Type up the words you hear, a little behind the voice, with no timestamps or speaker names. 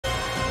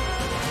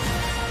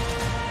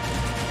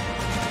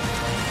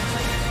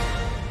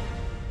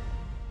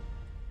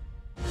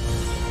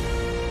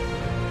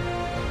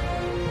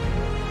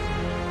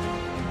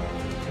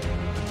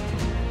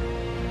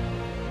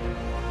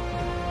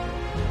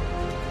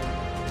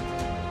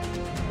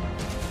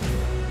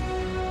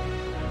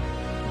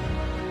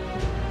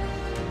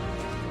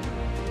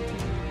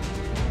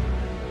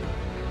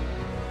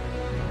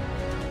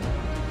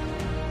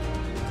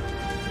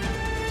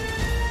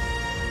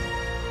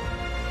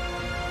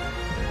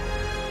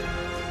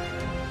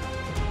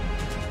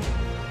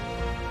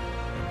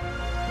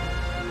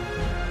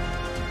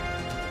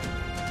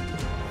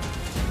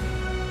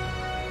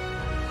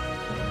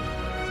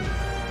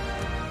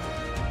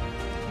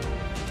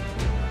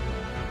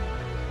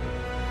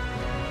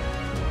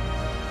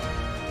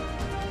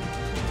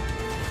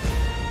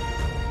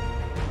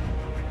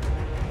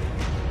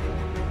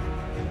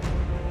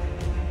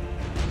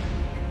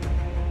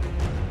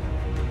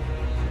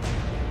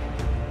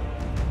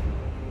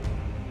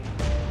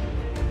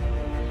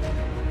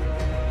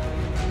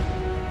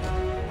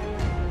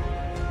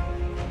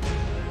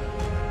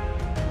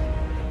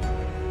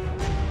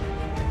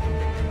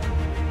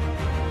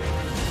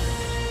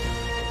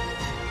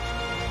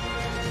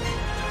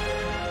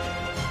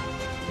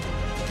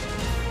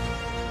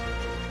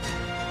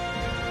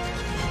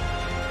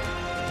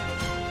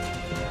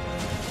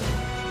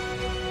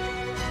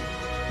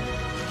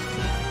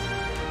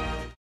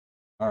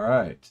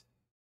right.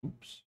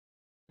 Oops.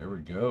 There we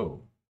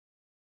go.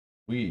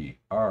 We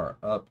are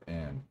up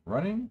and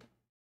running.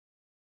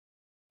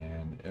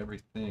 And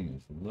everything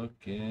is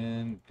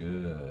looking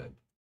good.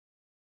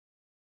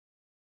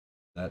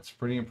 That's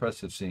pretty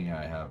impressive seeing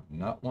I have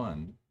not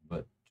one,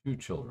 but two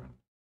children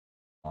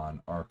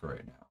on ARK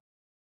right now.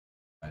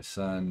 My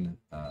son,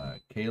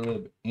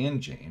 Caleb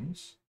and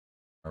James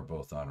are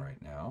both on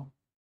right now.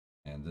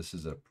 And this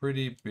is a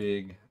pretty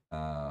big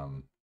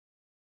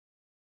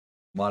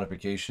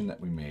modification that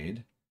we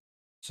made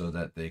so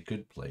that they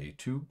could play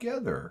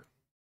together,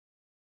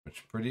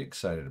 which I'm pretty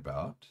excited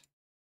about.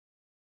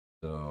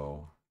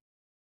 So,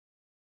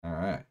 all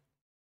right.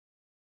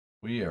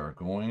 We are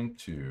going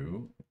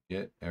to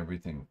get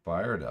everything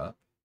fired up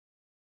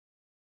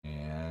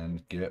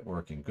and get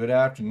working. Good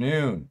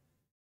afternoon.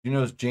 You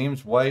know,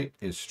 James White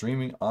is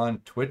streaming on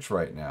Twitch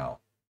right now.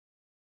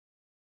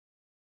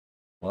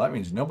 Well, that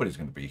means nobody's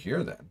going to be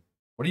here then.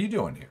 What are you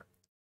doing here?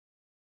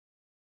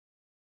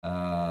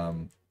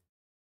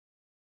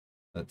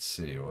 Let's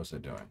see. What was I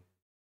doing?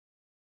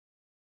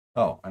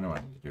 Oh, I know what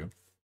I need to do.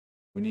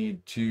 We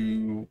need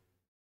to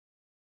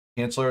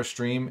cancel our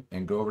stream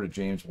and go over to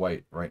James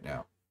White right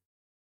now.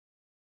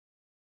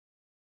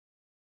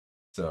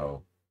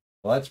 So,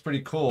 well, that's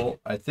pretty cool.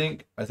 I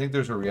think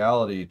there's a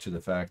reality to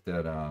the fact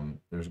that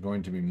there's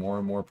going to be more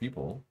and more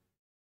people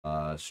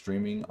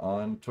streaming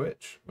on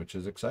Twitch, which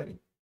is exciting.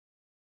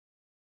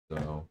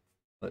 So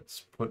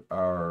let's put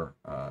our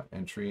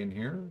entry in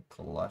here,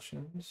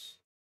 Colossians.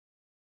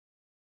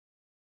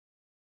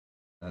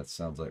 That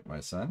sounds like my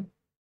son.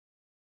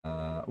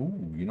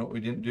 Ooh, you know what we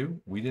didn't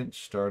do? We didn't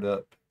start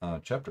up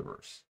chapter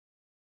verse.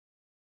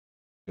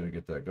 Gonna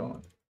get that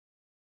going.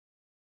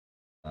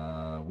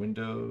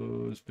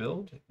 Windows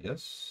build,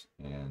 yes,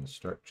 and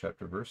start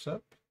chapter verse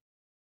up.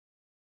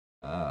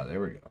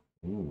 There we go.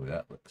 Ooh,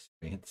 that looks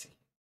fancy.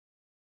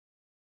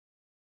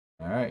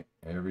 All right,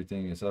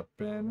 everything is up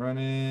and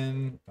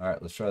running. All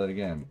right, let's try that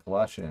again.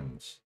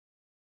 Colossians.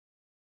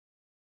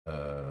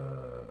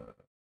 There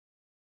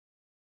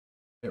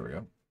we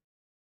go.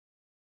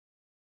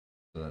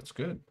 So that's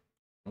good.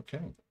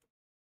 Okay.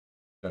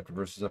 Chapter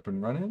verse is up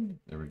and running.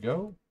 There we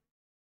go.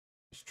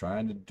 Just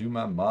trying to do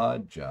my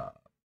mod job.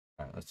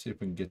 All right, let's see if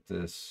we can get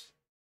this.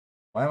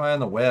 Why am I on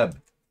the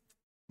web?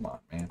 Come on,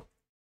 man.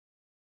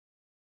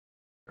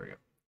 There we go.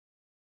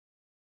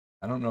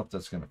 I don't know if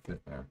that's going to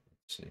fit there.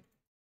 Let's see.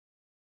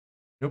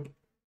 Nope.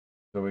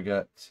 So we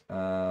got,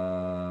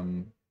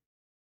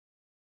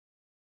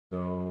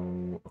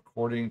 so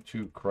according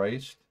to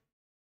Christ,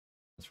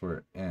 that's where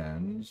it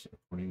ends,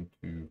 according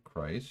to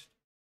Christ.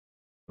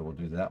 So we'll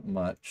do that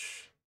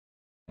much.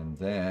 And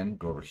then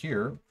go over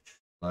here,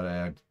 let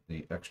add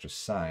the extra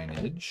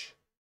signage.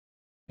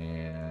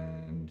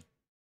 And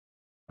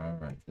all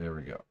right, there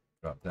we go.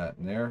 Drop that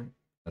in there.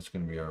 That's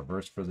going to be our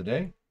verse for the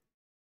day.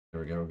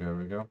 There we go, there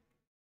we go.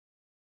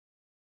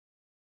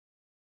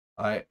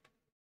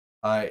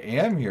 I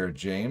am here,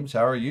 James.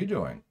 How are you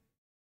doing?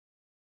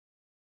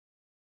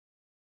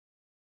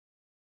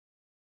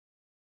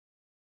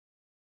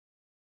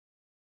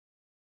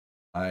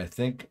 I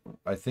think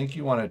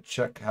you want to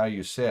check how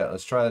you say it.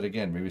 Let's try that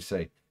again. Maybe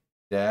say,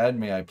 Dad,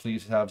 may I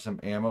please have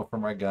some ammo for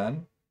my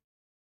gun?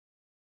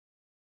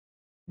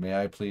 May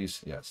I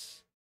please?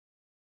 Yes.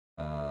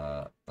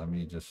 Let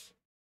me just.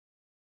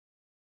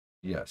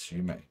 Yes,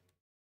 you may.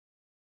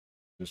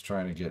 Just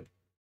trying to get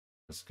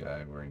this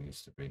guy where he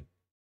needs to be.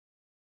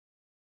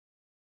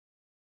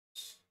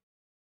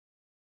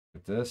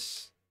 At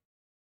this.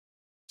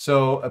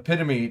 So,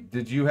 Epitome,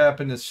 did you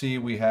happen to see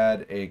we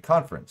had a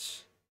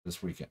conference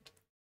this weekend?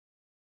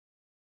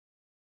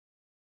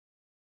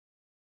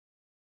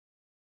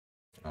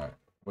 All right.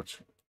 Which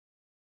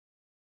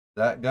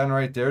that gun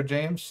right there,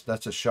 James?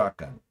 That's a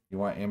shotgun. You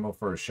want ammo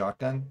for a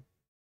shotgun?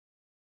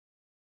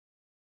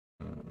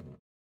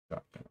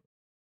 Shotgun.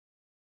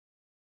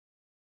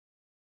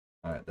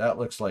 All right. That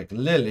looks like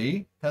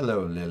Lily.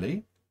 Hello,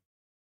 Lily.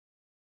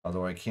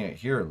 Although I can't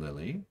hear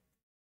Lily.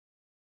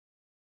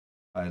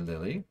 Hi,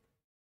 Lily.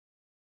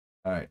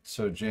 All right.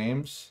 So,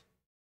 James,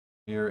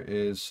 here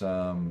is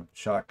some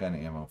shotgun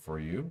ammo for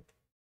you.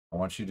 I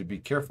want you to be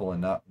careful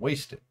and not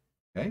waste it.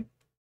 Okay?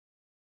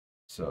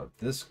 So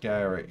this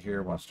guy right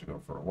here wants to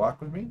go for a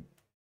walk with me.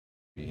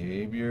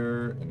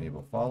 Behavior,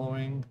 enable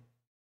following.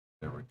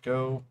 There we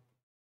go.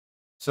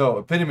 So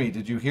Epitome,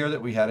 did you hear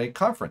that we had a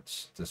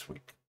conference this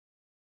week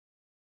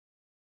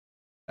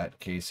at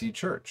KC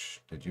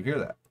Church? Did you hear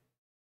that?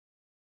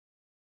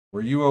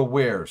 Were you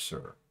aware,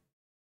 sir?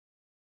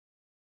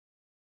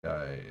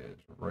 Guy is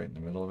right in the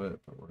middle of it,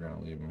 but we're going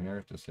to leave him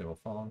here. Disable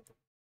following.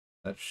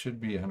 That should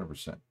be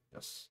 100%.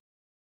 Yes.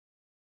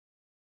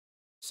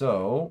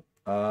 So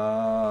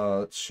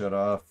let's shut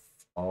off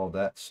all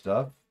that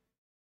stuff.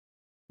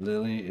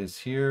 Lily is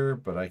here,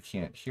 but I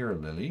can't hear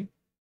Lily.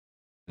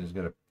 She's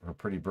got a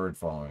pretty bird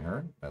following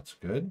her. That's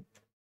good.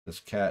 This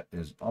cat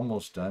is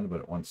almost done, but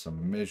it wants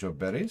some mejo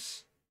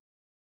berries.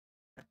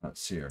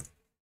 Let's see her.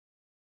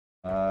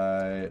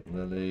 Hi,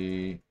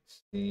 Lily.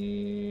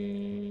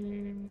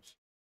 Seems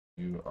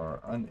you are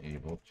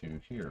unable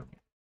to hear me.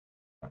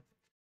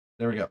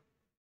 There we go.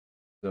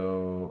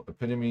 So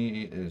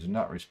Epitome is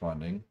not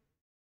responding.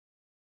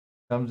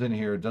 Comes in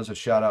here, does a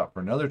shout out for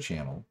another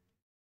channel.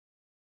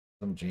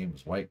 Some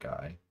James White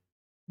guy.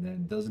 And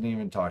then doesn't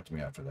even talk to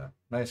me after that.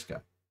 Nice guy.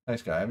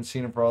 Nice guy. I haven't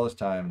seen him for all this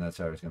time, and that's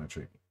how he's going to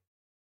treat me.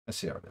 Let's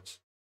see how it is.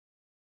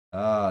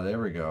 Ah, there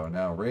we go.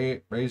 Now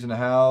Ray's in the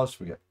house.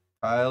 We got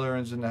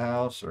Kyler's in the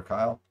house, or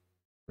Kyle.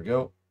 There we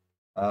go.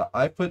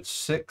 I put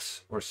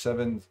 6 or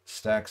 7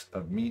 stacks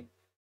of meat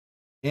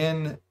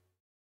in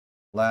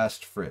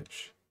last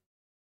fridge.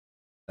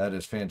 That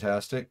is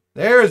fantastic.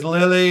 There's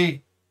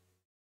Lily.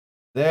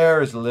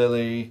 There's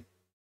Lily.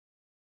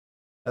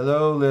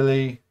 Hello,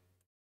 Lily.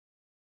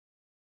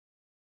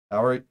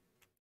 How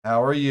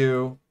are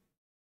you?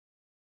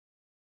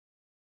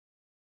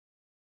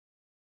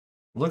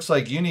 Looks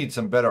like you need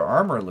some better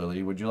armor,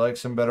 Lily. Would you like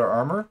some better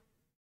armor?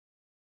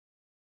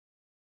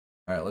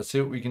 All right, let's see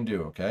what we can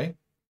do, okay?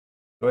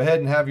 Go ahead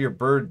and have your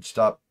bird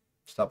stop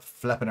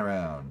flapping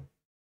around.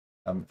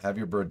 Have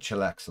your bird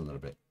chillax a little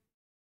bit.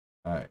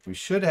 All right, we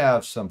should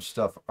have some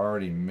stuff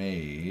already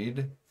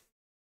made.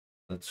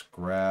 Let's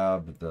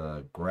grab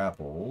the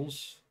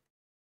grapples.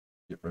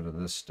 Get rid of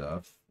this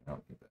stuff. I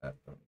don't need that.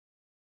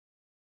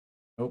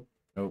 Nope,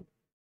 nope.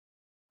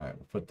 All right,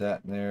 we'll put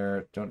that in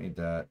there. Don't need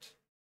that.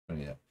 Don't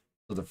need that.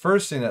 So the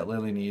first thing that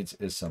Lily needs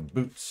is some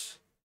boots.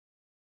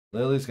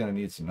 Lily's going to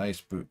need some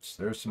nice boots.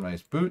 There's some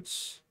nice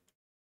boots.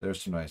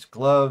 There's some nice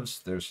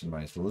gloves. There's some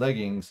nice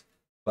leggings.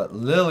 But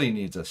Lily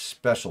needs a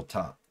special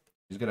top.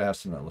 She's going to have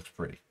something that looks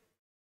pretty.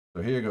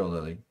 So here you go,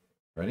 Lily.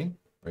 Ready?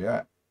 Where you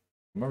at?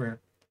 Come over here.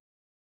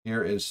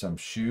 Here is some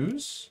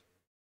shoes,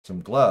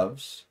 some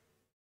gloves,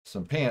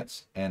 some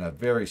pants, and a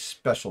very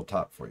special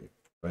top for you.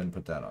 Go ahead and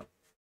put that on.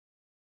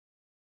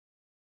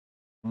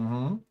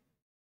 Mm-hmm.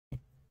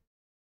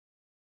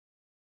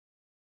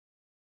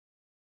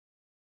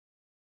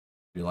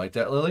 You like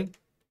that, Lily?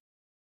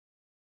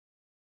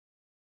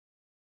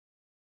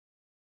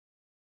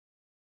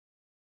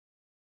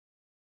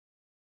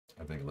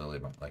 I think Lily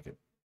might like it.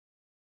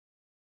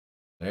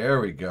 There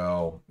we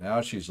go.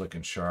 Now she's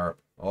looking sharp.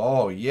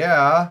 Oh,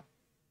 yeah.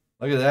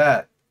 Look at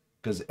that.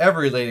 Because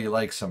every lady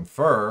likes some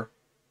fur.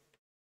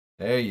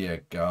 There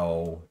you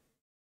go.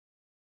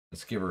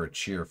 Let's give her a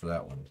cheer for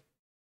that one.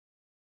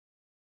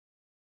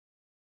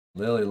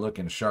 Lily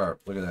looking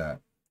sharp. Look at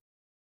that.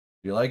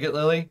 You like it,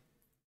 Lily?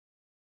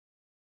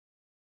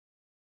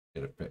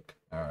 Get a pick.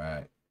 All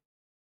right.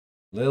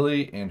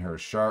 Lily in her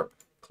sharp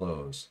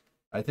clothes.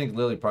 I think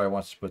Lily probably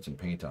wants to put some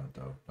paint on it,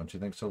 though. Don't you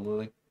think so,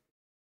 Lily?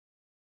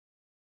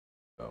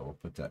 So we'll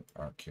put that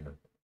ARK here.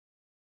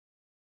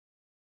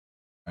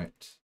 All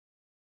right.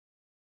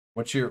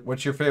 What's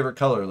your favorite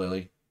color,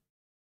 Lily?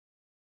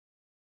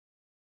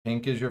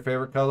 Pink is your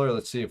favorite color?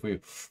 Let's see if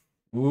we...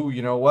 Ooh,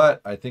 you know what?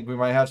 I think we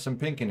might have some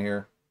pink in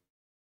here.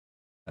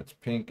 That's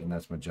pink and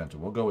that's magenta.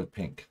 We'll go with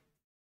pink.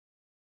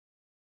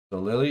 So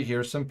Lily,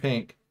 here's some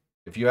pink.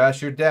 If you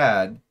ask your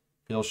dad,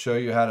 he'll show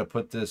you how to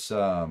put this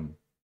on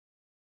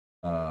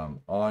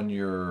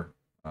your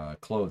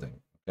clothing,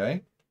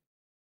 okay?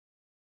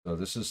 So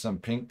this is some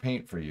pink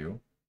paint for you.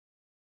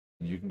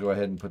 You can go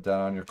ahead and put that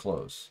on your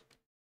clothes.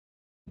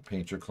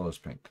 Paint your clothes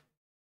pink.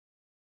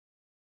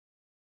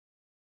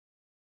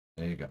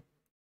 There you go.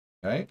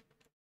 Okay?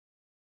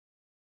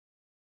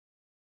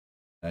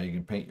 Now you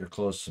can paint your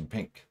clothes some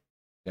pink.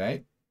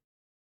 Okay?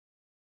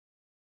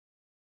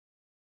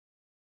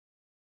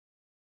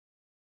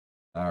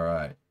 All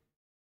right.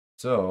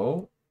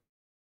 So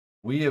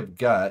we have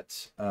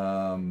got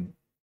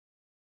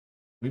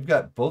we've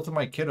got both of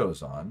my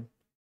kiddos on,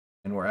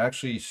 and we're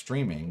actually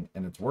streaming,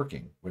 and it's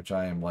working, which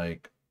I am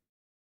like,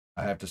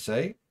 I have to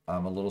say,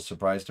 I'm a little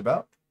surprised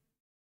about.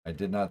 I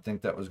did not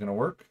think that was going to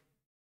work.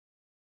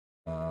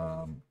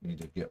 Need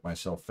to get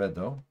myself fed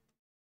though.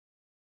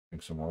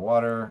 Drink some more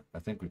water. I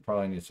think we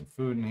probably need some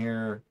food in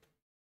here.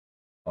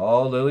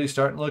 Oh, Lily's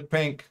starting to look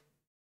pink.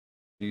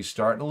 She's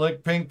starting to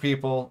look pink,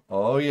 people.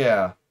 Oh,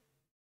 yeah.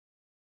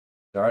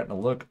 Starting to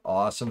look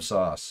awesome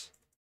sauce.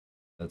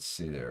 Let's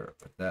see there.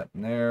 Put that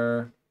in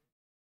there.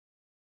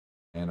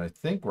 And I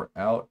think we're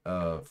out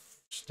of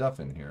stuff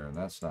in here, and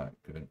that's not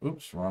good.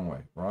 Oops, wrong way.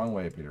 Wrong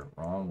way, Peter.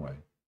 Wrong way.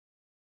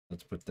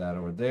 Let's put that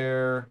over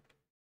there.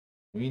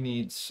 We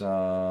need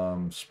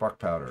some spark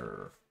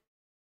powder.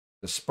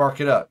 To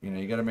spark it up. You know,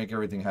 you got to make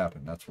everything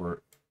happen. That's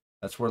where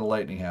the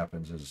lightning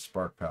happens, is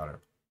spark powder.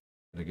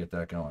 To get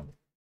that going.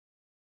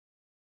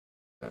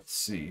 Let's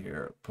see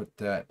here. Put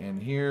that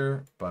in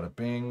here. Bada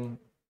bing.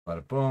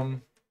 Bada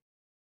boom.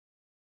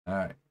 All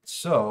right.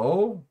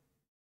 So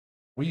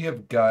we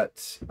have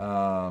got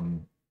a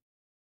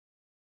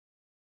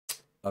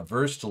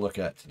verse to look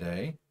at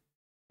today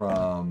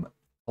from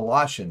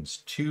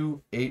Colossians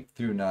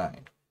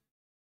 2:8-9.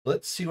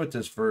 Let's see what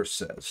this verse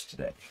says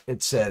today.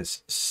 It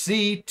says,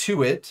 "See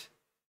to it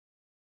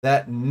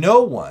that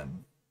no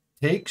one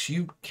takes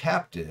you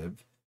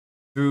captive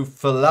through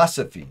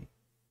philosophy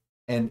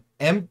and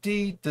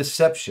empty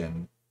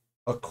deception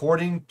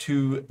according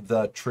to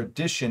the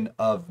tradition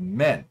of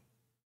men,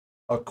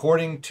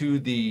 according to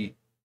the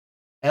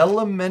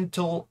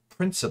elemental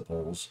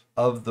principles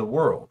of the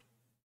world,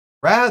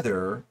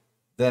 rather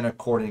than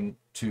according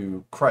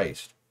to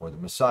Christ or the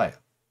Messiah.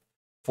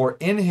 For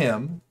in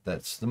him,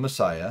 that's the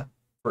Messiah,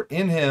 for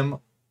in him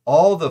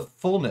all the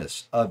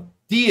fullness of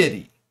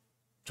deity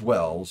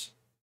dwells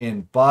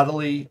in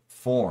bodily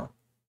form.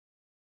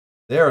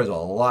 There is a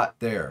lot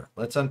there.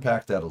 Let's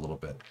unpack that a little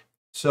bit.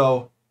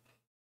 So,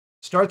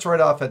 starts right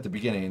off at the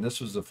beginning, and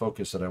this was the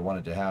focus that I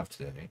wanted to have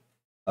today,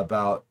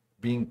 about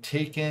being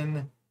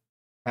taken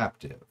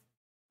captive.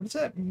 What does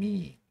that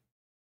mean?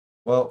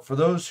 Well, for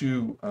those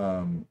who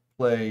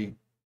play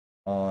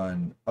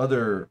on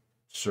other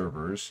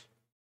servers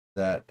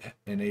that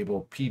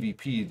enable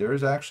PvP,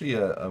 there's actually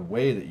a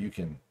way that you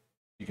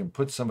can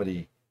put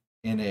somebody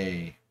in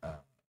a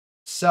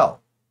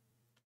cell,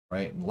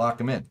 right, and lock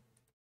them in,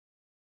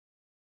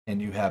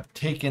 and you have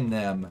taken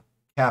them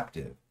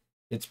captive.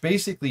 It's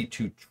basically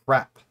to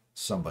trap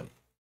somebody,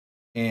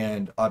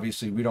 and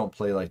obviously we don't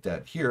play like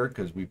that here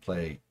because we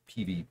play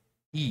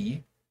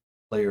PvE,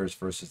 players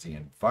versus the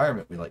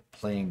environment. We like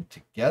playing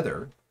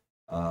together,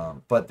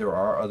 but there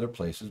are other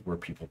places where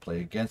people play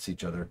against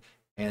each other.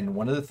 And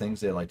one of the things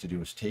they like to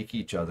do is take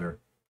each other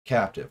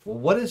captive. Well,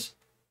 what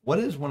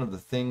is one of the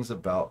things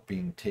about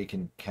being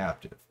taken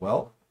captive?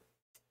 Well,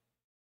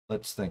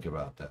 let's think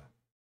about that.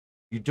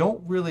 You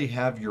don't really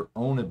have your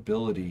own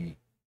ability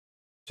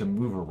to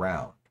move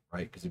around,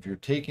 right? Because if you're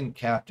taken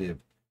captive,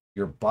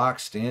 you're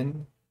boxed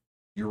in.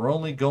 You're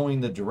only going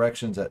the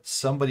directions that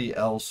somebody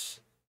else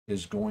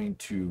is going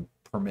to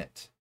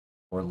permit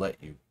or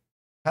let you.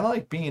 Kind of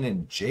like being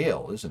in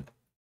jail, isn't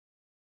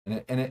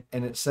it?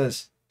 And it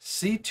says,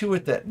 see to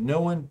it that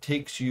no one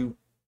takes you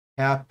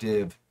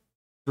captive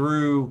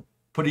through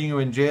putting you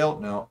in jail.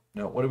 No,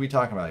 what are we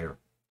talking about here?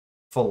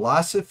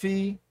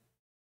 Philosophy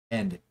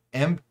and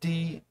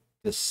empty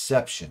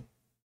deception.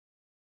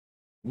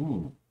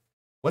 Ooh,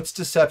 what's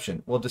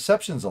deception? Well,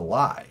 deception's a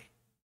lie.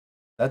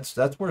 That's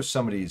where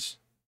somebody's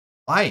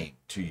lying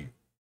to you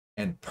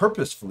and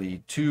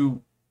purposefully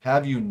to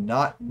have you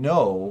not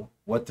know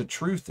what the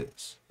truth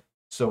is.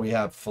 So we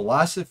have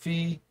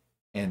philosophy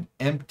and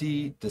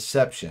empty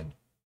deception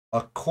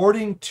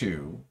according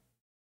to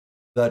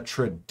the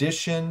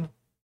tradition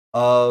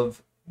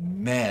of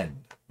men.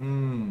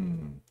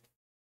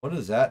 What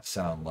does that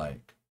sound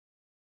like?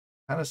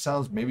 Kind of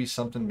sounds maybe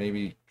something,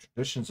 maybe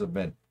traditions of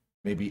men,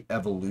 maybe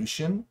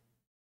evolution,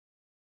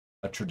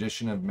 a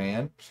tradition of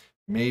man,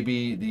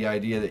 maybe the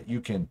idea that you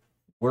can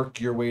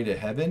work your way to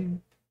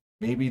heaven,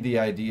 maybe the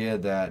idea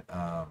that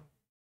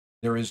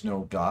there is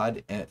no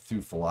God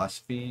through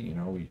philosophy. You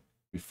know,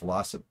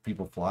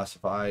 people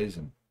philosophize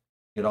and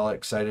get all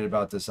excited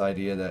about this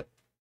idea that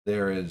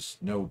there is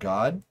no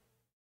God.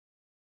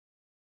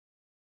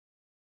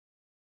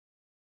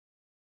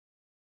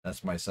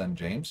 That's my son,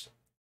 James.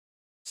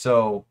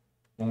 So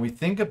when we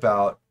think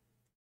about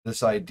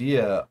this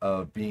idea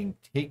of being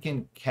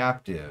taken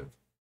captive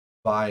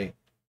by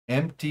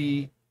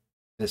empty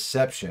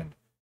deception,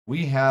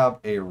 we have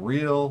a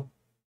real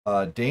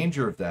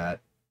danger of that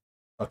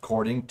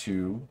according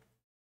to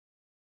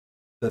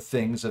the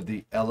things of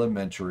the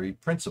elementary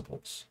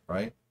principles,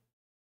 right?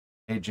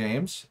 Hey,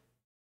 James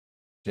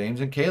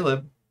and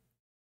Caleb.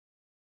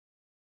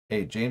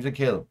 Hey, James and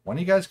Caleb, why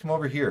don't you guys come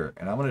over here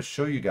and I'm going to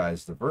show you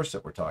guys the verse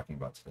that we're talking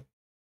about today.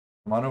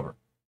 Come on over.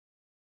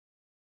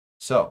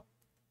 So,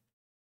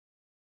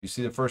 you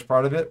see the first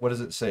part of it? What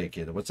does it say,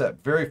 Caleb? What's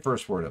that very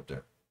first word up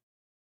there?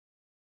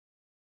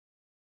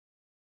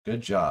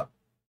 Good job.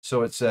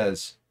 So it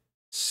says,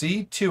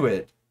 see to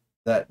it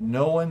that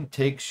no one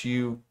takes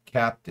you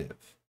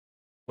captive.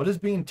 What does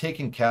being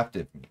taken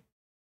captive mean?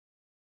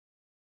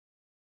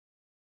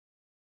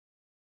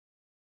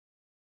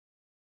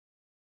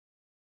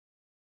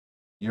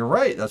 You're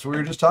right. That's what we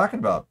were just talking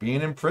about.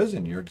 Being in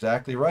prison. You're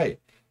exactly right.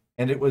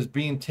 And it was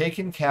being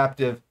taken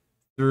captive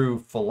through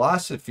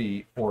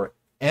philosophy or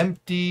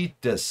empty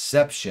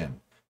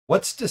deception.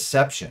 What's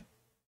deception?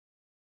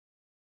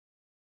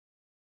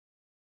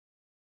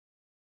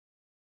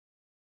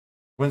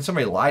 When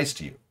somebody lies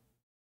to you.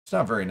 It's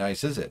not very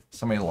nice, is it?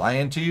 Somebody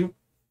lying to you?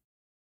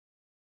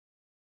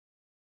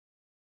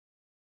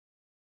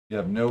 You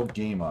have no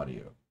game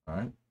audio. All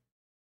right.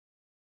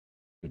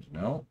 Good to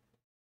know.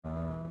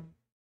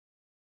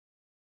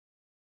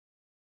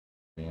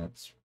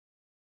 Dance.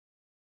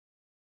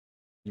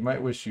 You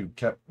might wish you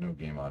kept no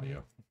game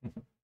audio. Let's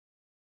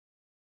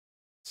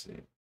see.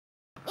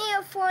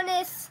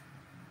 Earphone.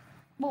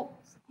 Well,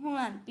 hold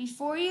on.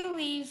 Before you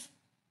leave,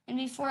 and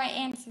before I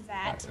answer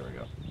that, Right, there we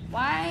go.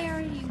 Why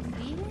are you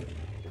leaving?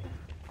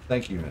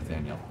 Thank you,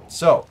 Nathaniel.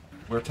 So,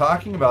 we're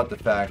talking about the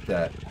fact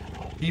that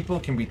people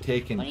can be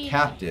taken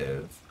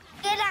captive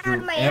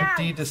through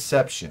empty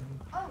deception,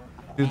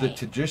 through the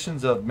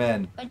traditions of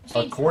men,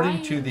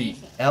 according to the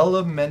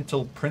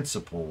elemental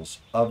principles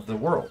of the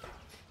world.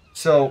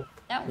 So,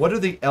 what are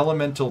the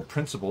elemental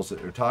principles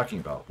that they're talking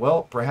about?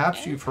 Well,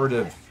 perhaps you've heard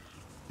of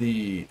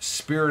the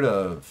spirit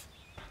of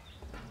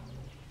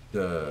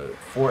the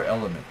four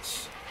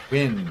elements: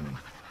 wind,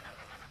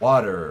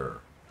 water,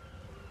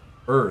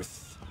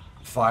 earth,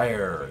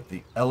 fire,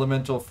 the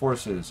elemental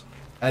forces,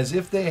 as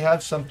if they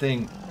have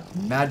something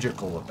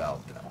magical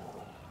about them.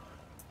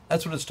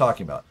 That's what it's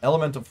talking about.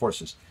 Elemental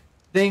forces.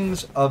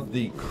 Things of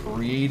the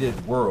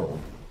created world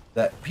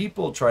that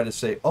people try to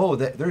say, oh,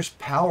 there's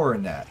power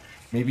in that.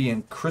 Maybe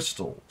in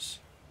crystals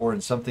or in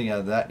something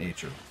of that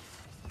nature.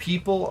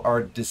 People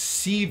are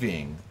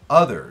deceiving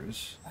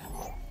others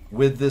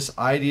with this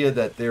idea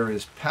that there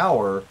is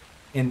power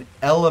in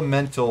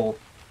elemental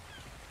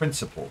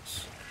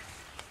principles.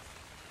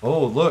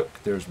 Oh,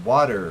 look, there's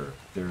water,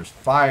 there's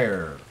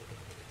fire,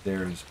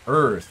 there's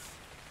earth,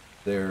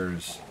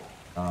 there's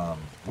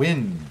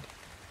wind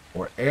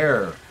or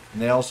air.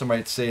 And they also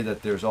might say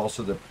that there's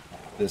also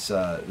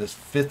this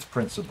fifth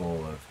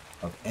principle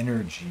of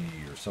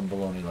energy or some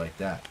baloney like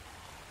that.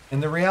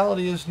 And the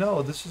reality is,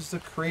 no, this is the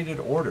created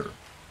order.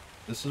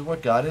 This is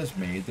what God has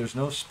made. There's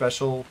no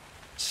special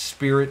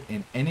spirit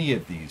in any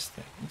of these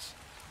things.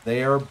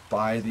 They are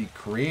by the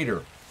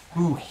Creator,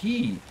 who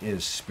He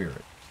is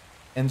spirit.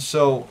 And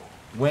so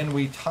when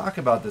we talk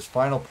about this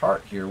final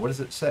part here, what does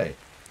it say?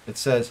 It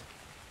says,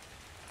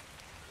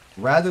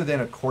 rather than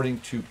according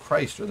to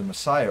Christ or the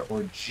Messiah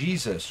or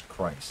Jesus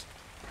Christ,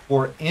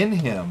 for in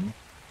Him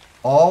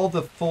all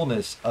the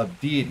fullness of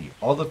deity,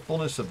 all the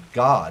fullness of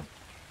God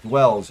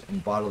dwells in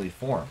bodily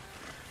form.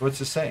 What's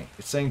it saying?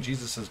 It's saying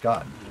Jesus is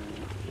God.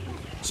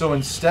 So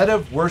instead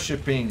of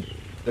worshiping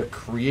the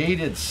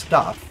created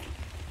stuff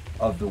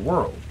of the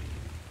world,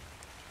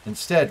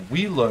 instead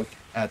we look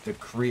at the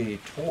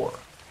Creator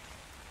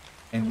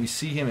and we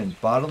see Him in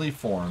bodily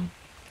form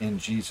in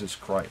Jesus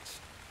Christ.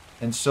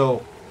 And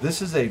so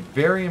this is a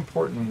very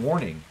important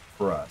warning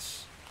for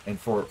us and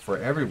for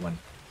everyone,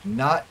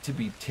 not to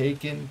be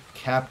taken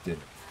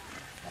captive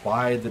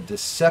by the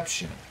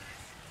deception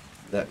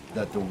that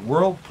the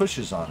world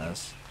pushes on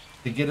us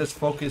to get us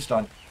focused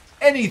on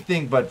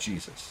anything but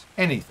Jesus.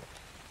 Anything.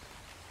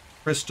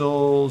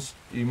 Crystals,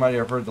 you might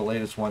have heard the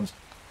latest ones,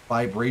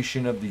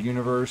 vibration of the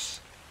universe.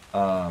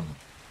 All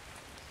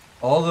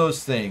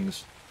those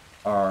things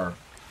are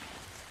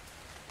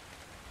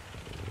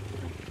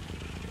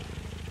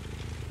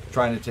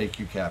trying to take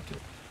you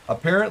captive.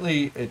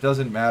 Apparently, it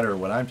doesn't matter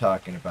what I'm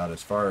talking about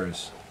as far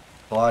as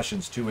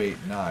Colossians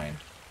 2:8-9.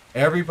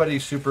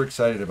 Everybody's super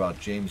excited about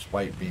James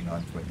White being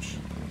on Twitch.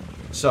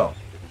 So,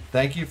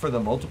 thank you for the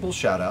multiple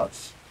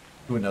shout-outs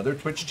to another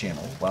Twitch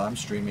channel while I'm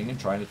streaming and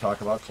trying to talk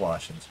about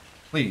Colossians.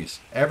 Please,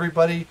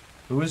 everybody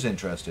who is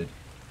interested,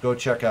 go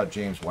check out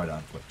James White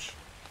on Twitch.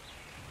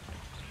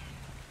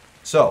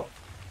 So,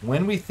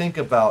 when we think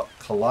about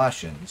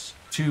Colossians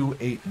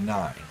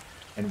 2:8-9,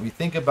 and we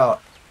think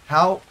about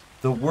how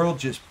the world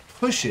just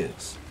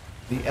pushes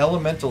the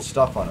elemental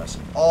stuff on us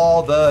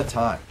all the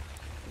time,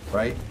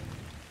 right?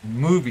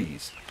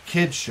 Movies,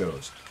 kids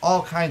shows,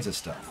 all kinds of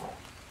stuff.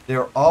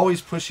 They're always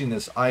pushing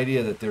this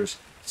idea that there's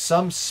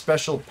some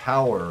special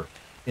power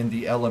in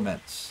the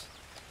elements.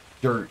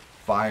 Dirt,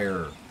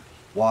 fire,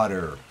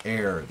 water,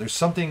 air. There's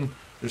something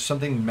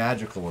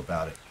magical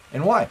about it.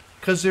 And why?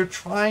 Because they're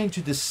trying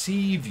to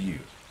deceive you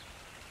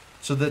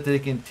so that they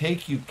can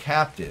take you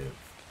captive,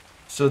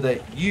 so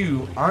that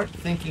you aren't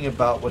thinking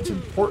about what's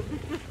important,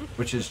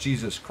 which is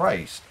Jesus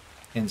Christ.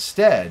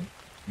 Instead,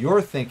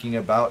 you're thinking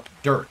about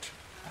dirt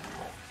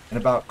and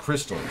about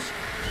crystals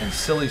and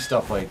silly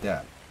stuff like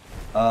that.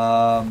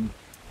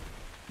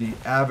 The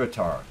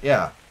avatar,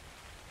 yeah.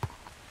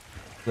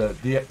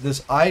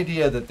 This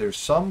idea that there's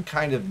some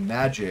kind of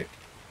magic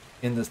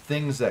in the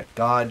things that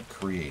God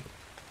created,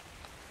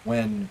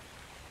 when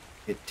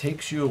it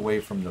takes you away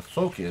from the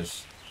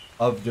focus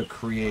of the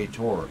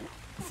Creator.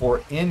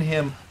 For in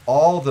Him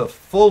all the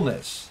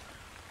fullness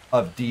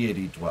of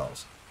deity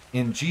dwells.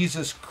 In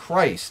Jesus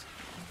Christ,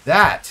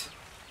 that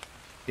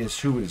is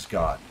who is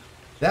God.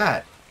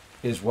 That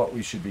is what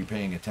we should be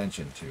paying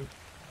attention to,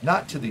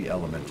 not to the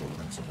elemental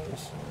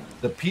principles.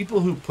 The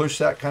people who push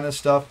that kind of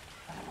stuff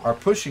are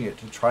pushing it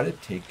to try to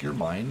take your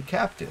mind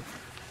captive.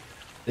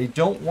 They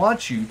don't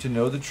want you to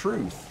know the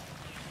truth.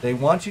 They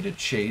want you to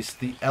chase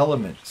the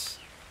elements,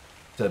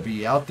 to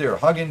be out there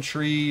hugging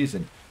trees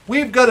and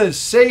we've got to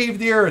save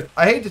the earth.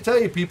 I hate to tell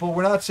you, people,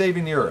 we're not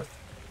saving the earth.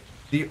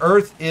 The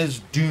earth is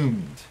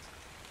doomed.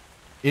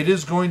 It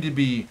is going to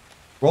be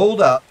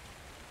rolled up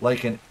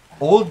like an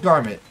old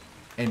garment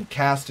and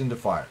cast into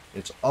fire.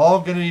 It's all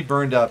going to be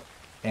burned up,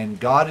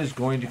 and God is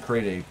going to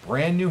create a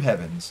brand new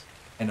heavens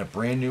and a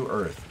brand new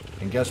earth.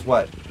 And guess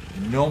what?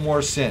 No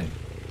more sin.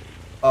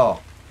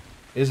 Oh,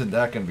 isn't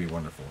that going to be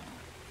wonderful?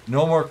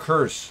 No more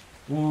curse.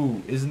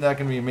 Ooh, isn't that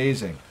going to be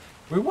amazing?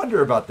 We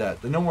wonder about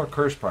that, the no more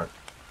curse part.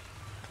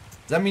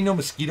 Does that mean no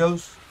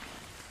mosquitoes?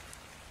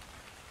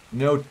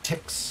 No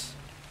ticks?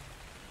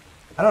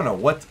 I don't know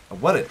what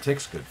a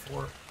tick's good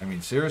for. I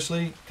mean,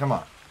 seriously? Come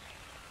on.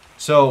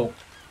 So,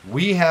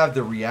 we have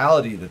the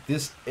reality that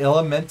this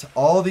element,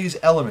 all these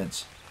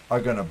elements, are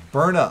going to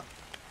burn up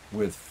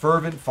with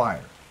fervent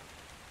fire.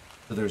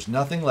 So there's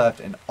nothing left,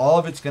 and all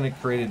of it's going to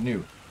create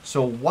anew.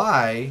 So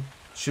why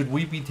should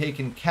we be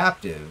taken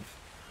captive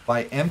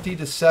by empty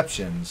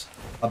deceptions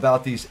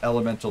about these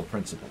elemental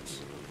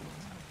principles?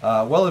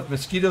 Well, if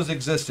mosquitoes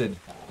existed,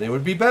 they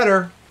would be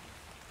better.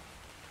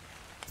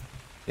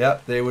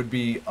 Yep, they would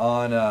be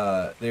on,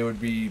 I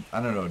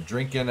don't know,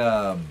 drinking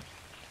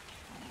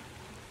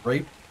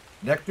Grape?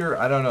 Nectar?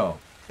 I don't know.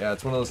 Yeah,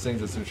 it's one of those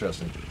things that's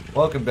interesting.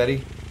 Welcome,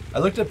 Betty. I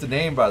looked up the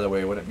name, by the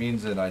way, what it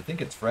means, and I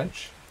think it's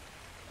French.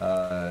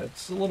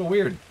 It's a little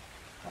weird,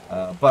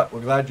 but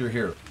we're glad you're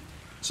here.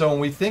 So when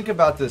we think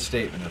about this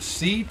statement of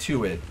see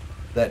to it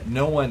that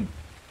no one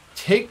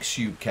takes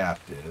you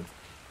captive,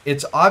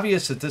 it's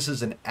obvious that this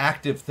is an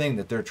active thing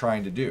that they're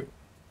trying to do.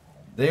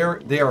 They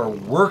are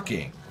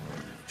working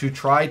to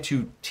try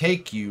to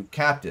take you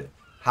captive.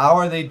 How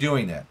are they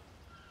doing that?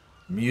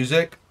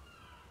 Music,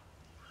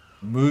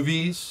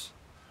 movies,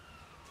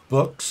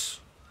 books.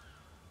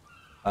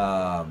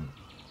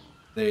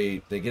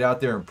 They get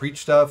out there and preach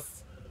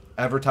stuff,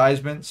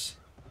 advertisements,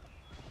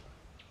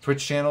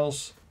 Twitch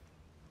channels.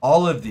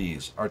 All of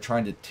these are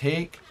trying to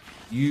take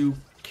you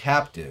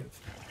captive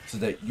so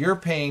that you're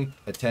paying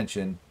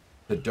attention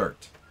to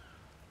dirt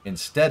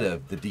instead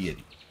of the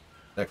deity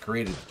that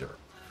created the dirt,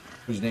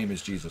 whose name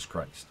is Jesus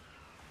Christ.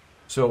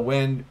 So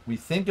when we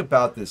think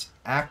about this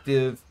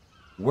active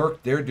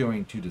work they're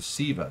doing to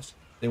deceive us,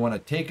 they want to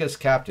take us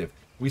captive.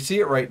 We see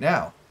it right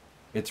now.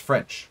 It's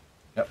French.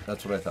 Yep,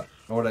 that's what I thought.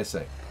 What did I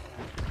say?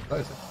 What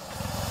did I say?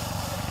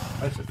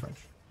 I said French.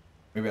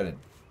 Maybe I didn't.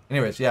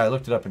 Anyways, yeah, I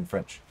looked it up in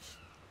French.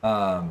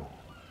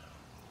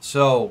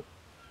 So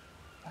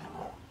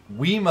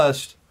we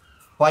must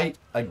fight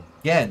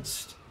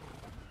against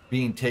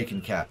being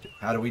taken captive.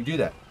 How do we do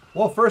that?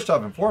 Well, first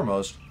off and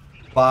foremost,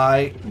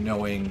 by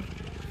knowing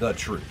the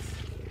truth.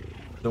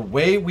 The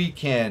way we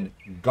can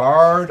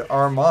guard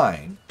our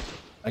mind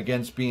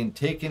against being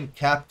taken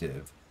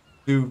captive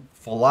through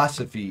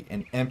philosophy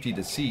and empty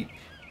deceit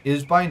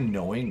is by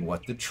knowing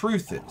what the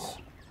truth is.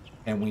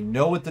 And we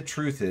know what the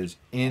truth is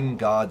in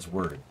God's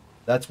Word.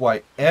 That's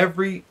why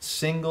every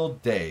single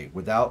day,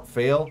 without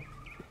fail,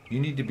 you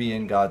need to be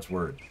in God's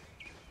Word.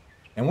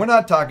 And we're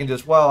not talking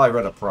just, well, I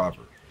read a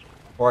proverb,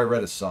 or I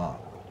read a song,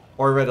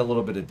 or I read a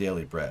little bit of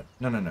Daily Bread.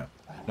 No, no, no.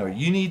 No,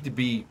 you need to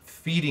be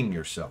feeding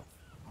yourself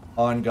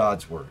on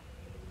God's Word.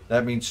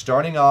 That means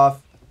starting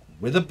off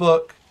with a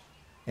book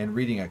and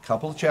reading a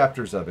couple of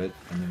chapters of it,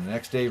 and then the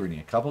next day reading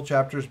a couple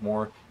chapters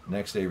more, the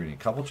next day reading a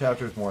couple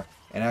chapters more,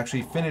 and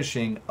actually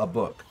finishing a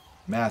book,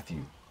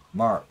 Matthew,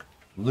 Mark,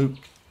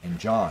 Luke, and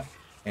John,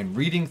 and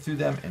reading through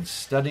them and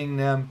studying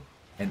them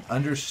and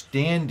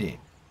understanding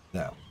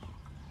them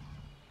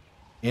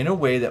in a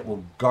way that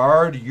will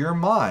guard your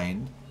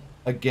mind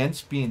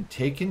against being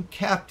taken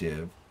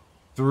captive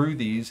through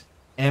these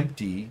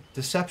empty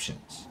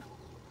deceptions.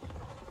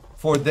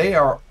 For they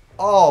are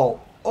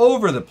all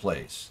over the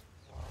place,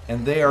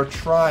 and they are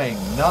trying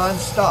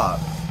nonstop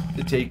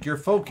to take your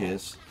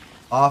focus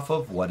off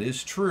of what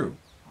is true.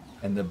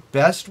 And the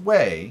best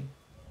way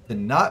to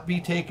not be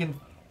taken,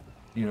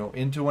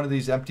 into one of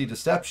these empty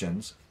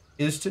deceptions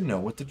is to know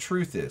what the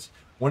truth is.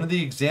 One of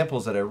the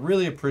examples that I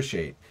really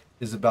appreciate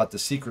is about the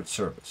Secret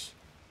Service.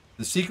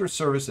 The Secret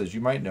Service, as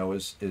you might know,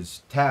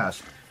 is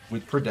tasked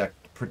with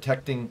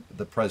protecting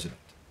the president.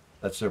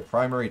 That's their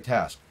primary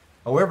task.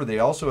 However, they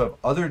also have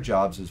other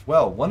jobs as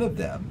well. One of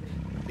them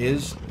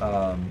is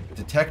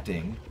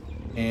detecting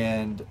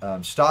and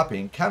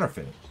stopping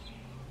counterfeiting.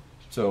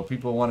 So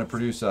people want to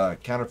produce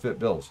counterfeit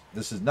bills.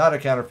 This is not a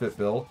counterfeit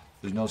bill.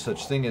 There's no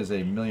such thing as a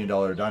 $1 million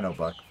dino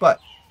buck. But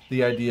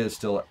the idea is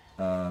still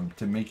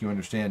to make you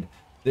understand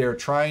they're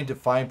trying to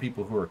find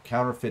people who are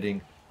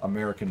counterfeiting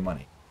American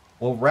money.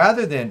 Well,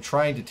 rather than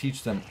trying to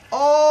teach them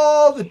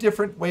all the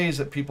different ways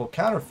that people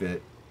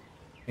counterfeit,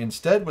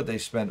 instead what they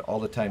spend all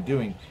the time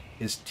doing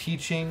is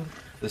teaching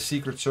the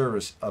Secret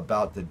Service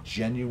about the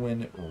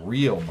genuine,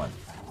 real money.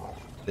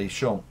 They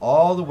show them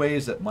all the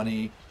ways that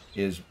money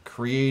is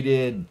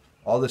created,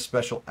 all the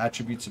special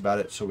attributes about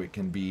it so it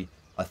can be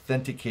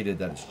authenticated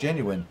that it's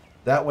genuine.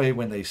 That way,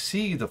 when they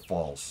see the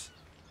false,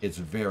 it's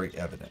very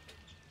evident.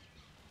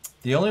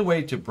 The only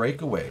way to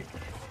break away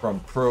from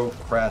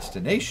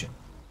procrastination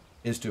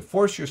is to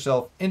force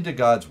yourself into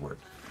God's Word,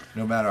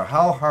 no matter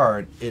how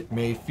hard it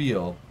may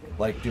feel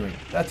like doing it.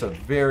 That's a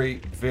very,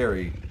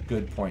 very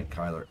good point,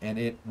 Kyler, and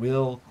it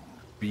will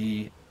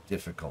be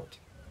difficult.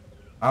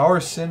 Our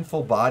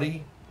sinful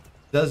body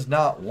does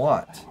not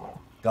want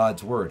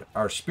God's Word.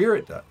 Our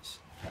spirit does,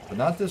 but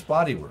not this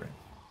body we're in.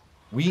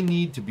 We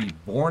need to be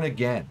born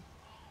again.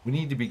 We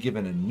need to be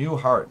given a new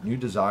heart, new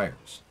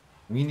desires.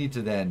 We need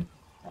to then,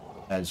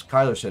 as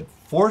Kyler said,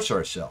 force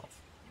ourselves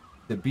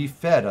to be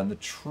fed on the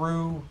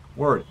true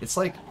Word. It's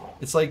like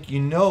you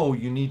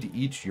need to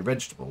eat your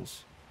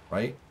vegetables,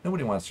 right?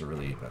 Nobody wants to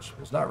really eat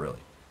vegetables, not really,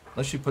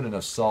 unless you put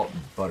enough salt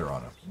and butter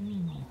on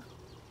them.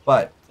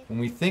 But when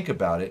we think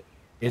about it,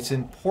 it's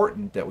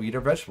important that we eat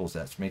our vegetables.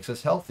 That makes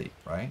us healthy,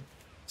 right?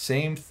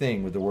 Same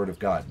thing with the Word of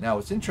God. Now,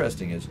 what's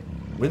interesting is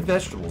with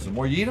vegetables, the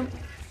more you eat them,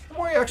 the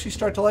more you actually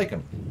start to like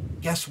them.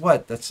 Guess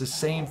what? That's the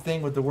same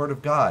thing with the Word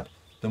of God.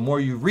 The more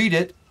you read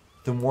it,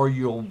 the more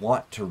you'll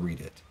want to read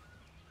it.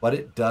 But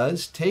it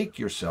does take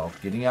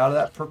yourself getting out of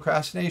that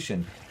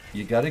procrastination.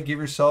 You got to give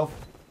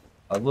yourself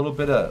a little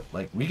bit of,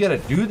 we got to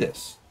do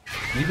this,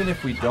 even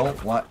if we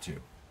don't want to.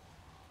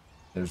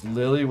 There's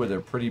Lily with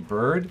her pretty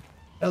bird.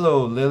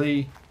 Hello,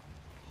 Lily.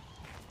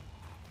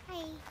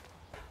 Hi.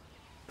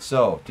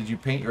 So, did you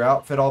paint your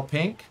outfit all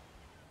pink?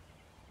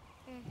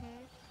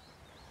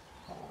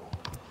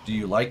 Do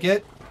you like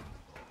it?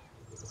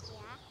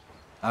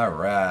 Yeah. All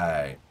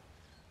right.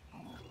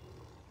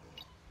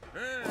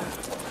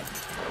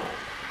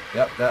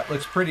 Yep, that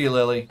looks pretty,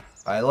 Lily.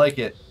 I like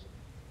it.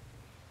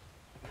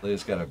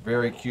 Lily's got a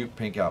very cute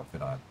pink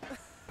outfit on.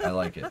 I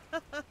like it.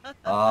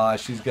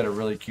 She's got a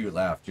really cute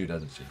laugh too,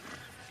 doesn't she?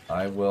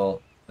 I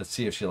will. Let's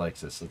see if she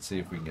likes this. Let's see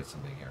if we can get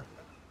something here.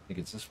 I think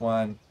it's this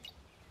one.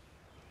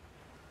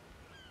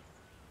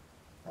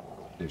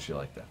 See if she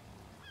like that.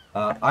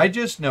 I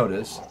just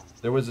noticed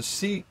there was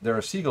there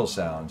are seagull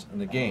sounds in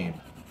the game,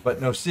 but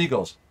no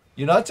seagulls.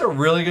 You know, that's a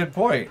really good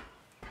point.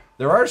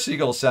 There are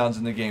seagull sounds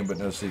in the game, but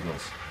no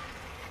seagulls.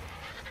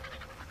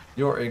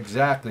 You're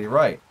exactly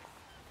right.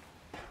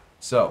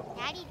 So.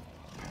 Daddy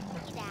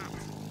didn't see that.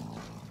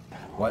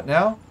 What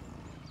now?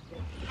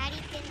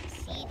 Daddy didn't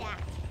see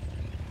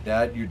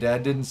that. Your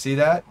dad didn't see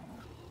that?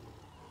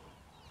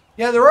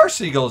 Yeah, there are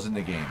seagulls in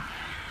the game.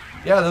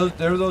 Yeah,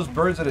 they're those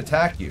birds that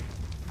attack you.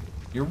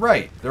 You're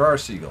right. There are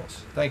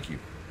seagulls. Thank you.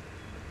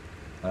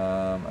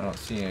 I don't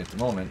see any at the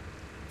moment.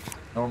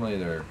 Normally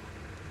they're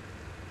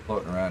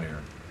floating around here.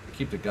 I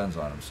keep the guns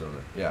on them so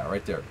that, yeah,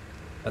 right there.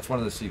 That's one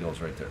of the seagulls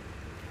right there.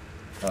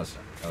 That was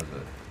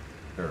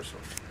a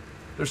parasaur.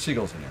 There's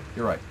seagulls in here.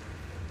 You're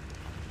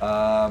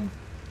right.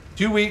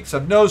 2 weeks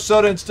of no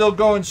soda and still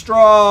going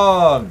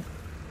strong.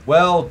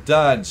 Well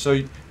done.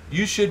 So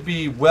you should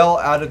be well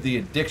out of the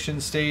addiction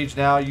stage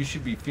now. You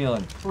should be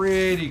feeling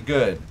pretty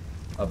good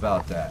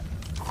about that.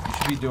 You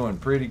should be doing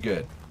pretty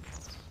good.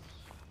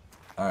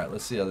 All right,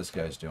 let's see how this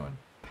guy's doing.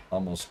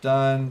 Almost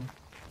done.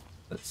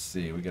 Let's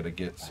see. We got to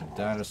get some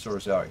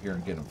dinosaurs out here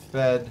and get them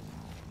fed.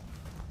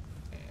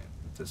 And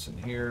put this in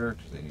here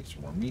because they need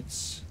some more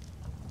meats.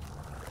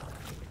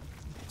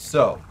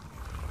 So,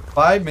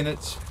 5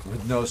 minutes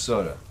with no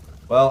soda.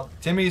 Well,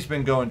 Timmy's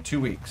been going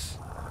 2 weeks.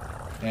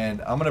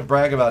 And I'm going to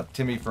brag about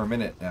Timmy for a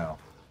minute now.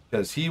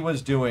 Because he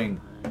was doing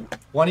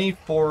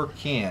 24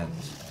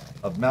 cans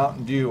of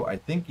Mountain Dew, I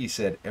think he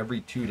said,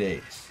 every 2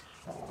 days.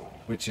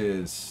 Which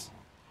is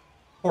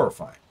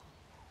horrifying.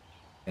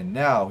 And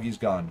now he's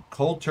gone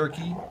cold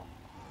turkey.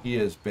 He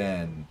has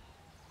been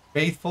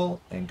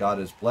faithful, and God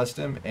has blessed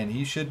him. And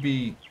he should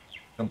be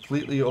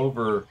completely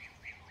over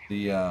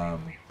the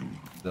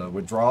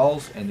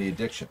withdrawals and the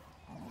addiction.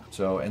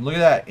 So, and look at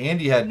that.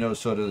 Andy had no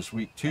soda this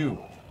week too.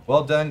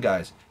 Well done,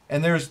 guys.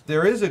 And there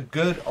is a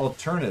good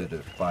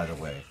alternative, by the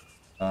way,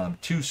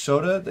 to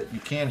soda that you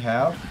can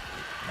have.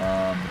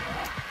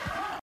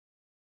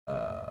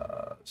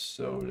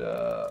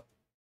 Soda. I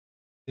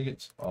think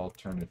it's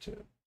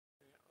alternative.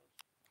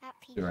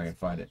 See if I can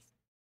find it.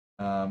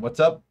 What's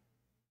up?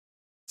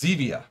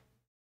 Zevia.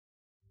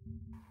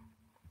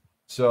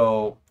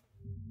 So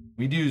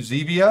we do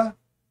Zevia.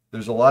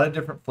 There's a lot of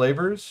different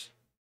flavors,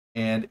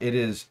 and it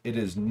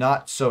is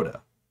not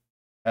soda.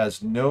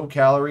 Has no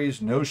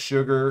calories, no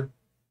sugar,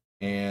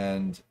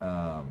 and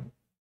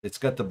it's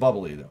got the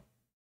bubbly though.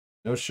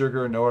 No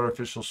sugar, no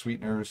artificial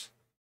sweeteners.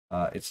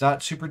 It's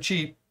not super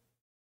cheap,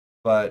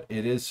 but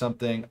it is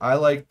something. I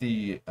like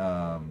the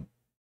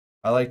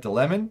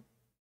lemon,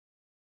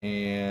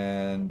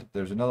 and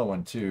there's another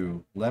one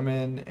too.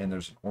 Lemon, and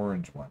there's an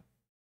orange one.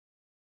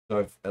 So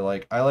if I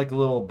like a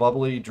little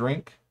bubbly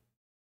drink,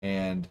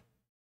 and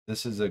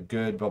this is a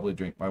good bubbly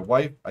drink. My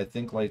wife, I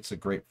think, likes a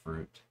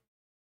grapefruit.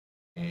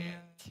 And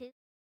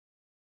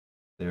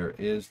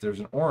there's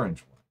an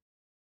orange one.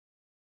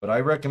 But I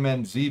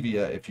recommend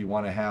Zevia if you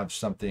want to have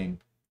something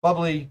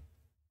bubbly,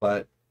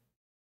 but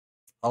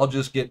I'll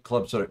just get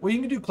club soda. Well, you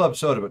can do club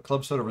soda, but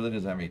club soda really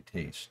doesn't have any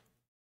taste.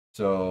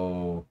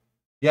 So,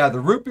 yeah, the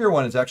root beer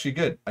one is actually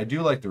good. I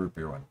do like the root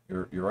beer one.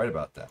 You're right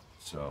about that.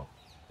 So,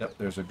 yep,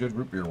 there's a good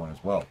root beer one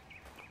as well.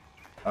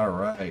 All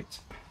right.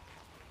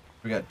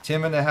 We got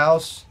Tim in the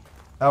house.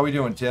 How we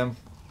doing, Tim?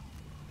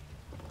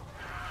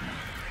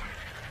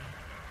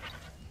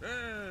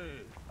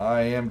 Hey.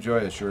 I am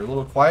joyous. You're a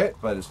little quiet,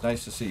 but it's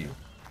nice to see you.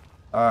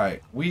 All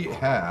right, we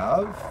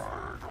have.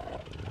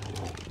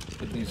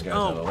 Get these guys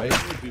out of the way.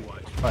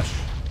 Hush.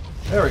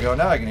 There we go.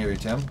 Now I can hear you,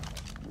 Tim.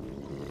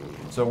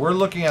 So we're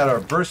looking at our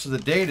verse of the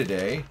day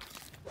today,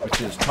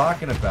 which is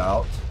talking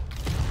about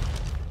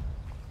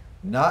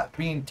not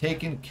being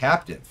taken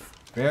captive.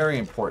 Very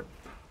important.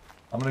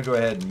 I'm going to go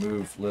ahead and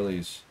move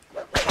Lily's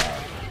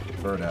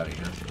bird out of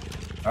here.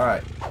 All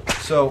right.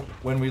 So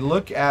when we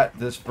look at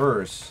this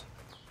verse,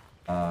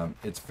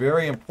 it's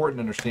very important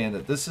to understand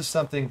that this is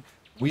something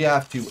we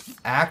have to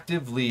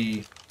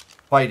actively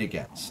fight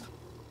against.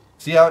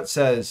 See how it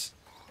says,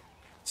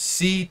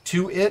 see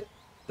to it?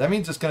 That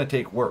means it's going to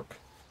take work.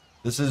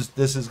 This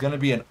is going to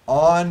be an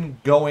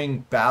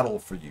ongoing battle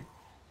for you.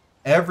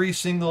 Every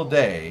single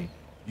day,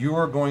 you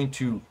are going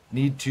to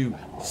need to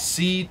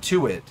see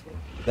to it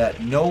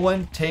that no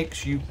one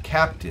takes you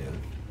captive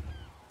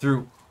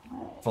through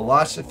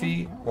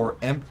philosophy or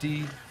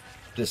empty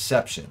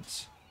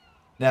deceptions.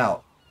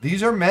 Now,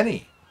 these are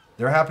many.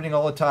 They're happening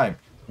all the time.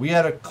 We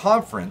had a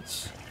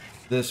conference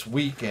this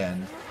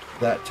weekend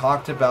that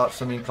talked about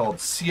something called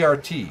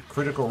CRT,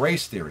 critical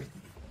race theory.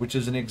 which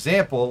is an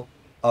example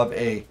of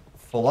a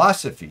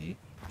philosophy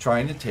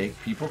trying to take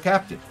people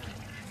captive.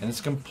 And it's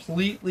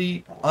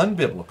completely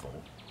unbiblical,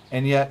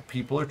 and yet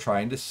people are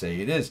trying to say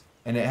it is.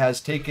 And it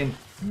has taken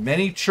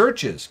many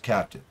churches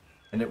captive.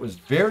 And it was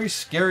very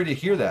scary to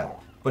hear that.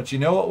 But you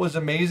know what was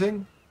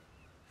amazing?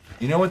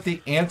 You know what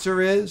the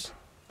answer is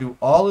to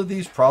all of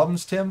these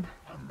problems, Tim?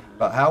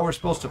 About how we're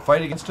supposed to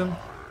fight against them?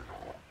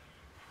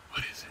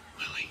 What is it,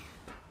 Lily?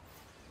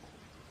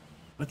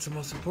 What's the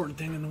most important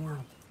thing in the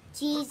world?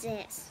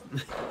 Jesus.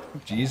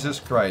 Jesus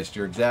Christ,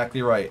 you're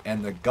exactly right.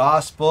 And the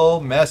gospel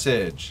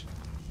message.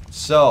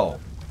 So,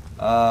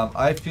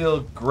 I feel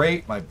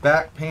great. My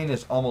back pain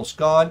is almost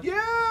gone.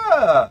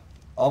 Yeah!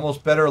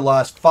 Almost better.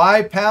 Lost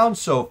 5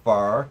 pounds so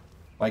far.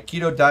 My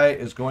keto diet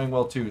is going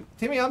well too.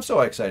 Timmy, I'm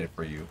so excited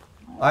for you.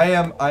 I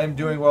am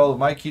doing well with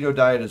my keto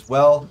diet as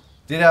well.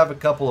 Did have a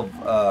couple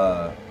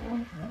of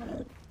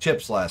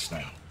chips last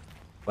night,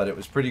 but it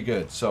was pretty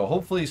good. So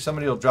hopefully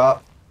somebody will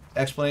drop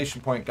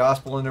exclamation point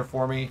gospel in there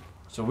for me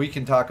so we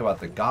can talk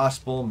about the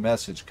gospel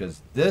message,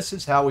 because this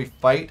is how we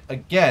fight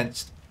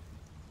against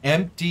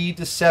empty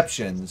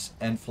deceptions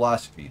and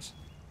philosophies.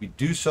 We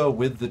do so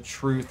with the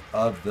truth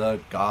of the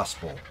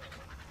gospel.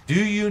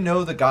 Do you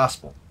know the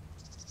gospel?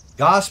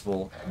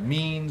 Gospel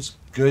means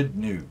good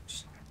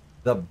news.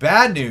 The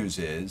bad news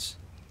is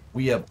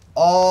we have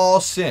all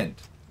sinned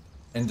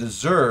and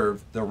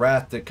deserve the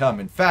wrath to come.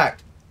 In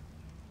fact,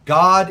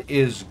 God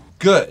is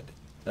good.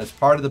 That's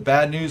part of the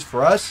bad news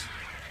for us,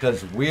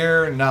 because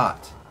we're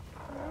not.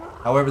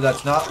 However,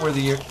 that's not where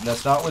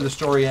the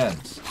story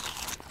ends.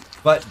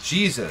 But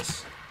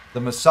Jesus, the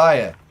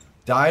Messiah,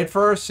 died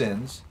for our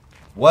sins,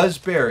 was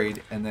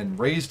buried, and then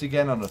raised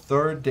again on the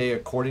third day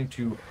according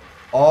to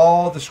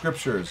all the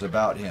scriptures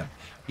about him.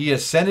 He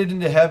ascended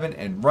into heaven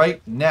and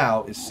right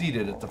now is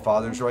seated at the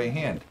Father's right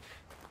hand.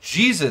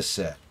 Jesus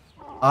said,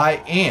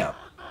 I am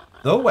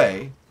the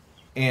way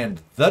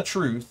and the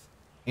truth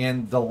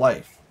and the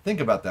life. Think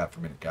about that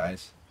for a minute,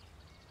 guys.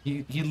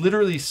 He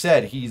literally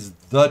said he's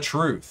the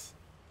truth.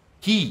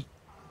 He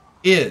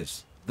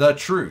is the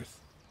truth.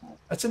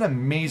 That's an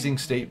amazing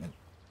statement.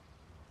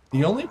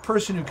 The only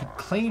person who could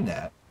claim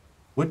that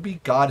would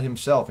be God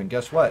himself. And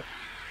guess what?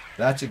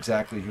 That's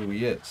exactly who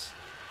he is.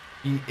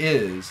 He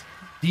is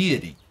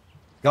deity,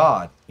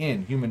 God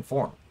in human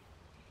form.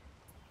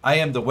 I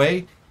am the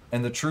way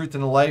and the truth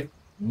and the life.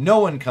 No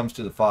one comes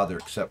to the Father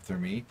except through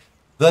me.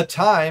 The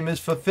time is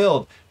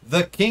fulfilled.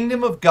 The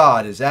kingdom of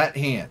God is at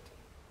hand.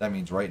 That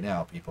means right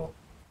now, people.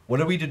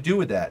 What are we to do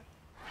with that?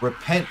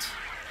 Repent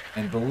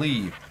and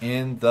believe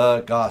in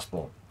the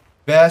gospel.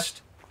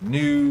 Best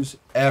news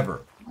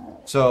ever.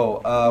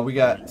 So we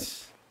got a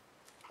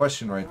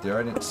question right there.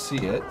 I didn't see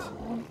it.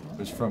 It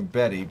was from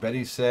Betty.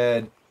 Betty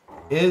said,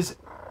 is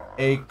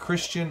a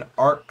Christian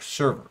ARK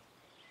server?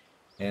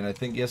 And I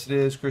think, yes, it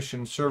is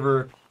Christian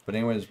server. But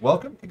anyways,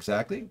 welcome.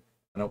 Exactly.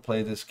 I don't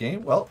play this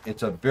game. Well,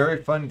 it's a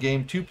very fun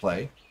game to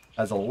play.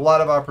 Has a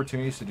lot of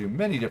opportunities to do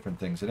many different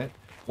things in it.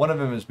 One of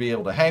them is be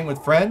able to hang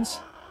with friends,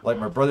 like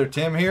my brother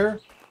Tim here.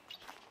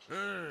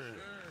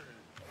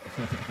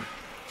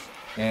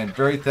 And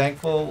very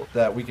thankful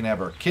that we can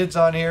have our kids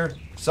on here.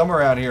 Somewhere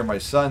around here, my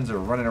sons are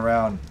running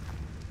around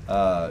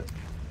on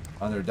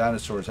their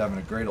dinosaurs having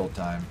a great old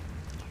time.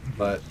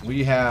 But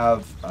we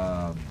have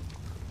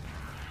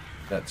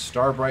that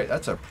Starbright.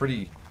 That's a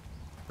pretty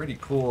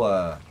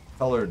cool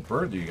colored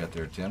bird that you got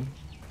there, Tim.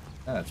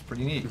 Yeah, that's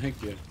pretty neat.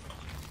 Thank you.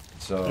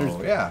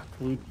 So, yeah.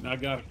 I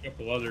got a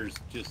couple others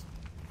just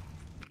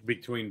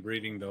between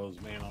breeding those,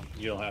 man.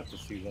 You'll have to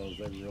see those.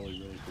 They're really,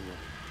 really cool.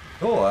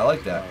 Cool, I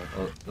like that.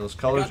 Those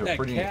colors are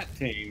pretty neat. Cat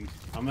tamed.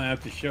 I'm gonna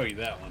have to show you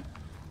that one.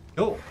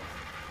 Cool.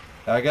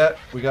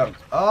 We got.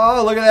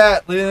 Oh, look at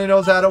that! Lily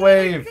knows how to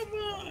wave. Come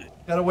on.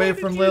 Got to wave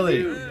from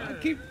Lily. I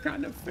keep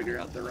trying to figure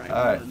out the right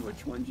one.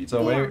 Which one you do?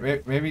 So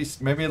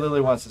maybe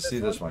Lily wants to see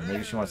this one.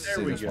 Maybe she wants to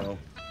see this one.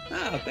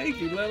 Oh, thank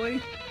you,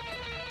 Lily.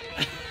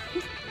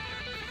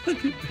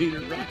 Look at Peter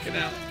rocking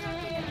out.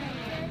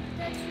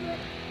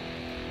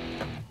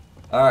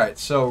 All right,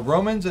 so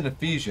Romans and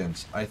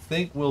Ephesians, I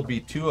think, will be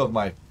two of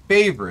my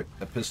favorite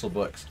epistle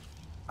books.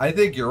 I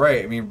think you're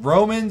right. I mean,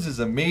 Romans is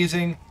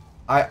amazing.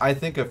 I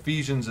think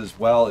Ephesians as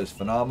well is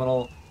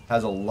phenomenal.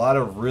 Has a lot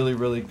of really,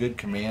 really good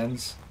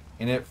commands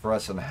in it for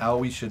us on how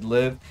we should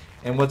live.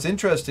 And what's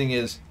interesting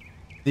is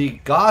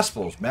the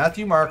Gospels,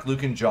 Matthew, Mark,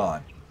 Luke, and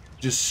John,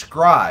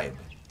 describe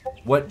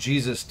what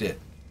Jesus did.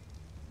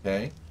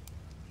 Okay?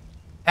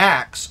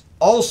 Acts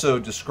also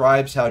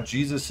describes how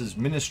Jesus'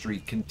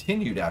 ministry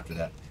continued after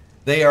that.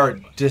 They are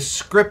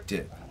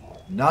descriptive,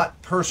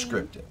 not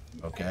prescriptive.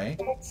 Okay?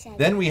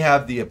 Then we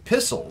have the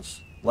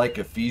epistles, like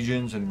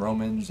Ephesians and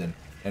Romans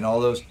and all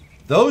those.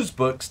 Those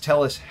books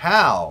tell us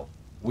how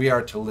we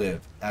are to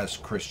live as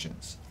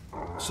Christians.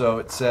 So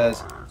it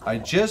says, I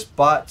just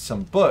bought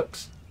some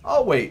books.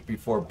 I'll wait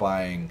before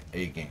buying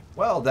a game.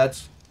 Well,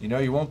 that's,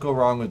 you won't go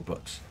wrong with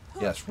books.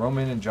 Yes,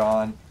 Roman and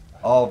John,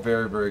 all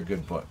very, very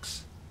good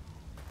books.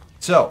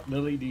 So,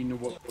 Lily, do you know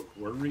what book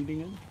we're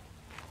reading in?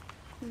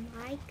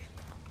 Mike.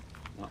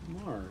 Not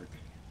Mark.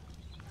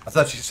 I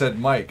thought you said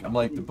Mike. I'm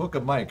like, the book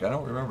of Mike. I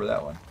don't remember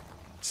that one.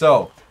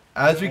 So,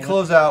 as we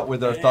close out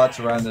with our thoughts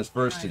around this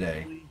verse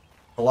today,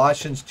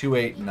 Colossians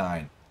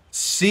 2:8-9.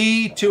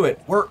 See to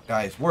it. Work,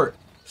 guys, work.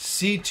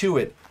 See to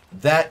it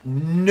that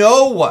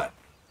no one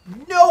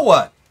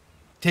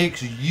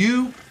takes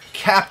you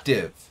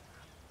captive.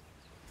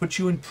 Puts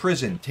you in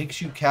prison,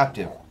 takes you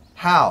captive.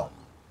 How?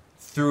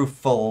 Through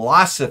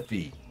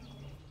philosophy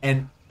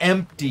and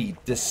empty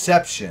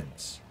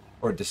deceptions,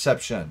 or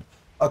deception,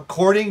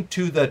 according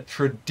to the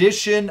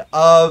tradition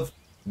of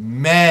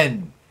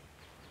men.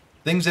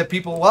 Things that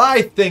people, well,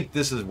 I think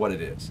this is what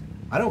it is.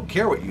 I don't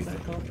care what you think.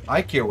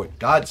 I care what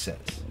God says.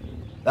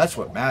 That's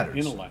what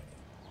matters. Intellect.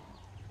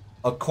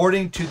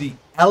 According to the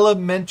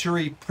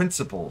elementary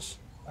principles,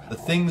 the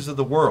things of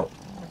the world,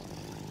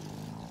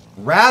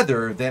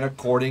 rather than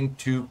according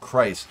to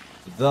Christ,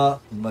 the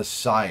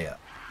Messiah.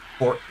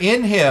 For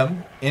in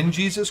him, in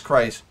Jesus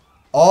Christ,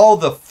 all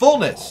the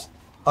fullness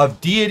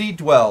of deity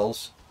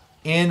dwells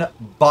in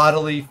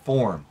bodily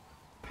form.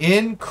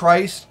 In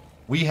Christ,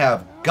 we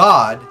have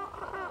God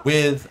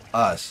with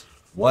us.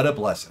 What a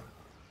blessing.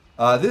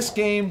 This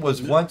game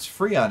was once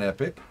free on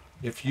Epic.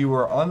 If you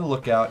were on the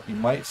lookout, you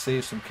might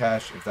save some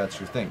cash if that's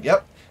your thing.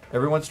 Yep,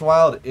 every once in a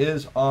while it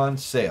is on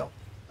sale.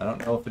 I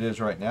don't know if it is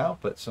right now,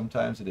 but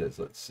sometimes it is.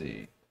 Let's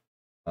see.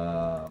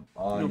 On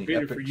the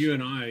Peter, Epic... for you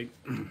and I,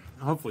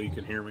 hopefully you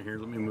can hear me here.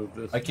 Let me move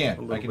this. I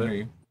can hear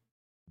you.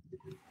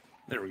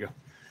 There we go.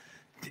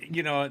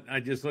 You know, I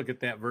just look at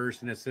that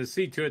verse and it says,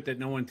 see to it that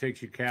no one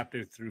takes you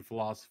captive through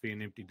philosophy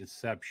and empty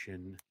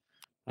deception.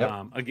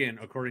 Yep. Again,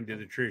 according to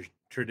the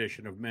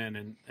tradition of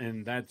men.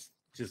 And that's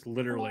just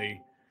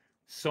literally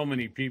so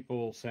many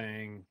people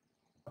saying,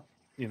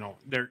 you know,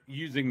 they're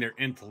using their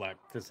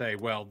intellect to say,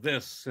 well,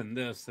 this and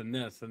this and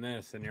this and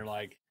this. And you're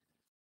like,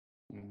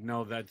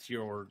 no, that's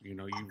your, you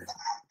know, you,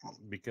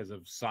 because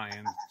of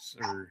science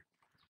or,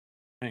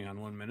 hang on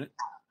 1 minute.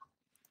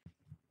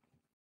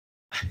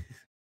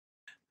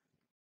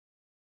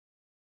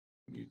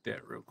 Mute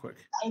that real quick.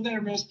 Hi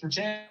there, Mr.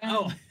 Tim.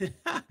 Oh,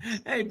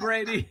 hey,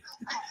 Brady.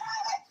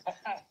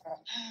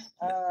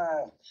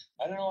 I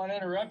didn't want to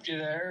interrupt you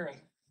there.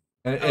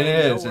 And it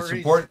is. It's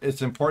important.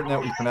 It's important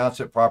that we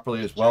pronounce it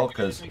properly as well,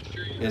 because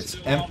it's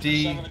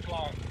empty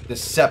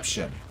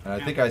deception. And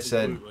I think I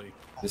said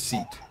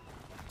deceit.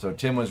 So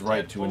Tim was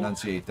right to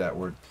enunciate that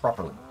word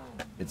properly.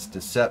 It's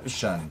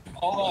deception,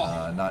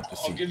 not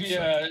deceit. I'll give you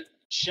a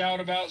shout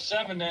about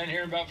 7 then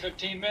here in about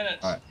 15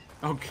 minutes. All right.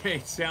 Okay,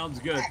 sounds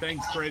good.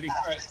 Thanks, Brady. All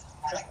right.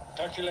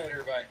 Talk to you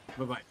later. Bye.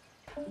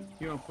 Bye-bye.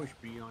 You want to push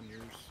B on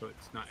yours so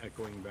it's not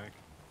echoing back?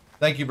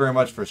 Thank you very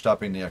much for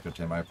stopping the echo,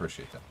 Tim. I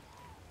appreciate that.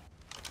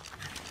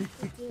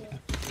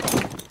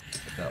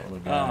 That little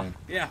guy.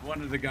 Yeah,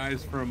 one of the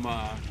guys from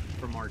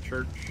our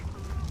church.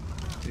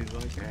 He's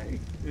like, "Hey,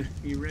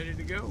 you ready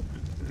to go?"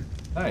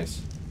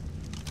 Nice.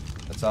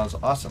 That sounds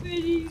awesome.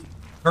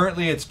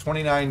 Currently, it's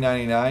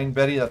 $29.99,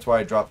 Betty. That's why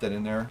I dropped that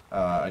in there.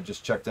 I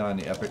just checked it on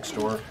the Epic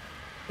Store.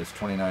 It's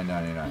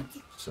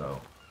 $29.99. So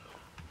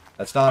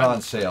that's not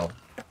on sale.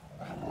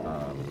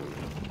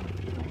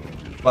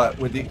 But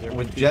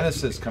with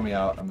Genesis coming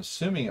out, I'm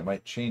assuming it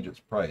might change its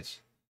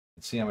price.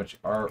 Let's see how much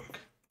ARK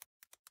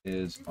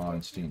is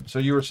on Steam. So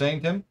you were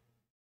saying, Tim?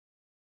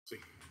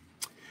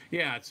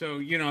 Yeah, so,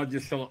 you know,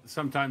 just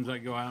sometimes I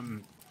go out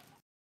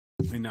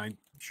and I'm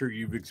sure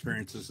you've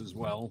experienced this as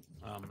well.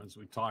 As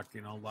we talked,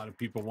 you know, a lot of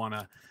people want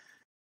to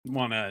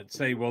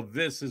say, well,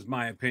 this is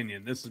my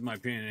opinion. This is my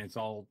opinion. It's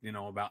all, you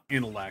know, about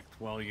intellect.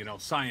 Well, you know,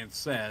 science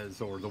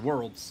says, or the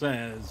world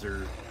says,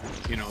 or,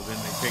 you know, then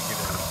they take it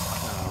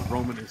to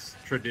Romanist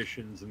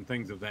traditions and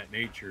things of that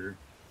nature.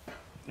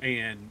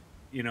 And,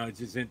 you know, it's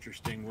just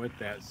interesting with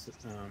that,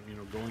 you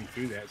know, going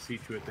through that, see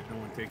to it that no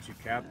one takes you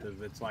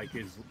captive. It's like,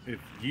 if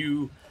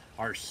you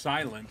are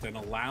silent and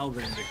allow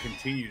them to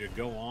continue to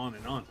go on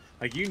and on,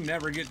 like you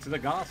never get to the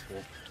gospel.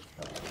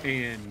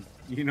 And,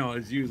 you know,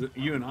 as you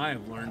and I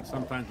have learned,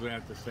 sometimes we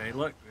have to say,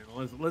 look,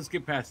 let's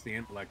get past the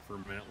intellect for a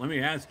minute. Let me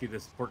ask you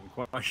this important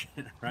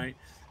question, right?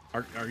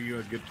 Are you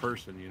a good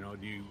person? You know,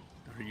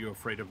 are you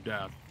afraid of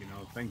death? You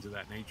know, things of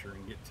that nature,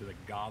 and get to the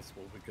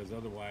gospel, because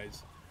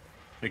otherwise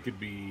it could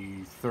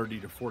be 30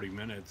 to 40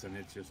 minutes and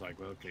it's just like,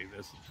 well, okay,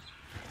 this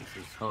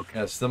is okay.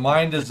 Yes, the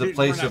mind is the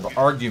place of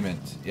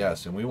argument.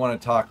 Yes, and we want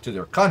to talk to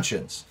their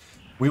conscience.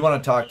 We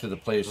want to talk to the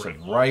place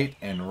of right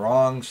and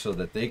wrong so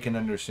that they can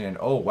understand,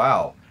 oh,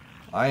 wow,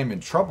 I am in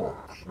trouble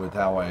with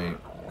how I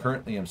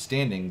currently am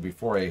standing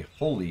before a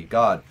holy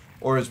God.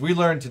 Or as we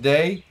learned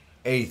today,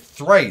 a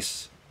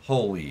thrice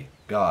holy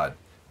God.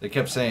 They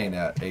kept saying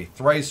that, a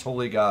thrice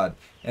holy God.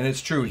 And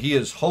it's true, he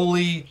is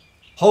holy,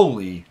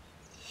 holy,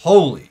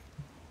 holy.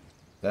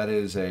 That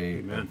is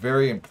a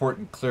very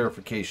important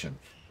clarification.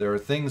 There are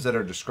things that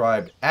are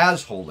described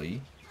as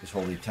holy, his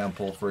holy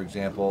temple, for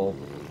example,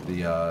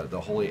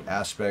 the holy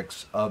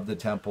aspects of the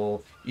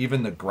temple.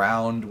 Even the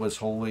ground was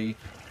holy,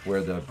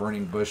 where the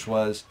burning bush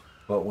was.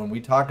 But when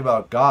we talk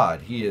about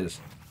God, he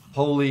is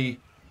holy,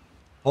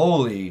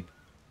 holy,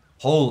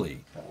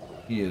 holy.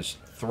 He is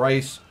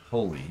thrice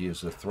holy. He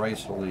is the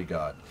thrice holy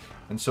God.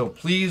 And so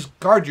please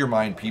guard your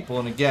mind, people.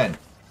 And again,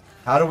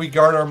 how do we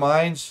guard our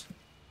minds?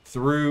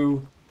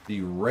 Through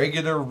the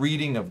regular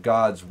reading of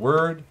God's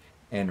word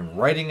and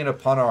writing it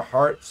upon our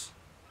hearts,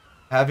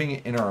 having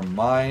it in our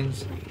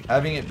minds,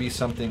 having it be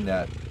something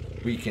that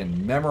we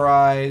can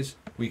memorize,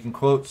 we can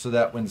quote, so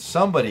that when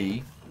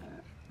somebody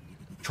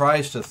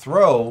tries to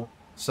throw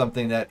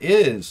something that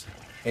is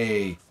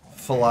a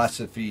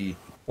philosophy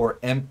or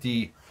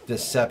empty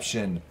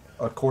deception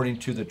according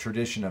to the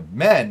tradition of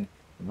men,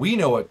 we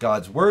know what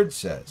God's word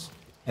says.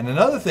 And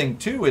another thing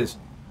too is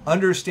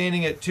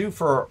understanding it too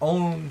for our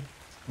own,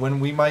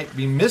 when we might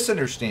be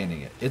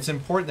misunderstanding it. It's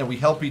important that we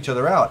help each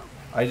other out.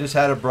 I just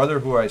had a brother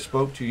who I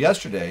spoke to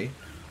yesterday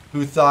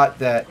who thought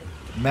that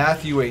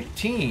Matthew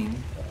 18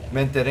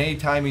 meant that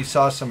anytime he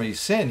saw somebody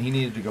sin, he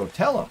needed to go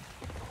tell them.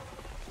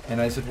 And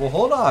I said, well,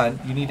 hold on.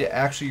 You need to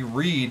actually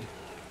read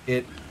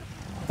it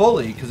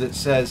fully, because it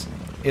says,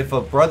 if a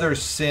brother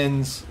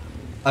sins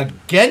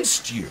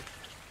against you,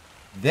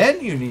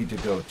 then you need to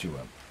go to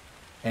him.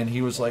 And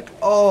he was like,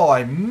 oh,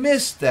 I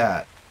missed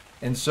that.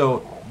 And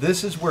so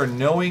this is where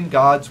knowing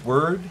God's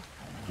word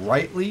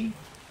rightly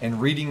and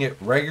reading it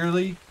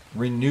regularly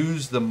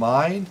renews the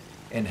mind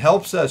and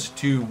helps us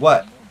to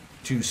what?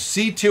 To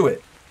see to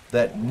it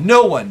that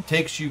no one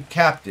takes you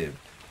captive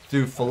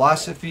through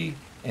philosophy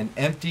and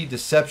empty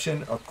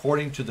deception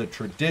according to the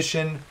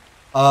tradition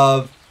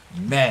of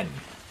men,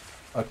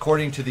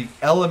 according to the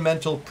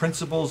elemental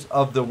principles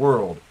of the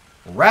world,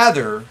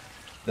 rather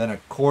than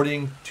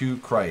according to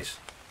Christ.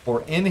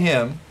 For in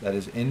him, that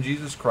is in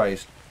Jesus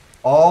Christ,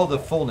 all the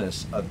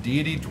fullness of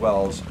deity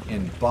dwells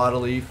in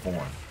bodily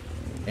form.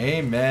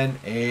 Amen,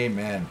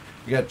 amen.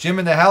 We got Jim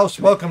in the house.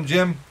 Welcome,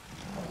 Jim.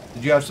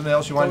 Did you have something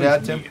else you wanted to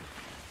add, Tim?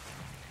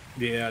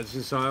 Yeah, it's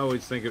just, I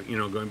always think of,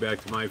 going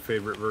back to my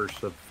favorite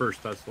verse of 1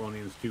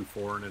 Thessalonians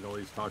 2:4, and it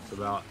always talks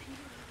about,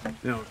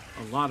 a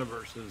lot of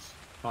verses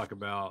talk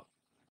about,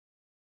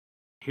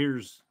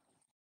 here's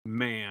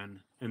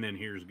man, and then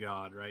here's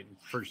God, right?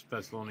 1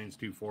 Thessalonians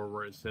 2:4,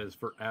 where it says,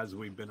 for as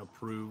we've been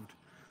approved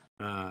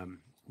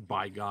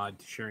by God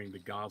to sharing the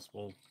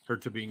gospel, or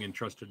to being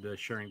entrusted to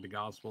sharing the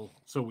gospel,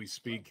 so we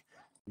speak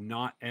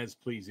not as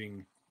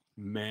pleasing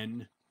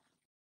men,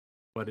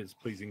 but as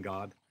pleasing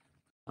God.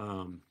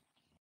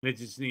 It's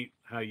just neat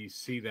how you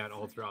see that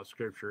all throughout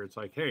Scripture. It's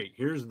like, hey,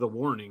 here's the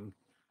warning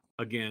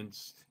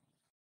against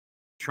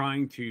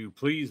trying to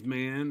please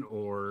man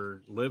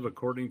or live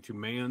according to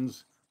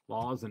man's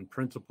laws and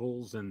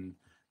principles and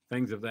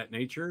things of that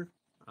nature.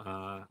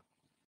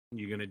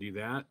 You're going to do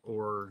that,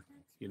 or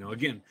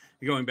again,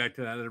 going back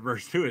to that other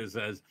verse too, it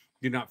says,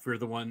 do not fear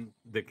the one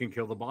that can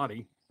kill the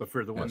body, but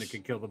fear the one that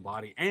can kill the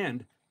body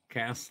and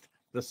cast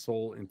the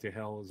soul into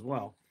hell as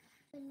well.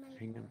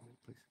 Hang on,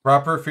 please.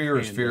 Proper fear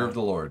is fear of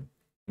the Lord.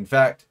 In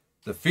fact,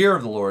 the fear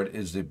of the Lord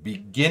is the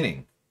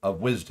beginning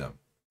of wisdom,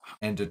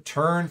 and to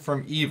turn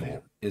from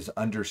evil is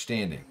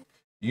understanding.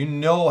 You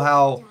know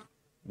how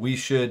we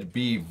should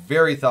be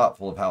very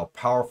thoughtful of how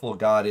powerful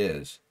God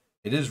is.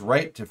 It is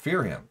right to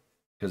fear him,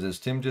 because as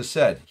Tim just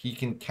said, he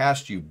can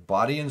cast you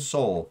body and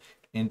soul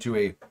into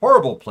a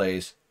horrible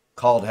place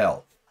called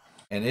hell.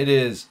 And it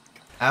is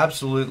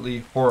absolutely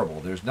horrible.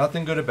 There's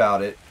nothing good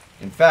about it.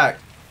 In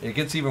fact, it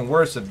gets even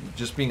worse of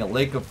just being a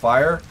lake of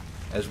fire.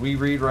 As we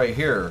read right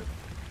here,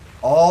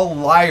 all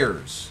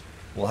liars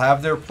will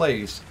have their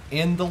place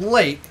in the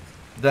lake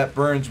that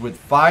burns with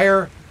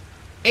fire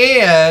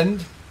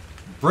and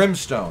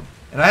brimstone.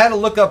 And I had to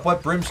look up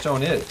what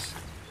brimstone is.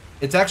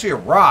 It's actually a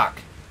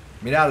rock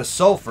made out of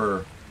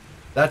sulfur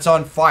that's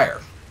on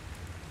fire.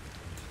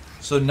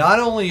 So not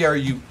only are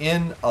you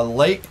in a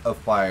lake of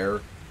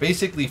fire,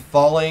 basically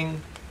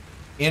falling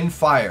in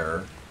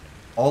fire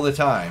all the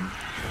time,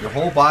 your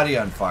whole body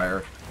on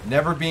fire,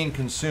 never being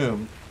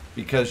consumed,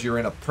 because you're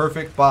in a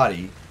perfect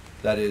body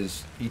that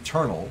is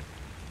eternal,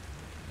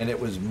 and it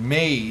was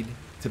made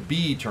to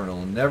be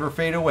eternal and never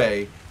fade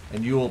away,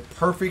 and you will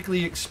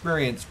perfectly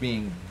experience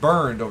being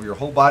burned over your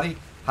whole body.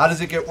 How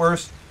does it get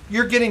worse?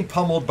 You're getting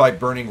pummeled by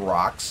burning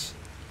rocks.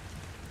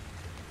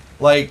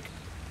 Like,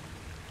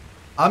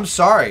 I'm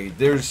sorry,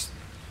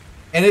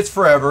 and it's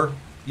forever.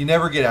 You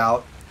never get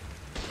out.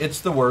 It's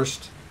the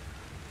worst.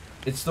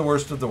 It's the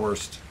worst of the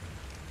worst.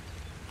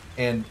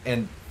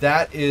 And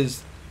that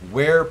is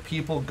where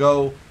people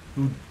go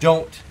who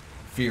don't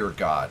fear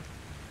God,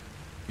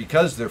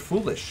 because they're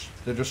foolish.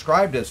 They're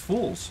described as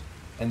fools,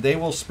 and they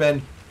will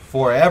spend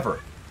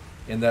forever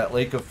in that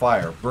lake of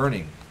fire,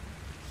 burning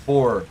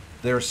for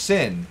their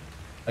sin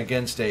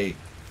against a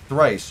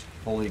thrice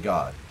holy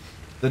God.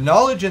 The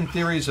knowledge and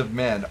theories of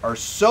men are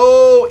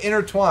so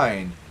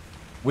intertwined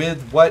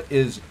with what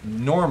is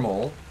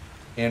normal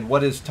and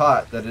what is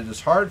taught that it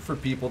is hard for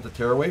people to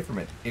tear away from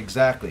it.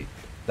 Exactly.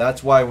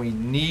 That's why we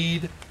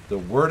need the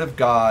Word of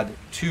God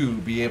to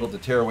be able to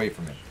tear away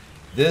from it.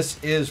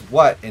 This is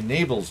what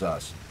enables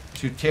us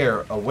to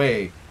tear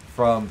away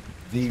from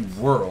the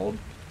world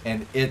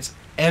and its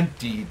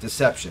empty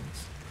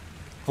deceptions.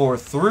 For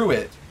through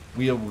it,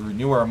 we'll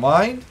renew our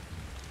mind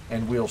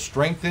and we'll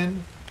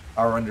strengthen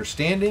our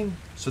understanding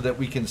so that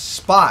we can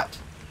spot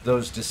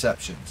those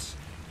deceptions.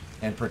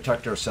 and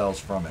protect ourselves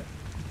from it.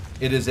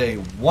 It is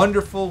a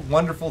wonderful,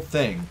 wonderful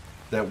thing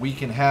that we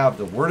can have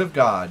the Word of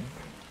God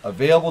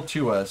available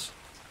to us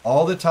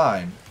all the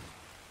time,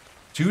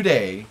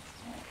 today,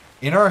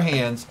 in our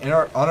hands, on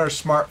our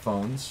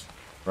smartphones,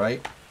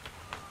 right?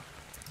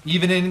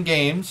 Even in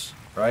games,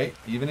 right?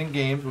 Even in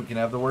games, we can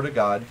have the Word of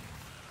God,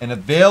 and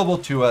available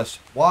to us.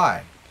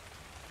 Why?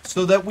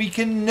 So that we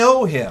can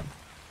know Him,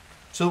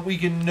 so that we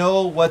can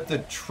know what the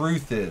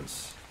truth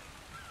is.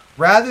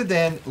 Rather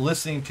than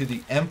listening to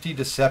the empty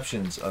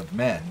deceptions of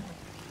men,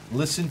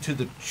 listen to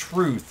the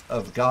truth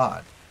of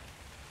God.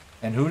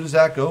 And who does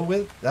that go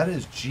with? That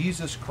is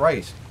Jesus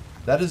Christ.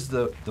 That is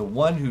the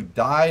one who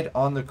died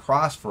on the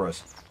cross for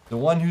us. The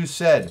one who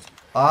said,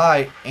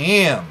 I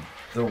am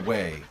the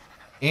way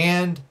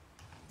and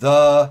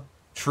the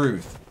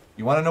truth.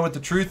 You want to know what the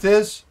truth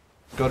is?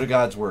 Go to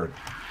God's Word.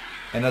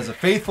 And as a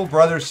faithful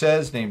brother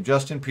says, named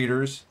Justin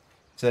Peters,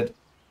 said,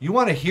 you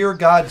want to hear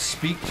God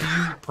speak to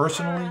you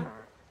personally?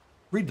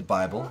 Read the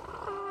Bible.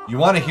 You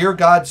want to hear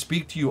God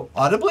speak to you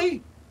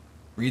audibly?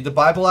 Read the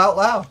Bible out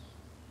loud.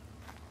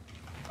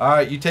 All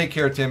right, you take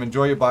care, Tim.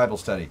 Enjoy your Bible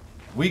study.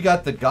 We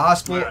got the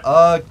gospel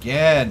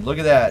again. Look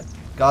at that.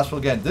 Gospel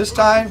again. This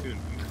time,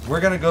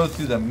 we're going to go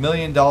through the $1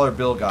 million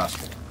bill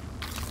gospel.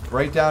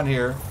 Right down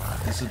here.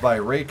 This is by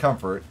Ray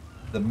Comfort.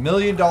 The $1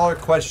 million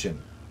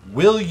question.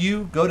 Will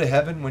you go to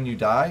heaven when you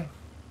die?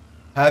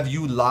 Have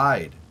you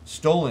lied,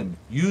 stolen,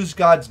 used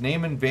God's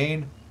name in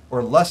vain,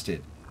 or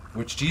lusted,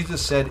 which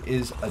Jesus said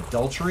is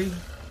adultery?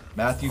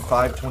 Matthew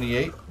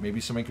 5:28. Maybe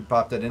somebody could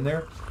pop that in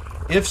there.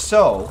 If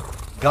so,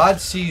 God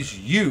sees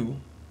you,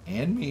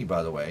 and me,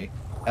 by the way,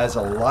 as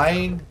a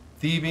lying,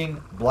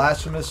 thieving,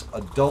 blasphemous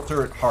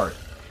adulterer at heart.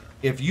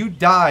 If you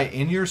die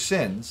in your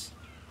sins,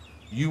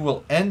 you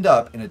will end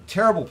up in a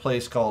terrible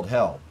place called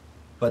hell.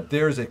 But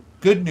there's a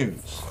good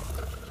news.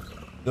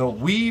 Though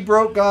we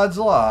broke God's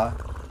law,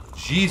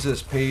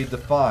 Jesus paid the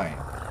fine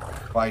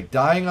by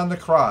dying on the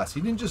cross.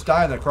 He didn't just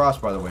die on the cross,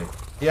 by the way.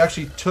 He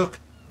actually took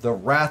the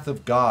wrath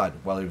of God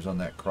while he was on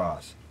that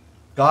cross.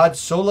 God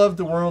so loved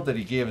the world that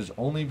he gave his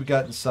only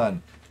begotten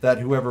Son, that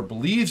whoever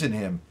believes in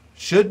him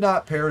should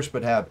not perish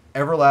but have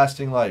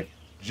everlasting life.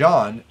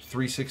 John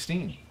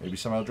 3:16. Maybe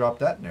somebody will drop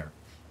that in there.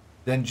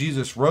 Then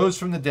Jesus rose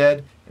from the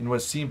dead and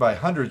was seen by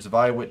hundreds of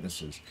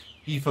eyewitnesses.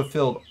 He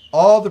fulfilled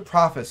all the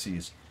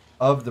prophecies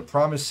of the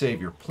promised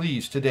Savior.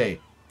 Please, today,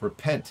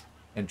 repent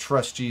and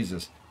trust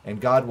Jesus, and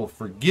God will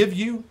forgive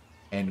you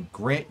and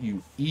grant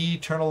you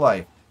eternal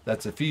life.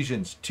 That's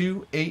Ephesians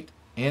 2:8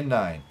 and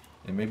 9.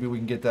 And maybe we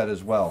can get that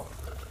as well.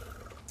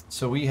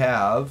 So we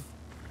have,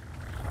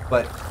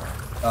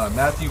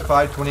 Matthew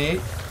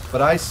 5:28.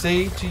 But I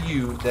say to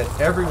you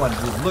that everyone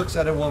who looks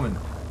at a woman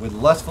with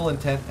lustful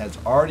intent has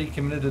already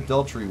committed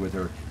adultery with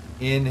her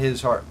in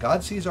his heart.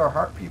 God sees our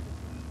heart, people.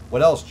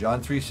 What else?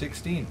 John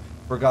 3:16.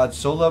 For God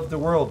so loved the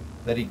world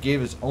that he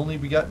gave his only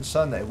begotten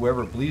Son, that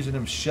whoever believes in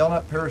him shall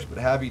not perish but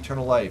have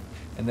eternal life.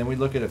 And then we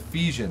look at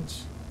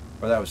Ephesians,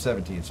 or that was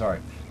 17, sorry.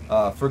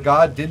 For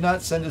God did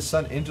not send his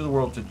Son into the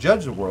world to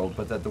judge the world,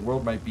 but that the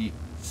world might be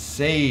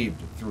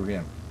saved through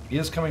him. He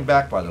is coming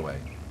back, by the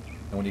way.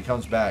 And when he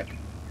comes back,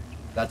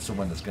 that's the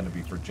one that's going to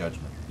be for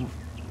judgment. Oof.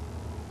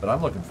 But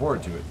I'm looking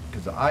forward to it,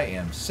 because I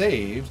am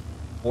saved,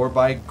 for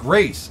by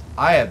grace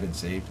I have been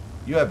saved,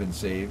 you have been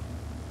saved,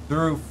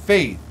 through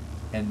faith,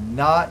 and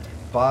not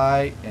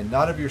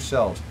of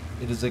yourselves.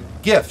 It is a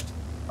gift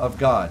of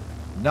God,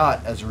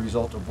 not as a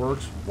result of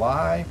works.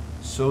 Why?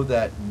 So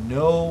that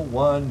no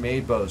one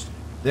may boast.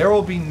 There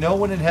will be no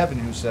one in heaven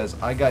who says,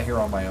 I got here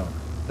on my own.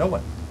 No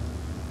one.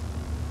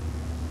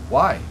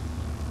 Why?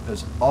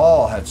 Because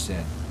all have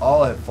sinned.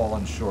 All have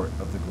fallen short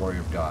of the glory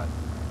of God.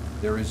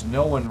 There is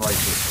no one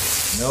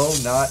righteous. No,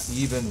 not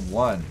even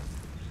one.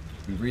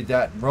 We read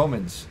that in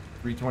Romans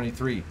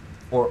 3:23.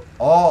 For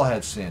all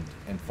have sinned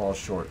and fall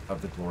short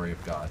of the glory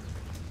of God.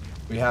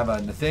 We have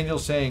Nathaniel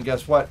saying,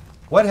 guess what?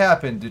 What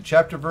happened? Did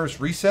chapter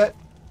verse reset?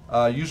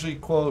 Usually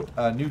quote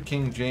New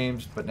King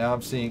James, but now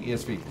I'm seeing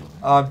ESV.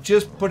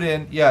 Just put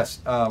in,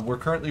 yes, we're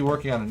currently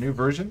working on a new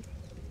version.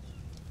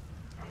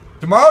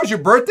 Tomorrow's your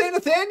birthday,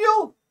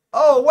 Nathaniel?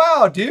 Oh,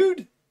 wow,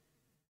 dude.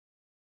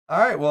 All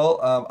right, well,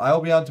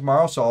 I'll be on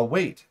tomorrow, so I'll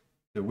wait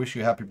to wish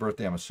you a happy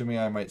birthday. I'm assuming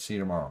I might see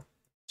you tomorrow.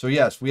 So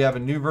yes, we have a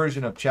new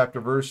version of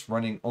chapter verse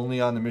running only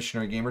on the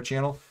Missionary Gamer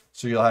channel,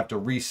 so you'll have to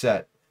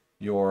reset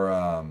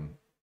your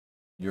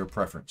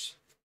preference.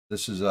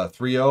 This is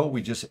 3.0.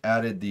 We just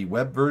added the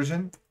web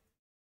version,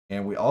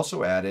 and we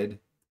also added,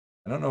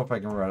 I don't know if I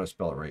can remember how to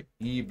spell it right,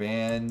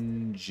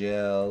 Evangelio?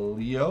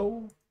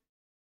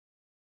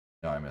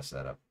 No, I messed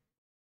that up.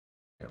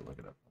 I gotta look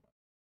it up.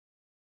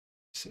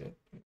 See it.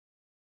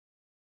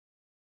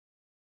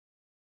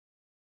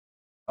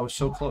 I was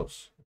so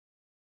close. I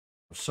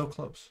was so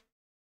close.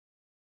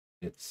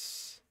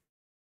 It's,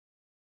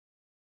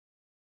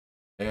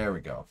 there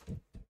we go.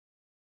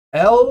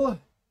 El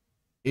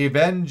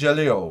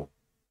Evangelio.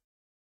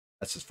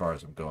 That's as far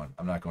as I'm going.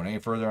 I'm not going any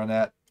further on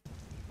that.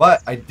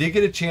 But I did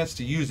get a chance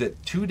to use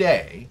it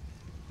today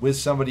with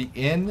somebody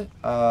in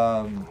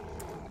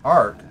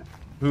ARK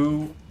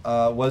who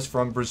was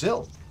from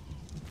Brazil.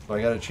 So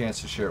I got a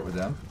chance to share it with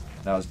them.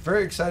 And I was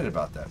very excited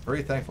about that.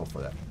 Very thankful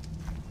for that.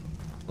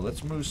 So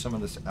let's move some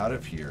of this out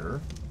of here.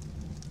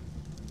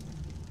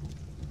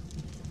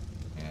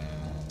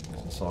 And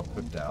get this all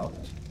cooked out.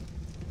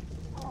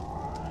 If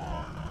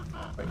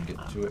I can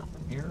get to it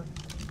from here.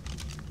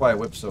 Why,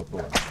 whip's so cool.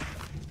 There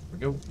we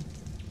go.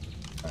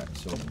 Alright,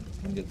 so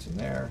one gets in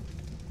there.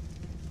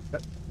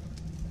 Okay.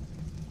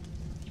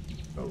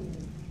 Oh,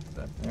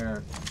 that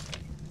there.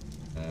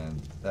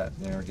 And that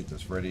there. Get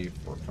this ready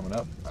for coming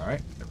up.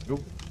 Alright, there we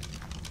go.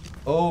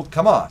 Oh,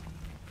 come on.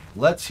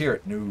 Let's hear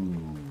it.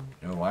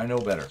 No, I know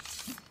better.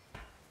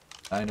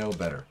 I know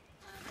better.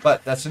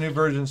 But that's a new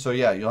version, so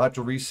yeah, you'll have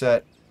to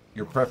reset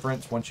your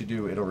preference. Once you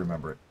do, it'll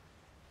remember it.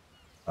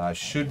 I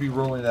should be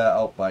rolling that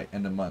out by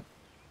end of month.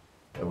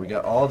 So we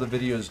got all the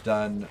videos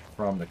done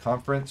from the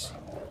conference,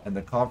 and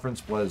the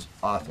conference was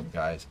awesome,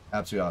 guys.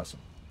 Absolutely awesome.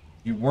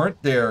 If you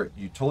weren't there,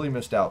 you totally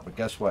missed out, but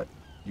guess what?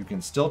 You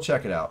can still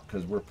check it out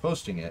because we're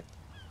posting it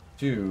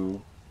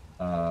to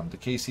the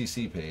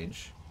KCC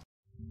page.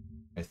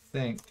 I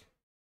think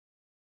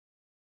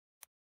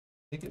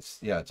it's,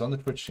 yeah, it's on the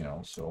Twitch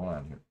channel. So hold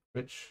on here,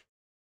 Twitch,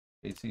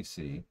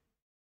 KCC.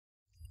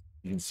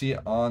 You can see it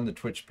on the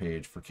Twitch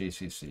page for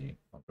KCC.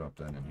 I'll drop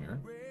that in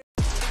here.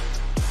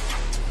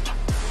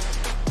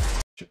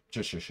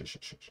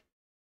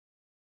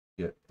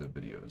 Get the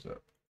videos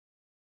up.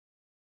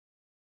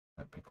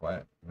 Might be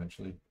quiet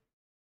eventually.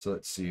 So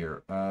let's see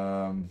here.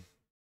 Trying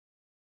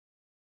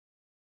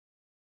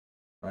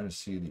to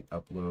see the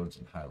uploads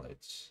and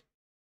highlights.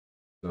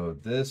 So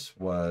this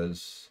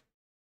was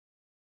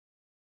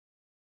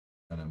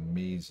an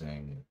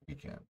amazing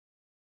weekend.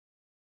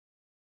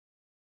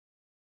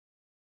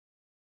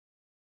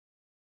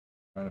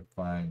 Trying to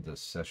find the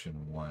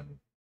session 1.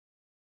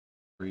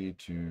 3,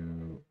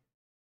 2.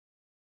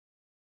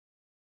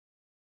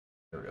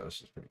 There we go.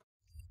 This is pretty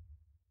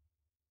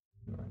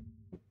cool.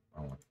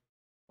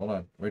 Hold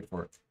on. Wait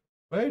for it.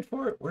 Wait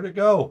for it. Where'd it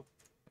go?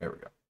 There we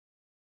go.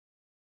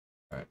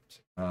 All right.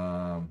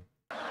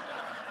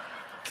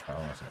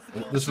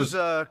 This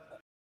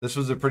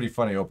was a pretty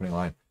funny opening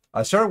line.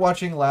 I started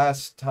watching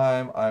last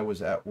time I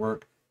was at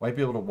work. Might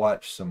be able to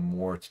watch some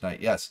more tonight.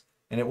 Yes,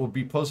 and it will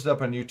be posted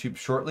up on YouTube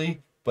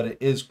shortly, but it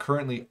is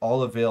currently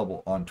all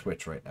available on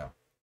Twitch right now.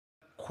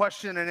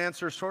 Question and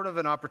answer, sort of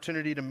an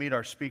opportunity to meet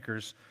our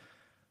speakers.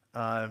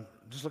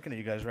 Just looking at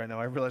you guys right now,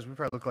 I realize we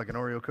probably look like an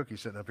Oreo cookie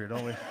sitting up here,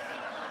 don't we?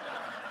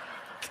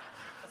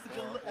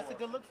 That's a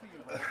good look for you.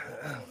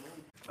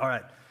 All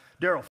right,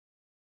 Daryl.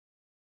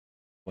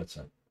 What's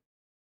that?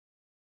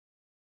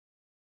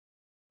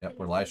 Yep,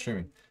 we're live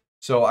streaming.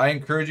 So I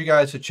encourage you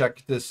guys to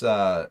check this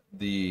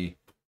the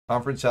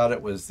conference out.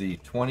 It was the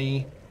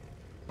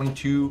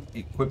 2022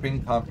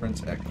 Equipping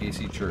Conference at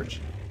KC Church,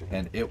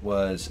 and it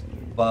was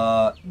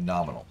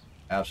phenomenal,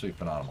 absolutely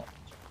phenomenal.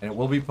 And it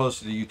will be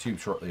posted to YouTube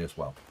shortly as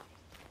well.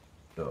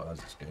 So how's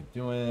this guy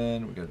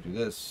doing? We got to do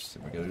this,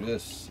 and we got to do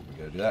this, and we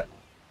got to do that.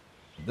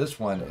 This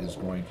one is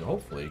going to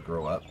hopefully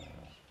grow up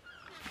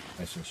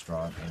nice and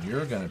strong, and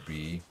you're going to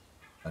be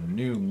a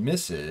new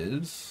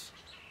Mrs.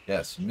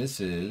 Yes,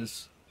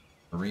 Mrs.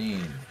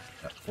 Marine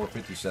at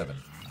 457.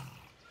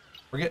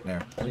 We're getting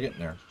there. We're getting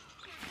there.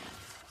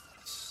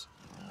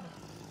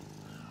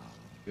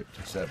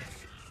 57.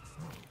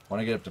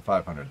 Want to get up to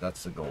 500.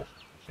 That's the goal.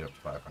 Get up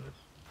to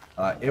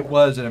 500. It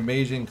was an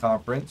amazing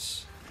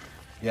conference.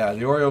 Yeah,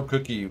 the Oreo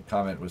cookie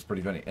comment was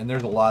pretty funny, and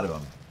there's a lot of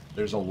them.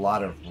 There's a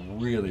lot of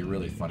really,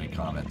 really funny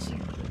comments,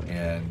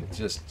 and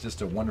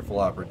just a wonderful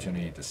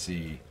opportunity to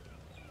see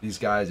these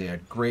guys. They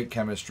had great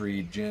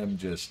chemistry. Jim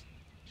just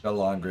got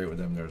along great with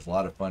them. There was a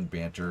lot of fun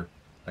banter.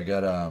 I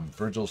got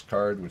Virgil's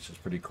card, which is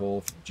pretty cool,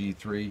 from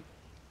G3,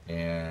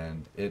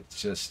 and it's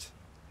just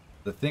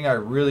the thing I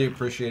really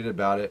appreciated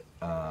about it,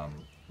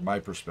 from my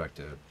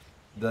perspective.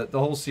 The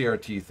whole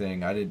CRT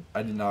thing, I did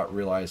not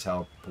realize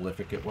how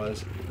prolific it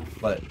was,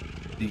 but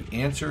the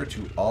answer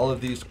to all of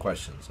these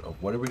questions of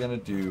what are we going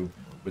to do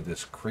with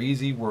this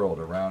crazy world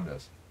around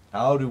us,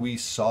 how do we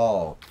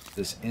solve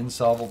this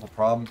insolvable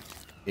problem,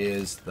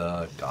 is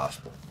the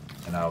gospel.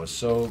 And I was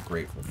so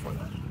grateful for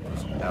that. It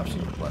was an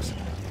absolute blessing.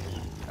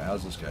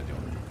 How's this guy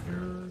doing?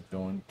 You're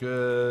doing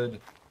good.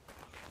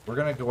 We're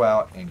gonna go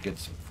out and get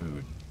some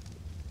food,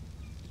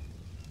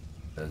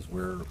 because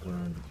we don't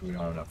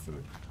have enough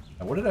food.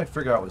 Now, what did I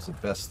figure out was the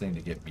best thing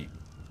to get meat?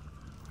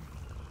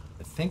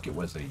 I think it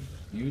was a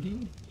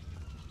beauty.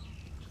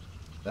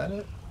 Is that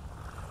it?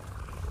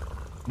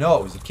 No,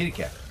 it was a kitty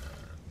cat.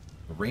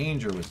 The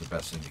Ranger was the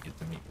best thing to get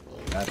the meat.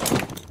 That's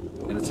it.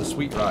 And it's a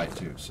sweet ride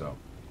too. So,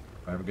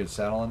 if I have a good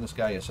saddle on this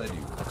guy, yes I do.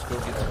 Let's go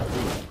get some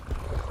food.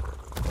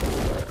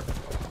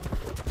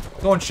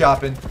 Going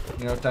shopping,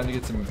 you know, time to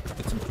get some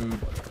food.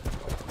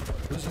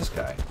 Who's this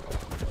guy?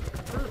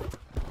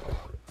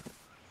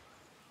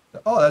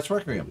 Oh, that's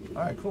Requiem.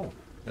 All right, cool.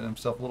 Got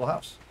himself a little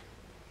house.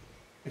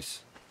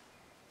 Nice.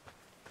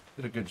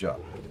 Did a good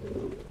job.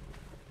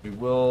 We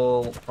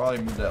will probably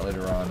move that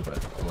later on, but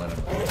we'll let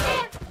him go.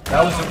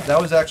 That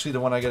was actually the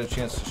one I got a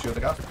chance to show the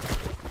gospel.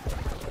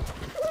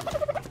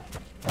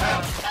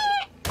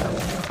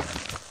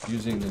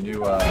 using the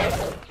new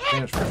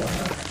Spanish version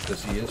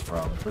because he is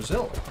from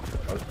Brazil.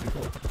 That was pretty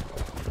cool.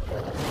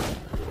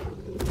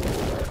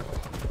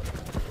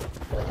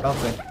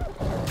 Bouncing.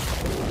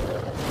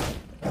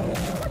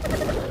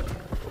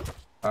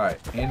 Alright,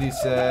 Andy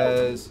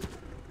says,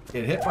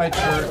 it hit my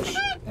church,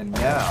 and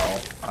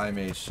now I'm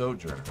a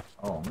sojourner.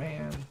 Oh,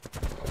 man.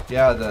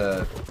 Yeah,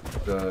 the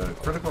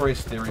critical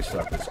race theory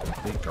stuff is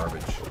complete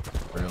garbage. It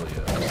really is.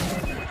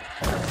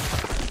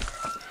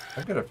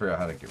 I've got to figure out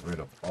how to get rid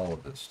of all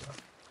of this stuff.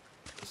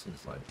 This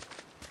is like...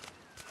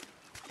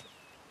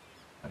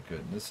 not good.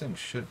 And this thing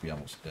should be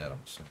almost dead, I'm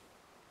assuming.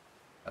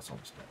 That's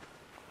almost dead.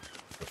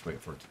 Let's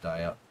wait for it to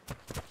die out.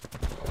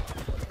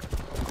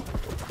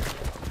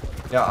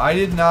 Yeah, I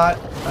did not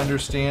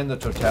understand the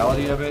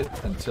totality of it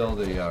until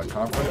the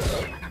conference,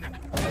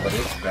 but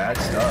it's bad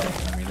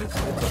stuff. I mean, it's a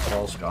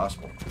false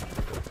gospel.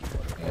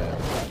 And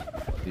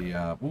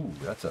the, ooh,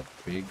 that's a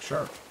big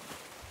shark.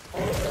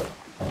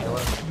 Kill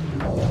it.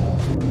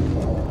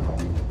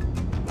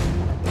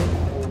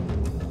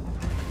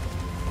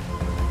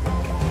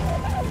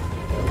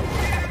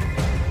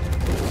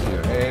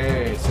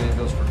 Hey, save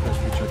those for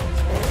crispy chickens.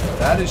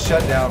 That is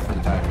shut down for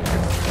the time being.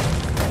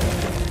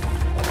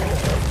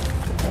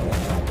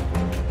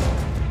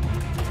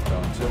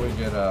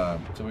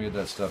 Until we get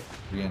that stuff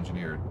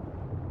re-engineered,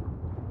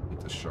 get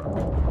the shark.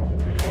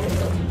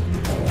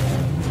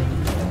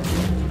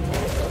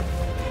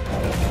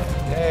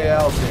 Hey,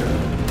 Al's here.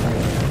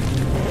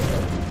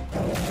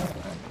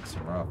 Get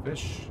some raw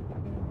fish.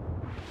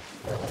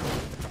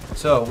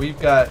 So we've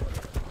got.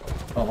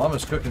 Oh,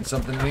 Mama's cooking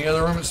something in the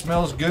other room. It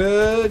smells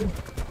good.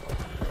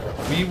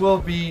 We will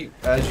be,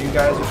 as you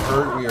guys have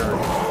heard, we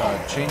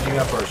are changing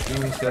up our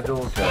streaming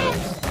schedule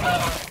because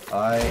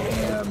I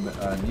am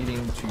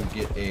needing to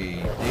get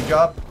a day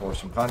job or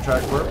some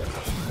contract work,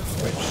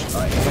 which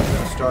I am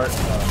going to start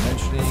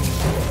mentioning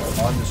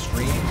on the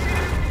stream.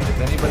 If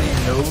anybody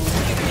knows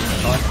any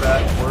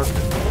contract work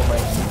that people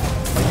might need,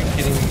 are you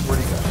kidding me? Where'd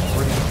he go?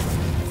 Are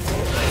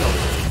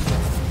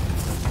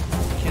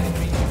you kidding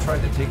me? You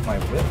tried to take my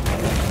whip?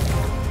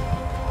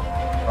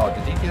 Oh,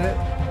 did he get it?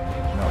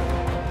 No.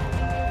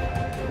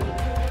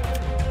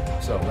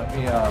 So let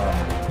me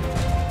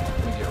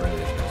get rid of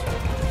these guys.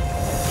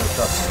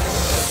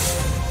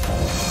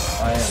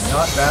 I am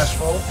not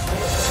bashful,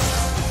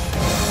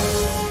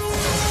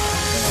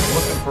 and I'm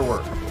looking for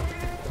work.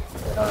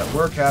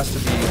 Work has to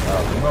be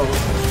remote,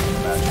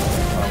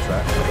 matching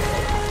contract.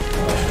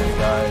 So you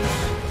guys.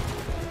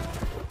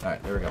 All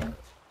right, there we go.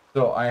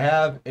 So I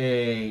have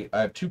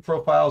 2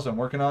 profiles I'm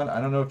working on. I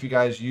don't know if you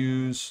guys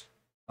use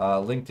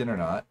LinkedIn or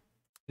not.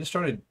 I just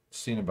started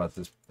seeing about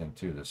this thing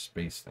too, this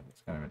space thing.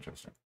 It's kind of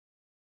interesting.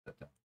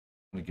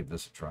 I'm gonna give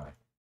this a try.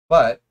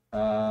 But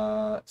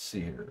let's see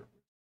here.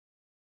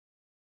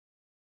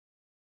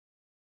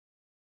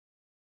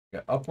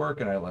 Got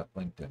Upwork and I left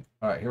LinkedIn.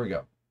 All right, here we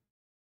go.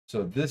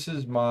 So this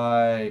is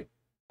my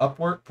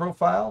Upwork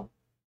profile.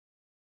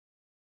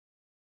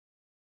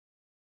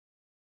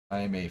 I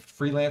am a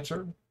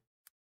freelancer,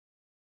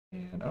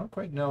 and I don't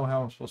quite know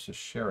how I'm supposed to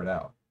share it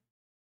out.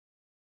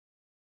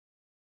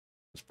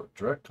 Just put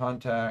direct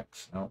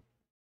contacts. No.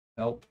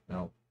 Help.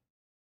 No.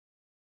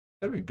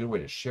 That'd be a good way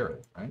to share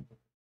it, right?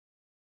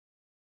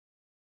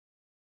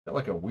 Got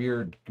like a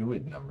weird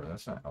GUID number.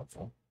 That's not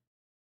helpful.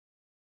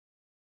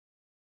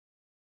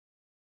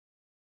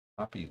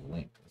 Copy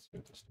link. Let's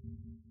do this.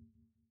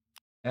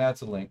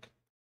 That's a link.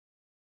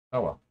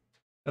 Oh well,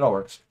 it all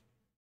works.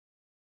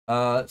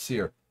 Let's see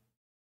here.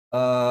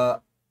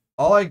 All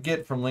I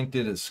get from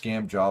LinkedIn is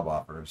scam job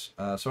offers.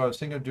 So I was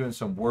thinking of doing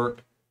some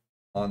work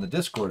on the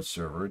Discord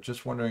server.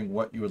 Just wondering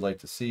what you would like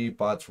to see,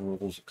 bots,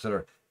 rules,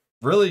 etc.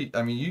 Really,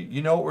 I mean,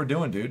 you know what we're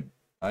doing, dude.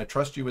 I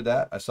trust you with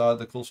that. I saw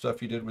the cool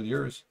stuff you did with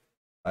yours.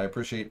 I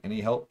appreciate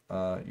any help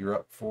you're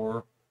up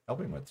for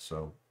helping with.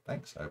 So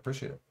thanks. I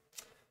appreciate it.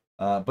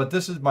 But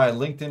this is my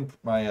LinkedIn,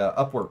 my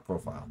Upwork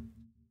profile.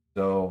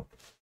 So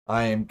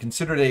I am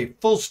considered a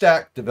full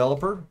stack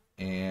developer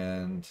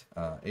and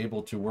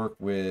able to work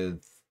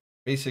with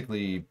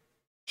basically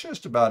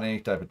just about any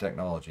type of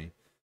technology.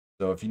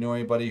 So if you know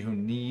anybody who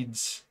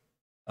needs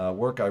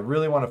work, I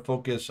really want to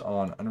focus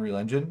on Unreal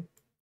Engine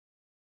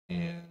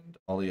and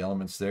all the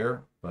elements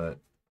there. But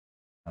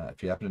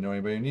if you happen to know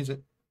anybody who needs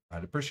it,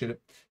 I'd appreciate it.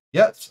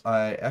 Yes,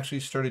 I actually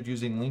started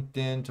using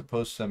LinkedIn to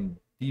post some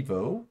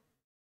Devo.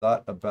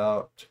 Thought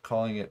about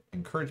calling it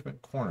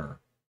Encouragement Corner.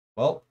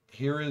 Well,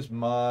 here is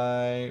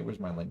where's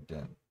my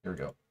LinkedIn? Here we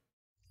go.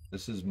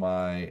 This is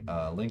my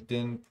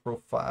LinkedIn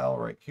profile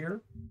right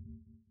here.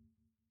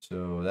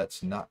 So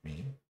that's not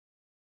me.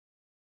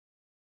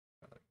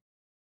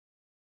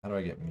 How do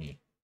I get me?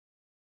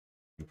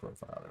 New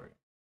profile, there we go.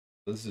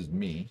 So this is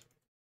me.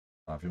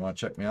 If you want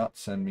to check me out,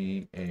 send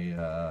me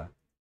a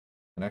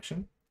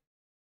connection.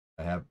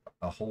 I have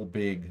a whole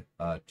big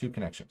 2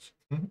 connections.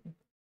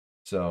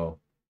 So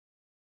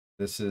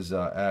this is,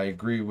 I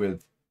agree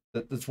with,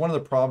 that's one of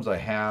the problems I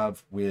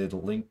have with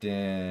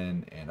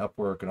LinkedIn and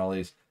Upwork and all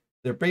these.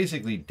 They're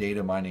basically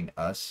data mining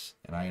us,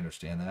 and I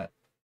understand that.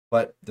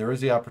 But there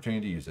is the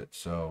opportunity to use it.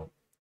 So,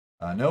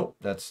 no,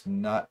 that's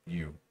not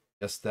you.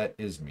 Yes, that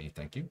is me.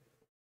 Thank you.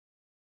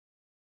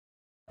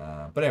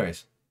 But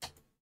anyways,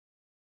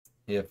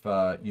 if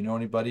you know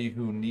anybody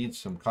who needs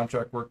some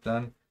contract work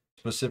done,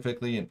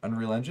 specifically in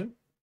Unreal Engine,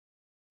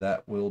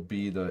 that will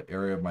be the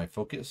area of my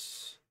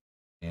focus.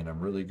 And I'm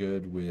really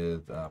good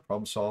with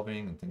problem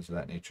solving and things of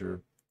that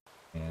nature.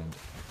 And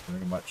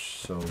very much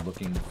so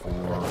looking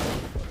for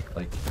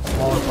like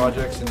smaller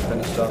projects,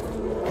 independent stuff,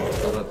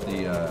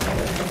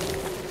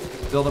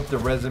 build up the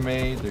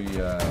resume, the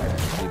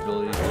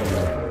ability to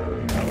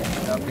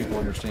have people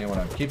understand what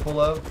I'm capable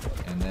of,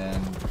 and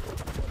then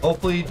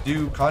hopefully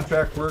do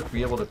contract work,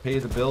 be able to pay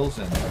the bills,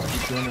 and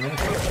keep doing the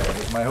ministry. That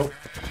is my hope.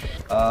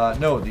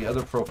 No, the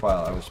other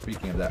profile, I was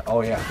speaking of that.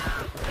 Oh yeah,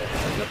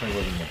 I definitely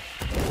wasn't.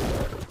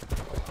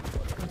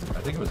 I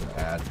think it was an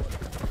ad.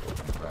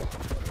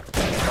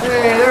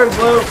 Hey, there's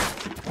Luke!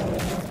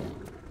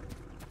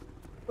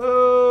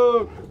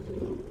 Luke!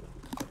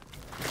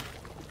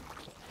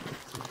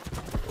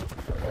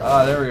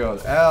 Ah, there we go.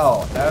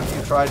 Al, have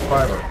you tried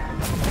Fiverr?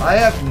 I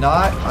have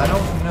not. I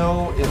don't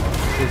know if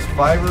is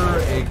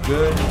Fiverr a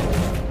good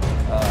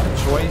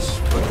choice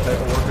for the type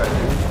of work I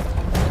do.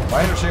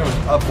 My understanding was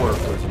Upwork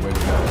was the way to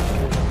go.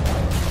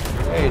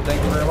 Hey,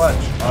 thank you very much.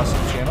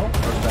 Awesome channel.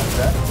 First time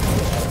chat.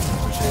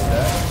 Appreciate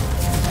that.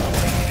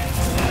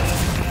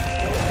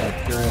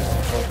 Curious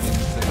opening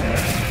 6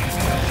 minutes.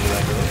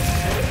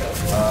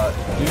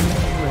 Do you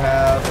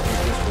have a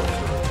Discord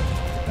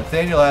server?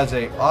 Nathaniel has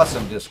an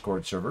awesome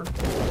Discord server.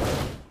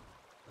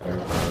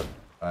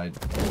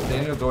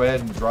 Nathaniel, go ahead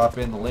and drop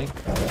in the link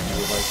if you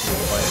would like to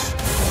invite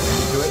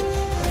into it.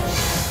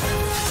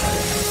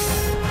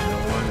 No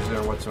worries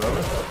there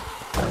whatsoever.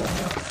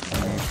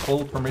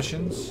 Full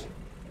permissions,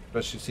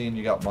 especially seeing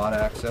you got mod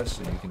access,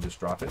 so you can just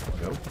drop it and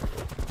go.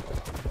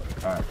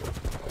 Alright.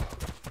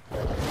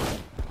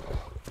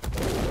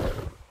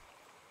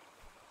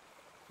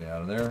 Get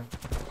out of there.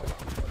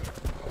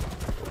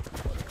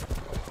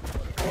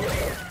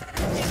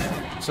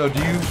 So do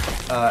you,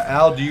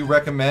 Al, do you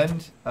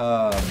recommend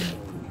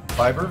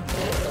Fiverr?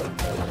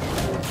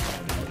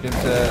 Kim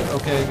said,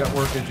 okay, got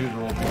work as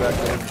usual. Be back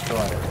later. Still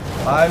on.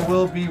 I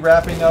will be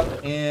wrapping up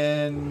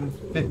in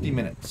 50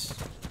 minutes.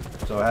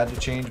 So I had to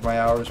change my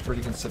hours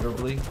pretty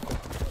considerably.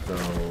 So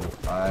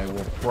I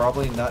will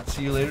probably not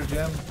see you later,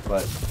 Jim.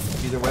 But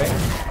either way,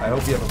 I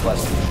hope you have a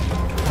blessed day.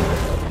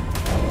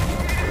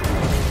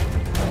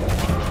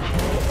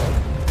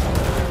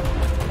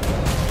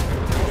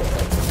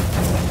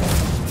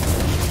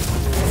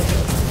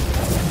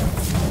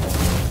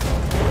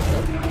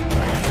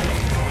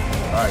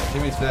 Alright,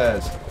 Timmy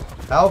says,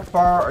 how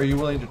far are you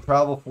willing to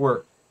travel for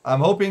work? I'm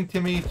hoping,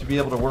 Timmy, to be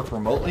able to work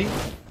remotely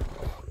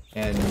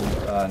and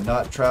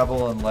not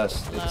travel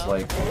unless it's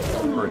like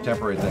for a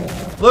temporary thing.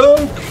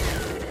 Luke!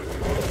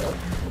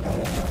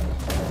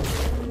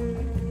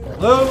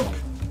 Luke!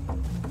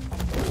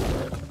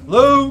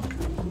 Luke!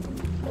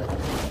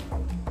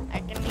 I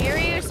can hear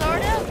you,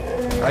 sort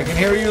of. I can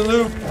hear you,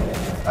 Luke.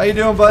 How you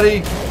doing, buddy?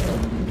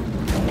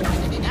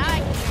 Now I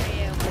can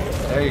hear you.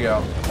 There you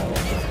go.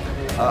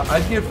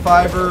 I'd give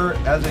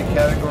Fiverr as a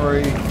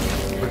category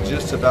for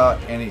just about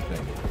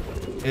anything.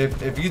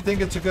 If you think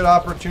it's a good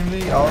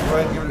opportunity, I'll go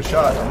ahead and give it a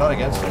shot. I'm not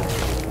against it.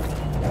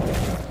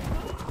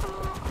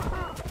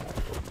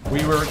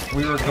 We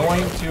were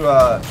going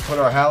to put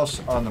our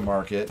house on the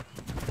market,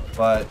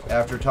 but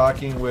after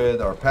talking with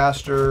our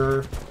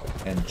pastor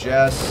and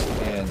Jess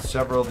and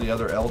several of the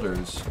other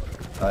elders,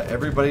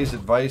 everybody's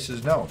advice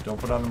is no, don't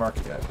put it on the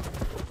market yet.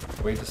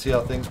 Wait to see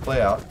how things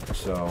play out.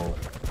 So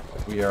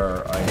we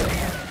are.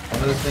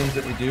 One of the things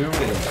that we do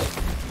is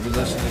we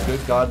listen to good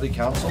godly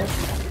counsel,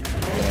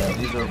 and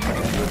these are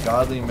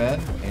godly men,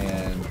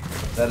 and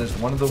that is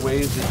one of the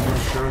ways that you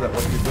ensure that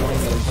what you're doing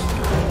is,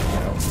 you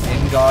know,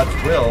 in God's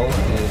will,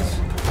 is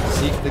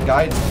seek the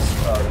guidance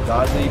of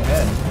godly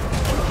men,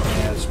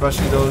 and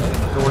especially those in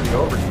authority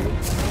over you,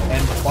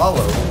 and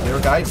follow their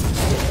guidance.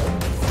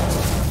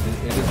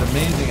 It is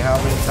amazing how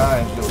many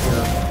times you'll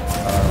hear,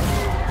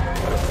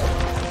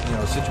 you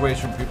know, a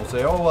situation where people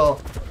say, "Oh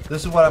well,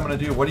 this is what I'm going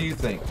to do. What do you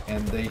think?"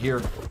 And they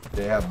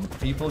have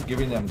people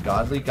giving them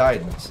godly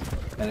guidance,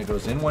 and it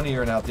goes in one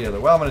ear and out the other.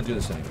 Well, I'm going to do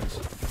this anyways.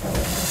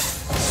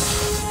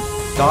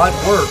 God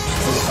works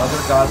through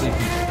other godly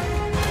people.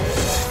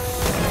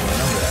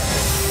 Remember that.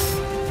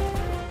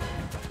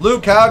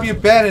 Luke, how have you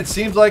been? It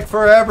seems like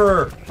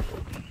forever.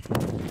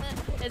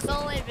 It's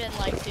only been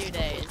like 2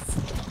 days.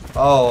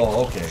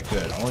 Oh, okay,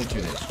 good. Only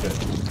 2 days. Good.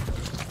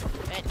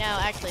 Right now,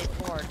 actually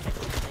 4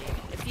 technically.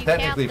 If you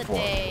Technically count the 4.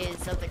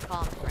 days of the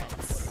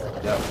conference.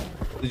 Yep.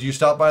 Did you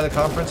stop by the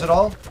conference at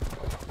all?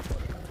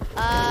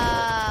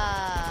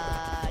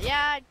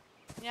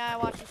 Yeah, I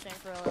watched the stream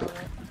for a little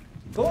bit.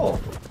 Cool.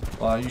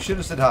 Well, you should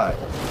have said hi.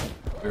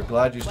 We're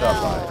glad you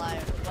stopped Well, by. I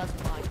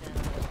wasn't logged in.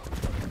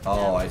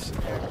 Oh, I see.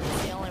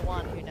 He's the only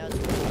one who knows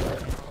what's going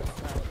on,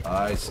 so.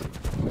 I see.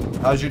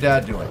 How's your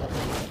dad doing?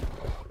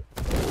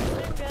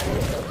 Doing good.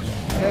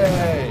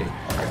 Yay!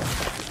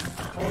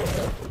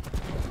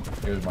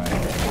 Here's my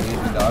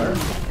amazing daughter.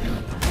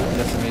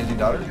 This amazing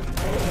daughter. Would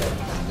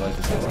you like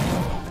to say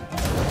something?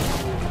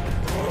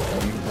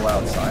 you can go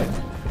outside,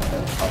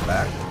 out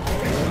back.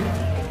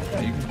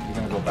 Yeah, you're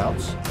gonna go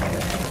bounce.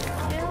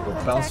 Go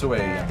bounce away,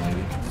 young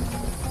lady.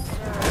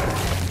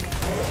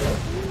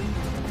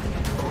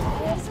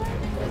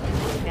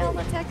 Field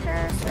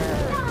detector, sir.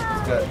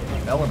 It's got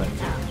element.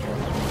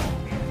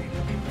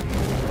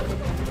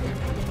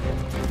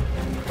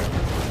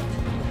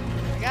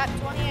 I got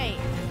 28.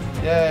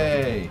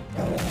 Yay!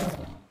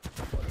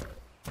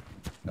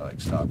 I like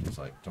stop. It's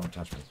like, don't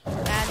touch me.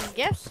 And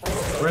gifts.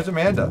 Where's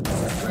Amanda?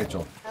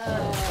 Rachel.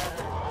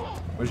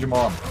 Where's your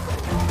mom?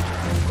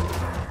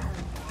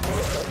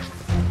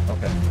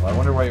 Okay. Well, I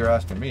wonder why you're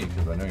asking me,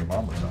 because I know your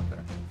mom was out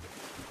there.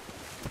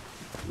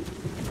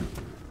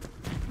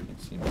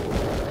 Can't see me.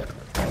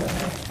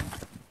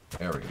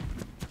 There we go.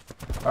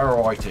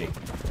 Alrighty.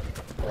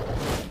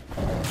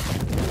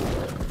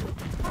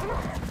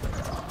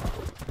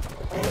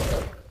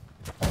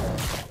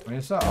 I mean,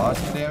 it's not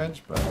awesome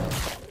damage, but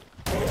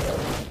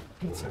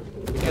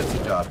it gets the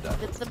job done.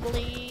 It's the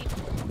bleed.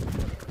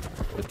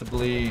 Get the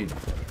bleed.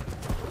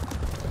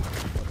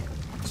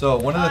 So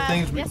one of the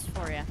things we... Gifts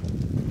for you.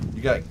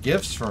 You got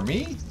gifts for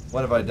me?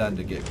 What have I done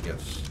to get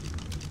gifts?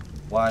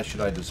 Why should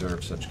I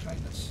deserve such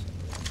kindness?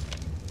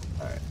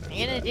 Alright. I'm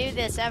gonna do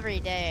this every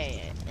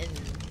day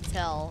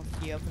until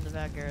you open the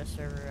Valkyra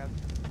server up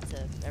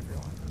to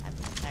everyone. I'm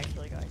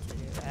actually going to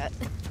do that.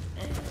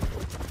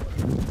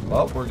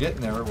 Well, we're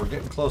getting there. We're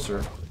getting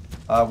closer.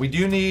 We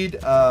do need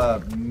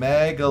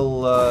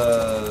Megala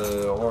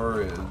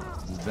or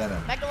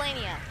Venom.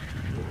 Megalania.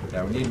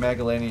 Yeah, we need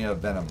Megalania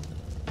Venom.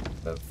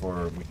 But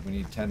we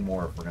need 10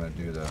 more if we're gonna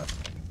do the.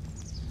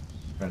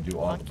 We're gonna do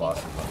all the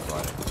bosses on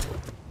Friday.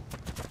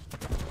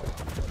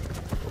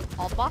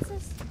 All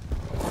bosses?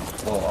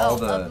 Well, all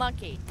the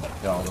monkey.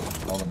 Yeah,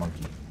 all the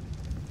monkey.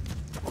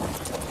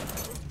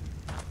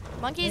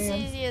 Monkey's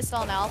easiest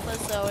on alpha,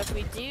 so if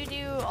we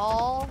do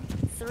all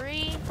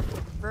 3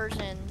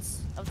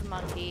 versions of the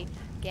monkey,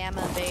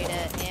 gamma,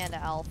 beta, and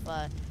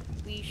alpha,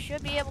 we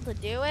should be able to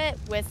do it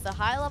with the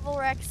high level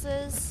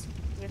Rexes,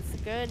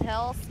 with good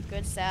health,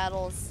 good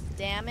saddles,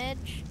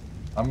 damage.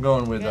 I'm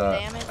going with Good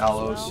damage as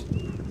aloes.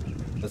 well.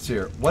 Let's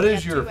hear. What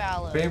is Yeah, your 2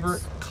 aloes.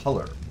 favorite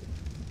color?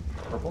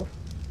 Purple?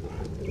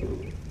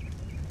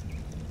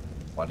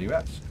 Why do you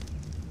ask?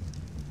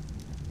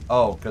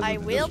 Oh, because I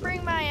will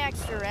bring my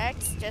extra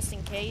Rex just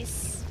in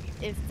case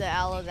if the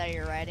aloe that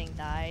you're riding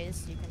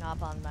dies. You can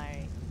hop on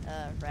my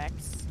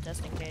Rex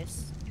just in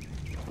case.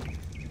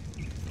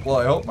 Well,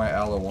 I hope my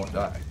aloe won't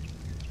die.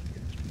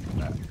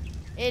 Nah.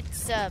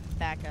 It's a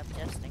backup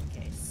just in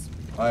case.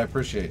 I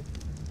appreciate it.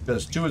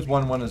 Because 2 is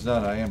 1, 1 is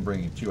none. I am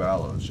bringing 2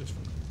 aloes just for.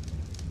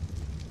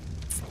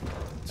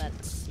 But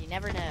you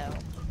never know.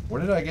 Where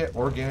did I get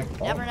organic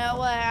pollen? Never know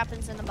what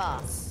happens in the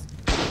boss.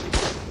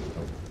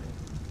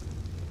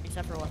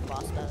 Except for what the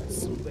boss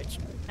does, which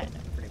I know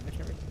pretty much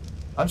everything.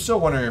 I'm still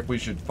wondering if we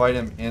should fight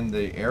him in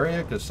the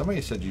area, because somebody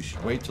said you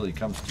should wait till he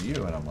comes to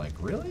you, and I'm like,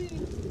 really?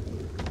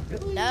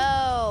 Really?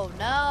 No,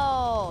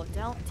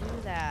 don't do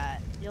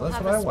that. You'll That's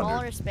have what a I wondered.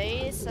 smaller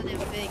space, and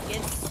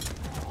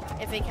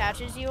if it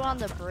catches you on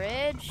the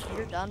bridge,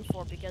 you're done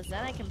for, because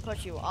then it can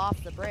push you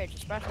off the bridge,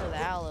 especially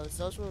the aloes.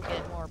 Those will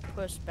get more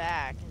pushed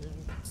back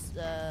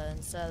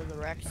instead of the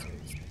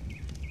Rexes.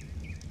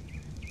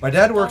 My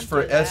dad works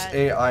Don't for do that.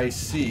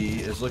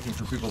 SAIC, is looking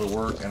for people to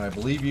work, and I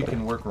believe you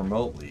can work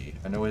remotely.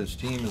 I know his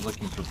team is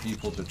looking for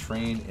people to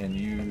train and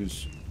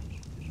use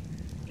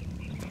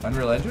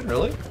Unreal Engine,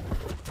 really?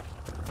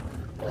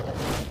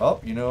 Oh,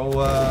 you know,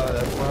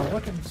 that's where I'm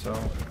looking, so.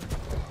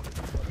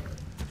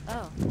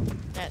 Oh,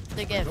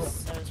 the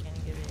gifts I was going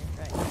to give you,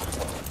 right.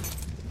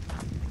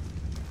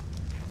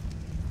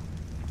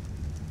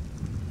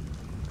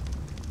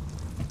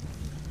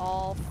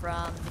 All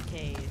from the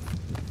cave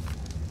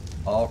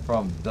All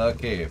from the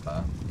cave,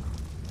 huh?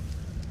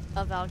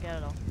 of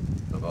Valgetto.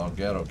 The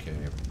Valgetto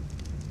cave.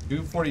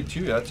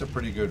 242, that's a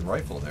pretty good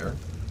rifle there.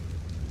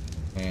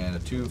 And a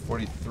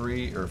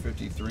 243 or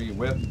 53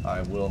 whip,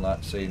 I will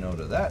not say no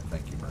to that,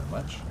 thank you very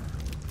much.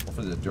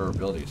 Hopefully the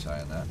durability is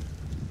high on that.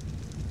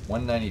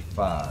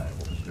 195,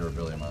 what was the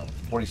durability amount?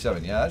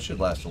 47, yeah, that should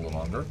last a little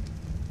longer.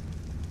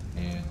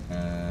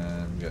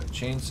 And we got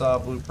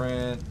chainsaw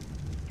blueprint.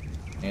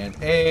 And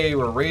hey,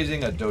 we're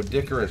raising a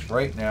Doedicurus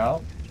right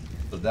now.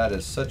 So that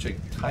is such a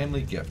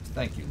timely gift.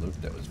 Thank you, Luke,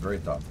 that was very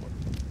thoughtful.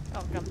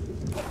 Oh, come.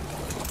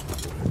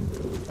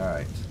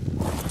 Alright.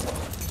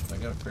 So I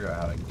gotta figure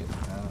out how to get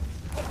out.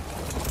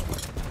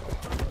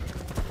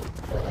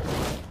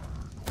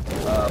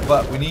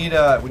 But we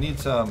need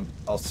some.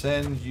 I'll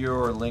send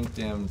your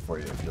LinkedIn for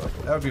you if you like.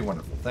 That would be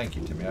wonderful. Thank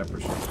you, Timmy. I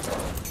appreciate it.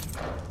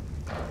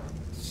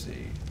 Let's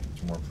see.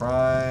 Some more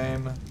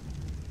prime.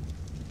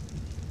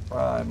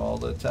 Prime all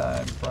the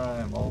time.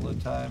 Prime all the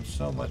time.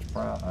 So much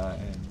prime.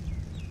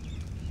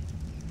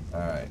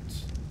 Alright.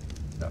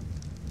 No.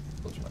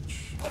 Not too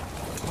much.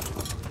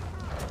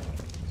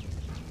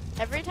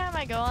 Every time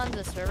I go on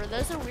the server,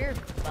 there's a weird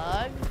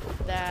bug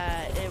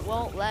that it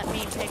won't let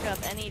me pick up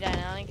any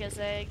Deinonychus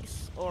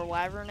eggs or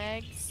Wyvern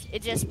eggs.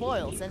 It just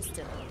spoils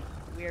instantly,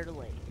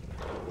 weirdly.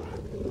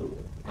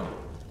 Oh,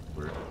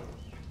 weird.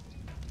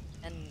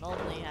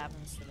 only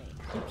happens to me.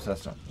 Oops,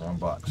 that's not wrong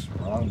box.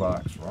 Wrong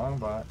box. Wrong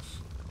box.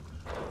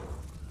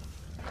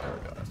 There we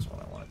go. That's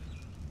what I wanted.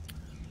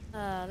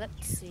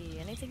 Let's see.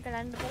 Anything that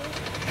ends up nope.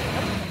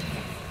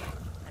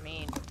 I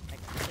mean, I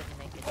couldn't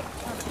make it.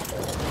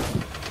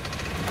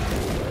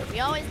 We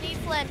always need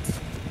flint.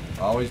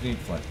 Always need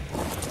flint.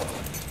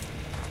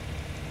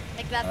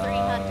 Make that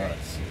 300.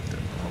 Let's see here.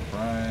 No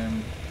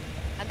prime.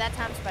 And that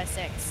times by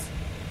 6.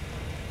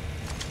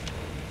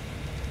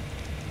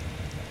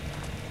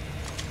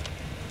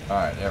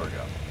 Alright, there we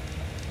go.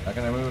 Now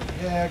can I move?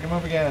 Yeah, I can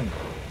move again.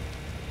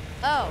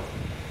 Oh,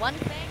 one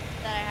thing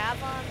that I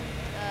have on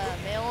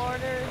mail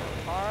order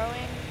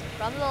borrowing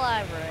from the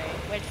library,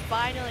 which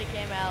finally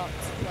came out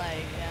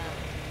like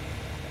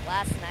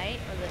last night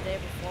or the day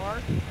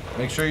before.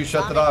 Make sure you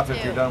shut Sonic that off if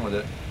 2. you're done with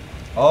it.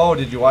 Oh,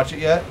 did you watch it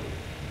yet?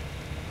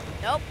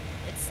 Nope,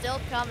 it's still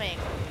coming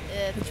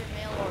through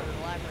mail order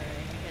library.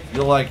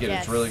 You'll like it.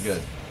 Yes. It's really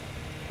good.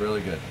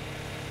 Really good.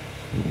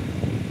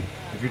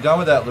 If you're done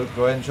with that, Luke,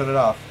 go ahead and shut it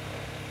off.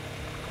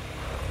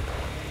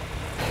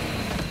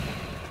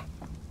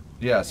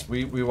 Yes,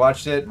 we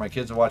watched it. My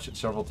kids have watched it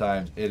several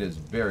times. It is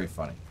very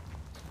funny.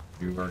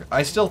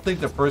 I still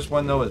think the first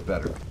one, though, is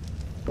better.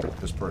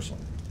 Just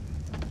personally.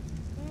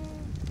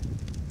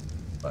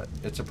 But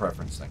it's a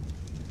preference thing.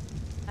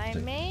 I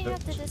may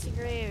have to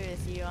disagree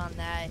with you on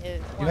that.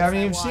 You haven't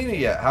even seen it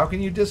yet. How can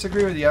you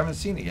disagree with it? You haven't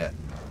seen it yet.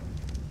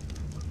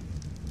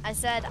 I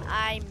said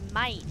I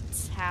might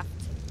have to.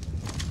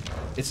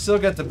 It's still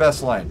got the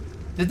best line.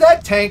 Did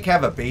that tank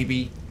have a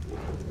baby?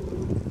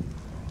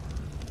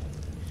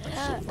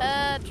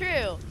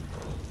 True.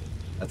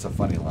 That's a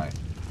funny line.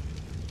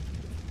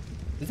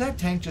 Did that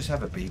tank just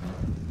have a baby?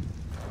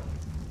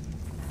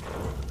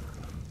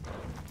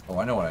 Oh,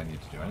 I know what I need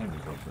to do. I need to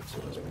go put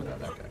some of this down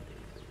that guy.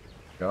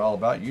 Got all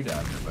about you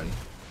down here, buddy.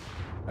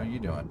 How you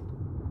doing?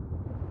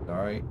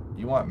 Alright.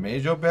 You want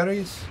Majo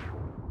berries?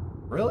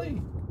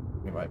 Really?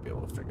 We might be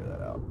able to figure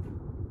that out.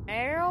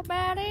 Arrow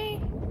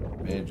Batty?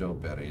 Majo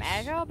berries.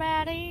 Majo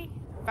Batty?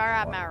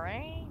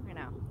 Faramari? You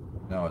know.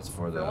 No, it's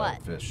for the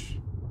what? fish.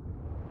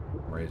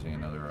 I'm raising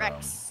another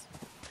Rex.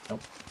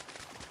 Nope.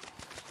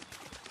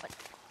 What?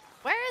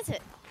 Where is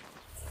it?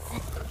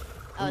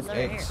 Oh, it's Ooh, over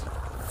eggs. here.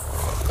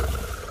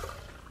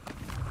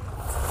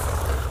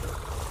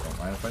 Don't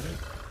mind if I do.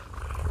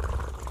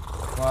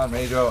 Come on,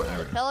 Majo. There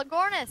we go.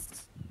 Pelagornist.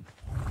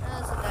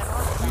 That's a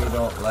dimorphodon. We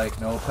don't like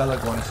no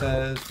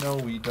Pelagornises. No,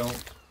 we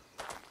don't.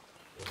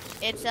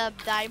 It's a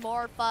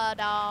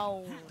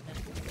dimorphodon.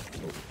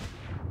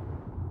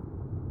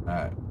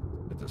 Alright,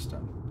 get this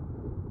done.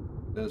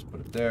 This,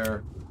 put it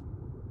there.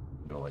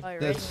 Go like Oh, you're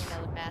this. raising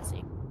another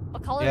Massey.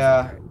 What color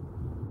Yeah. is it?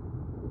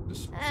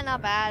 Just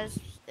Not bad.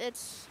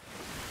 It's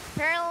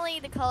apparently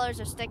the colors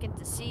are sticking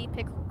to sea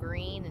pickle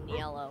green and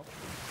yellow.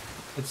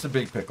 It's a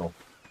big pickle.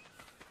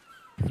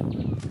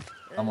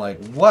 I'm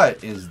like,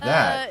 what is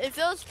that? If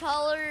those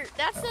color,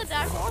 that's a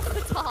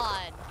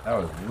dimorphodon. That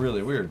was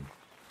really weird.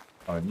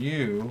 On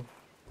you,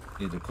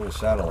 need a cool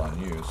saddle on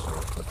you, so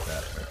we'll put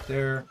that right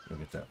there. Go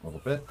get that little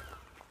bit.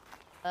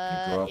 grow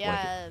up like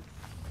Yeah.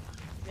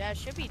 Yeah, it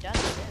should be done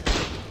soon.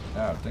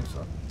 Yeah, I think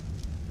so.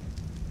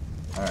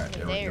 Alright,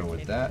 there we go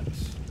with that.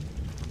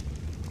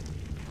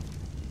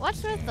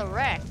 What's with the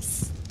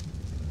Rex?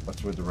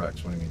 What's with the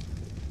Rex? What do you mean?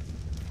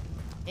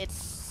 It's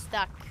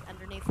stuck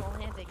underneath the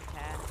landing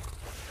pad.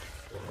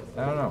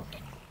 I don't know.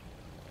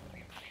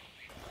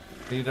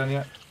 Are you done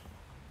yet?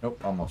 Nope,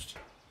 almost.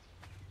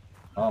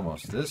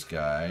 Almost. This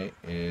guy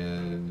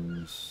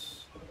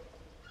is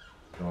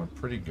going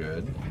pretty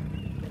good.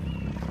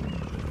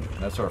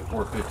 That's our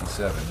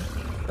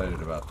 457.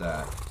 Excited about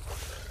that.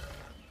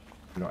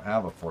 We don't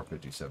have a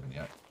 457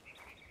 yet.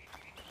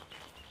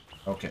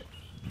 Okay.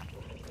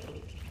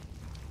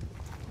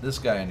 This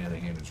guy, on the other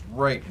hand, is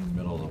right in the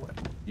middle of the way.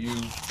 You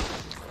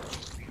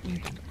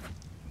need to know.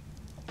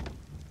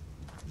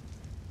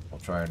 We'll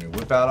try our new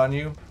whip out on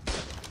you.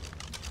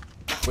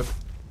 Whip.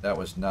 That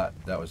was not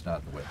the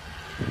whip.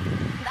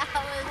 That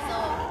was a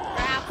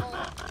grapple.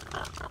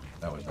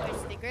 That was not the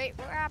It's whip. the great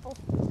grapple.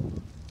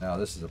 Now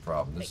this is a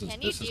problem. This Wait,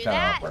 can is you do kind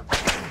that? of awkward.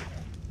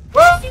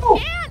 Whoa!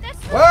 Yeah,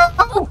 that's so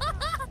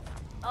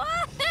Wow!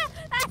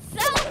 That's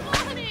so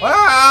funny.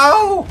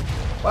 Wow!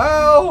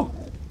 Wow!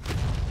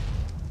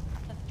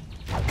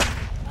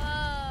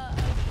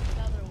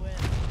 Another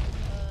whip.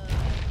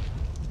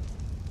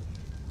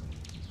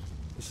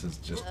 This is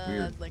just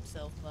weird. That's like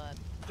so fun.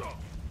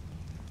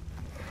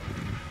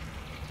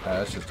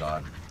 That's just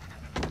odd.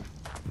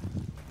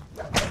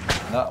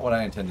 Not what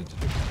I intended to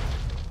do.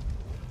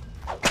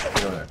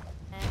 Get over there.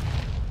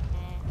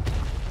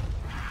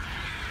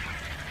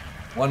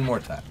 One more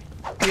time.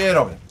 Get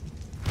over there.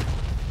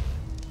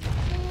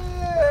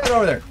 Get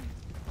over there.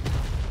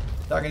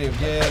 Talking to you.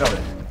 Get over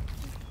there.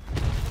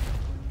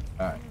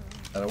 Alright.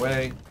 Out of the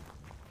way.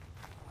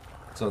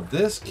 So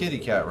this kitty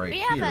cat right We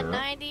here. have a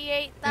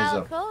 98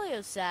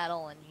 Thalcolio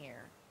saddle in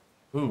here.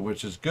 Ooh,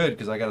 which is good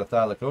because I got a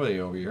Thylacoleo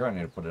over here. I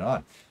need to put it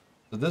on.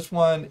 So this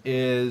one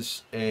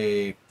is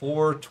a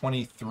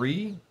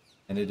 423,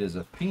 and it is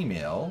a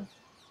female.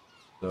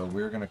 So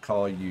we're gonna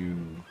call you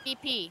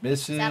BP.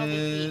 Saddle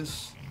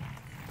BP.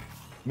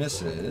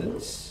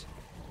 Mrs.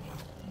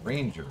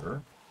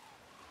 Ranger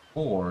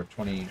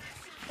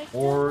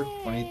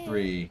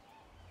 423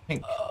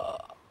 pink.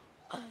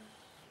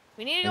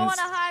 We need to go on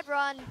a hide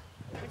run,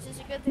 which is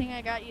a good thing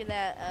I got you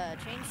that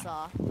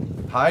chainsaw.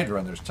 Hide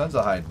run. There's tons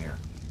of hide in here.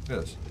 Look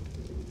at this.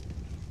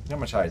 Look how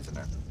much hide's in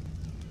there.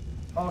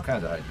 All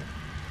kinds of hide in here.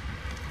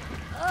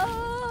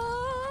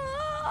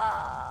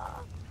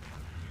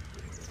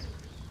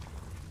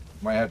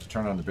 Might have to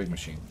turn on the big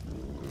machine.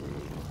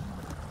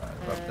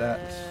 About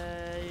that.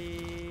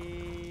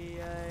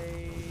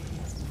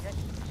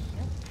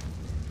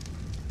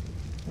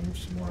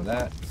 Some more of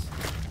that.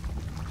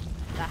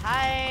 The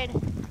hide.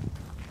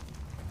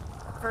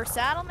 For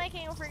saddle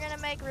making, if we're gonna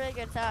make really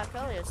good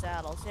Talicolio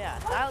saddles, yeah.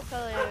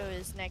 Talicolio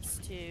is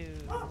next to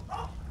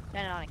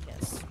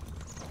Deinonychus.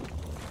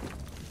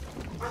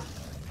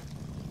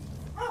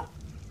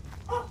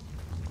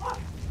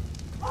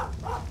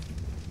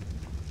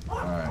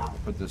 Alright, we'll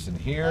put this in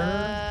here.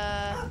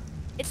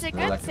 It's a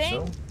good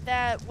thing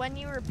that when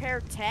you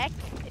repair tech,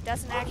 it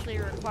doesn't actually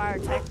require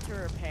tech to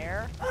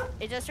repair.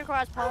 It just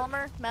requires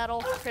polymer, metal,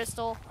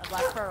 crystal, and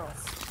black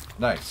pearls.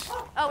 Nice.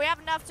 Oh, we have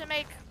enough to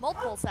make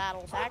multiple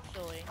saddles,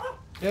 actually.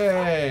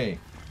 Yay!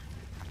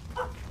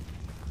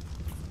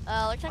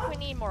 Looks like we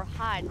need more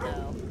hide,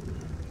 though.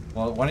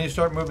 Well, why don't you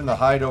start moving the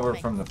hide over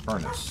from the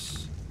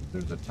furnace?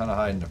 There's a ton of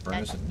hide in the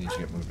furnace that needs to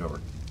get moved over.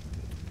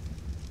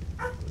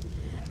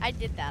 I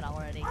did that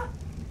already.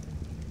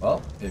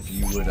 Well, if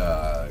you would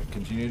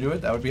continue to do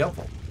it, that would be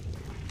helpful.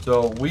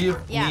 So we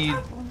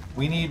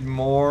need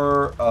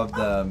more of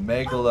the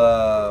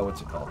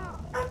what's it called?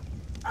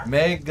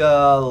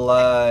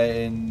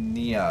 Megalania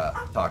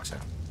toxin.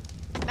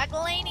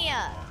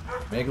 Megalania.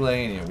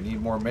 Megalania. We need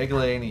more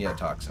Megalania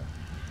toxin.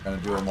 Gonna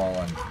do them all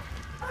on.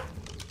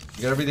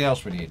 You got everything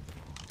else we need.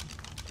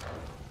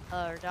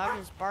 Our dog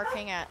is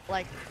barking at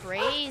like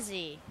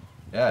crazy.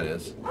 Yeah, it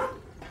is.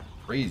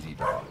 Crazy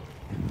dog.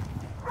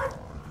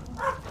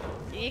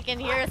 You can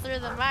hear through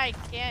the mic,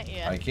 can't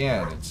you? I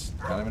can. It's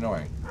kind of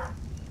annoying.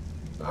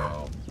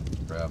 So,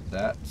 grab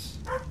that.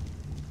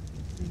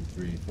 2,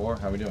 3, 4.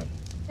 How we doing?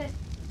 Good.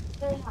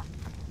 Really hot.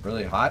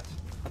 Really hot?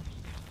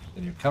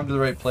 Then you've come to the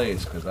right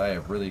place because I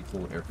have really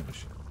cool air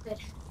conditioning. Good.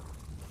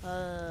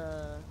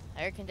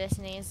 Air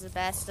conditioning is the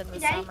best in the Hey,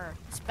 Daddy, summer.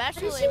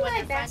 Especially have you seen when my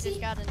your friend just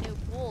Bassie? got a new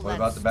pool What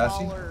that's about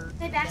the Bassie? taller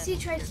My Bassie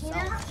than Tritina. I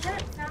yourself.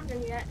 haven't found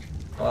them yet.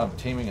 Well, I'm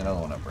taming another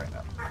one up right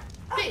now.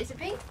 Wait, is it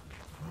pink?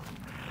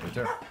 Right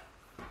there.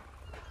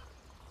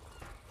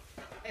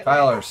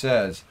 Tyler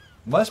says,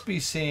 must be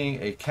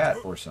seeing a cat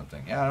or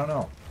something. Yeah, I don't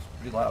know.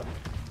 It's pretty loud.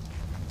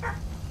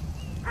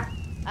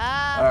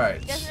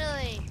 Alright. He doesn't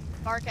really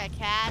bark at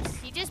cats.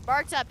 He just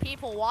barks at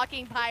people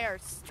walking by our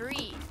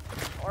street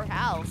or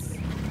house.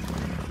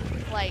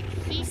 Like,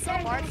 he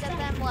still barks at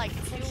them like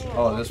 2 or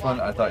Oh, this one?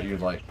 block I thought away.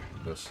 you'd like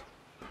this.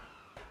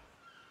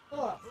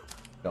 Cool.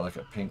 Got like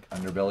a pink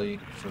underbelly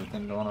sort of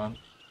thing going on.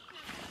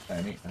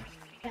 Kinda neat, huh?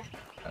 Yeah.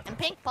 And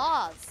pink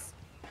paws.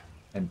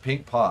 And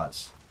pink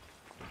paws,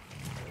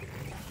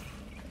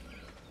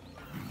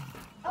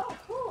 Oh,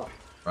 cool.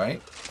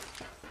 right?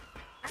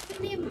 I could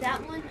name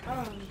that one,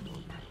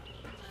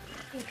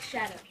 Pink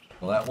Shadow.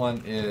 Well, that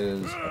one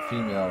is a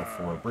female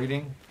for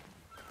breeding.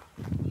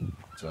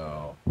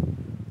 So,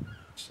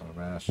 son of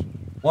ash.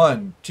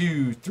 1,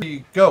 2,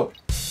 3, go!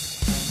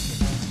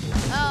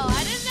 Oh,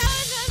 I didn't know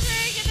what those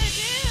were gonna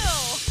do.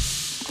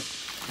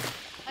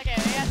 Okay,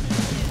 we got to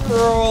do.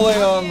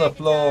 Rolling on the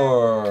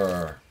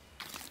floor.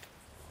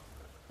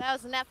 That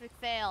was an epic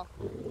fail.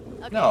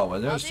 Okay, No,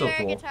 but it I'll was do still air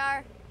cool.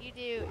 guitar, you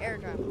do air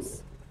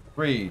drums.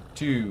 3,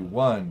 2,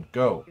 1,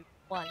 go.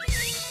 1.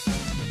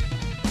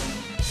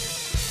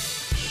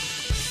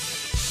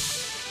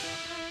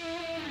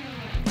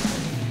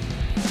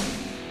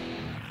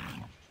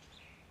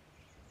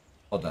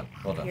 Well done,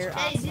 well done. You're sir.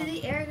 Daddy, awesome. do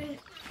the air.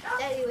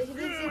 Daddy, would you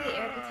please do the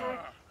air guitar?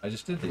 I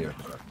just did the air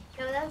guitar.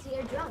 No, that was the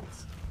air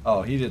drums.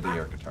 Oh, he did the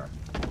air guitar.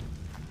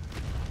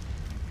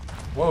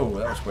 Whoa,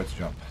 that was quite a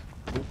jump.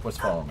 Oop, what's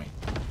following me?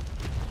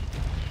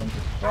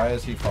 Why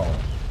is he following?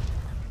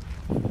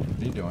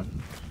 What are you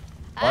doing?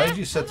 Why did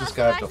you set this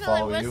guy up to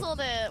follow you? I whistled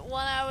it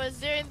when I was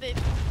doing the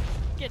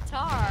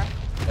guitar.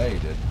 Yeah, you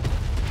did.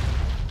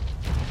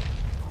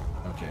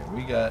 Okay,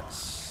 we got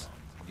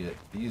to get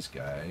these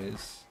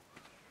guys.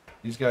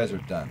 These guys are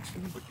done, so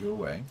we can put you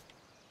away.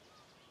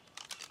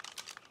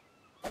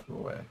 Go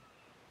away.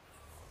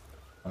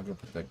 I'll go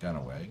put that gun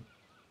away.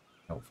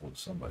 Helpful to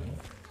somebody.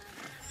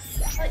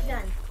 What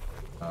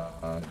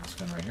gun? This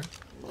gun right here.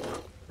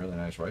 Really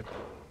nice, right?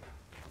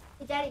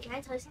 Hey, Daddy, can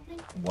I tell you something?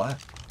 What?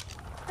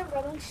 The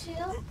rowing shoe,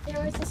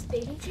 there was this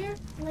baby chair,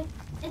 and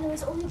it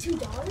was only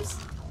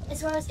 $2, and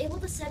so I was able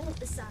to set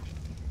it aside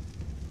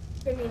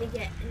for me to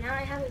get, and now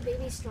I have a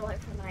baby stroller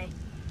for my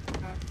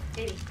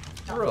baby.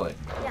 Oh, really?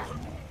 Yeah.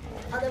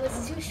 Although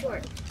it's too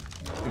short,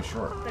 Too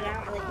short. but I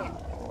don't really care.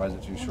 Why is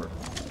it too short?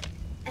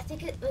 I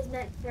think it was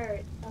meant for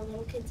a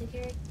little kid to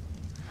carry,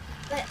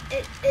 but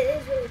it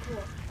is really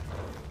cool.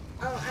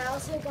 I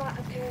also got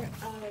a pair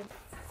of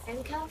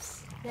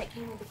handcuffs that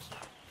came with the key.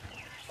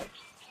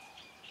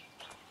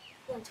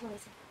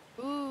 127.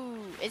 Ooh,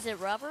 is it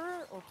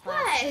rubber or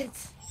plastic?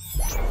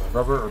 What?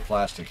 Rubber or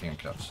plastic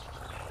handcuffs?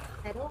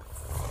 Metal?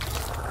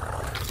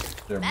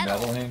 They're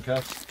metal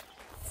handcuffs?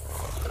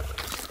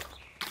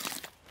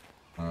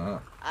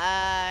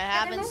 I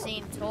haven't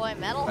seen toy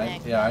metal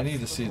handcuffs. Yeah, I need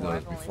to see before.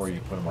 those I've only before you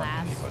seen put them on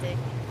anybody. plastic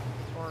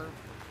or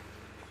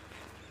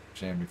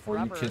Shane, before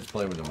rubber. you kids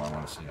play with them, I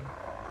want to see them.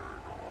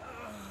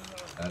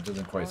 That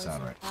doesn't quite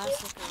sound right.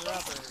 plastic or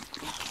rubber.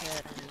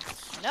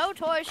 Because no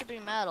toy should be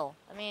metal.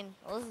 I mean,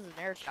 well, this is an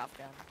airsoft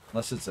gun.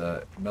 Unless it's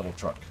a metal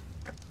truck.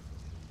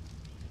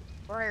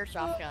 Or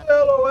airsoft gun.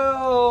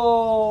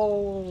 LOL!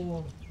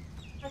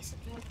 That's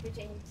for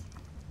James.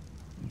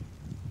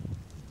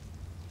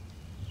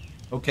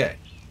 Okay.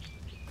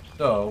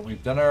 So,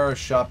 we've done our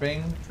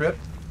shopping trip.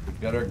 We've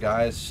got our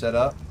guys set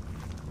up.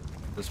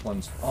 This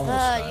one's almost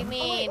done. You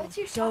mean what's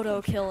your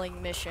dodo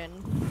killing mission?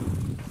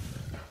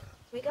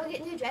 We go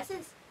get new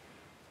dresses.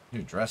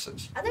 New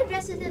dresses. Are there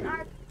dresses in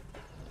ARK?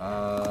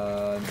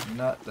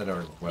 Not that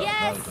are, well,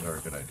 Yes! not that are a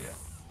good idea.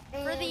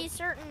 For these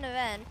certain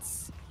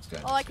events. This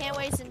guy Oh, I just can't got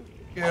wait out. until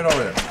Get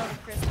over there. the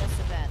Christmas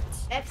event.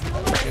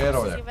 Excellent. Get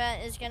over This there.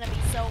 event is gonna be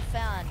so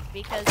fun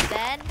because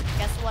then,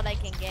 guess what I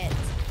can get?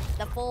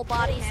 The full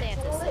body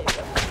Santa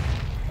suit.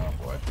 Oh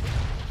boy.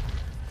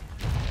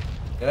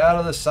 Get out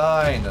of the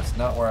sign. That's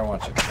not where I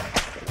want you.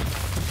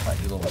 Right,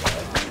 you little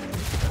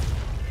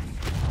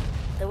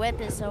The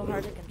whip is so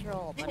hard to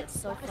control, but it's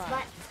so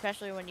fun,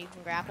 especially when you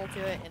can grapple to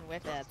it and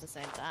whip it at the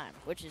same time,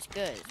 which is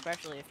good,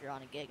 especially if you're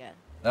on a Giga.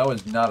 That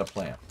was not a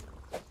plan.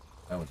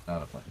 That was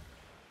not a plan.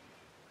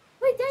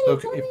 Wait, Daddy, So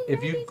tell me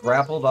if you maybe-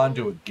 grappled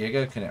onto a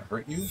Giga, can it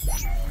hurt you?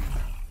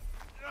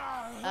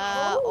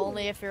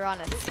 Only if you're on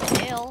a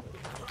scale.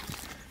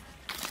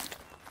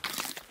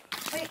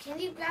 Wait, can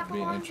you grapple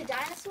Be an onto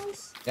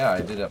dinosaurs? Yeah,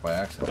 I did that by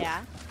accident.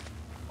 Yeah.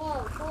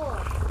 Oh,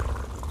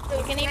 cool.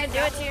 You can even do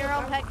it to your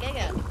own pet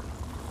Giga.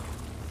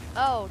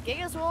 Oh,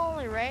 Gigas will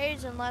only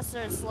rage unless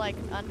there's like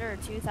under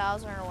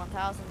 2,000 or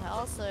 1,000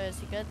 health, so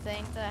it's a good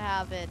thing to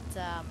have it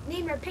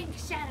Name her Pink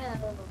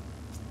Shadow.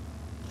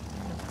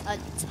 a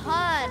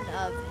ton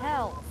of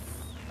health.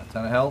 A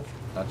ton of health,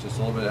 not just a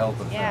little bit of health,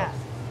 but it's Yeah. health.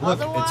 Look,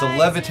 it's a Otherwise,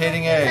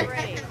 levitating it'll egg. get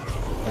rage.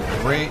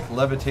 A great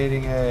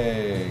levitating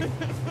egg.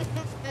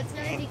 That's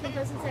gonna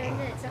decompose in 7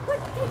 minutes. So,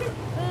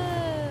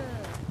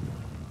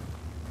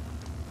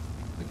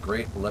 The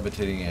great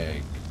levitating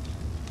egg.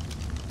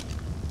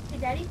 hey,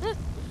 Daddy.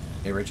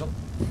 Hey, Rachel.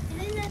 And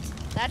then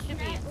That should be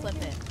tonight we clip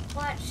can it.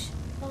 Watch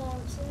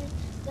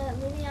the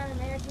movie on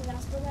American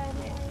Gospel that I'm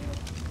watching.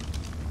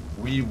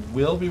 We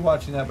will be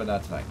watching that, but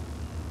not tonight.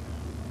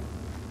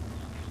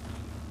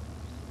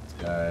 This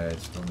guy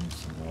still needs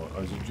some more.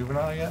 Oh, is it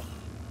juvenile yet?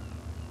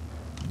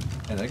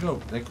 And they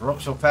grow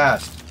up so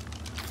fast.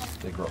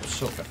 They grow up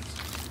so fast.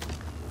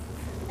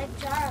 That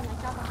jar on the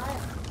top of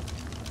aisle.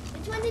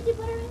 Which one did you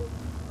put her in?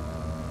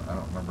 I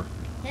don't remember.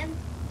 Him?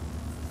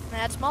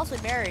 That's mostly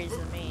berries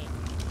and meat.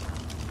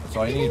 That's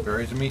all you need.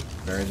 Berries and meat.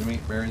 Berries and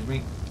meat. Berries and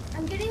meat.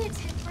 I'm getting a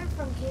tickler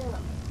from Caleb.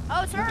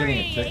 Oh, it's You're already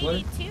getting a tickler?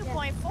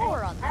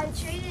 82.4 on I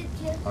this. traded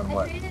On I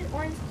what? traded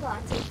orange claw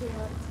to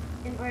Caleb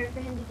in order for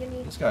him to give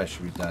me. This guy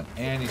should be done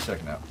any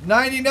second now.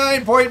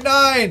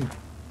 99.9!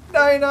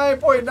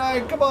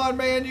 99.9! Come on,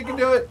 man. You can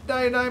do it.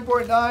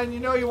 99.9. You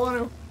know you want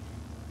to.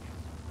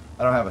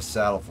 I don't have a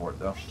saddle for it,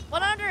 though.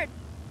 100!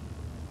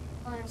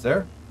 Is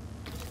there?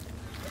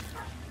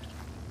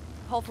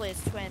 Hopefully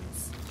it's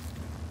twins.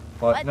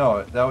 But What?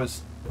 no, that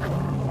was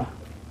Oh.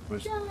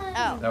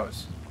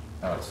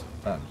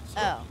 done. So,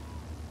 Oh.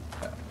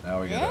 yeah,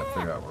 now we gotta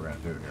figure out what we're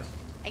gonna do here.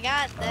 I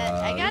got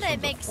I got this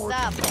it one's a mixed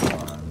up.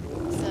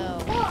 421.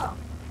 So Whoa! Yeah,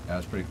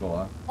 that's pretty cool,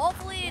 huh?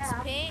 hopefully it's Yeah.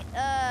 pink,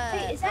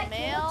 Hey, is that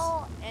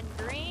male and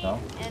green, No?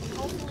 and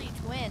hopefully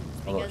twins,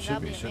 Although it because should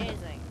that'd be, be shouldn't it?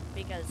 amazing.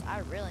 Because I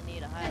really need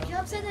a Yeah, high.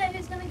 Caleb said that he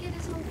was gonna get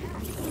his own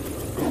cat.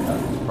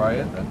 That's probably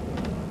it then.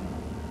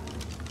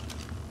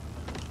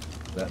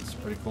 That's a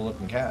pretty cool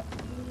looking cat.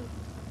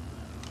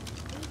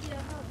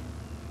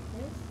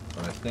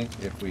 But I think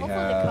if we Hopefully the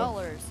have...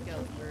 colors go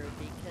through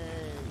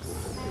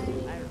because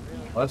I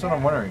really. Well, that's what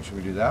I'm wondering. Should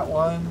we do that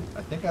one?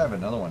 I think I have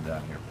another one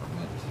down here for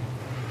mint.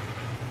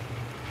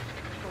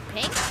 For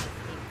pink,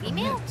 For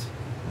female. mint.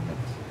 For mint.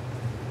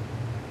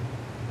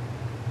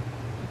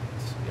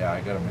 Yeah,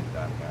 I got a mint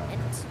down here.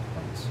 Mint. Mints.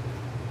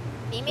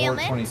 Female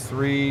mint.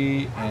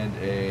 423 and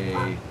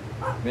a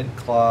mint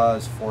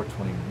claws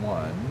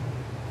 421.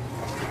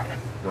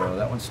 So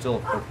that one's still a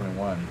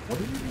 421. What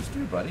did you just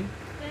do, buddy?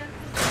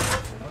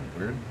 That was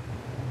weird.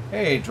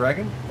 Hey,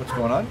 Dragon, what's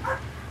going on?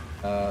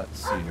 Let's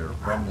see here.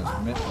 From this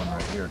mint one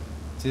right here.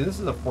 See, this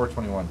is a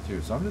 421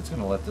 too, so I'm just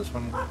gonna let this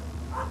one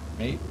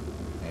mate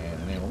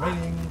and enable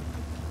mating.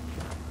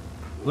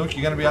 Luke,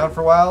 you gonna be on for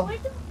a while?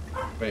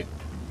 Wait,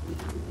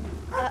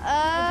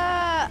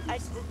 I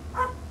Excuse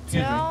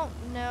me. don't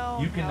know.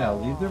 you can how now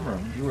leave the long.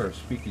 room. You are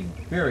speaking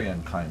very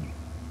unkindly.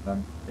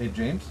 Hey,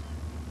 James,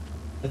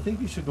 I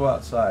think you should go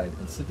outside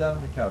and sit down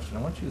on the couch, and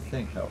I want you to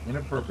think how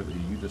inappropriately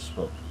you just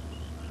spoke.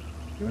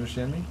 You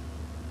understand me?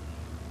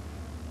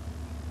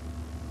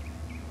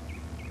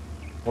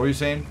 What were you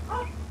saying?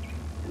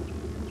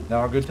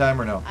 Now a good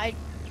time or no? I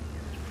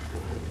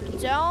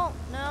don't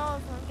know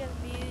if I'm gonna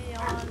be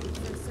on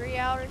for 3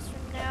 hours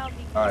from now.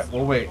 All right,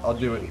 we'll wait. I'll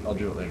do it. I'll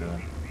do it later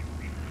then.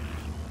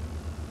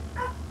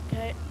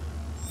 Okay.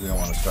 We don't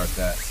want to start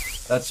that.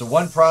 That's the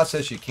one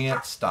process you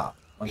can't stop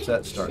once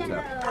that starts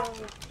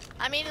happening.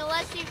 I mean,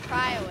 unless you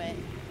cryo it.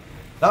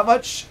 Not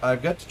much.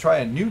 I've got to try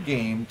a new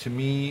game to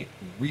me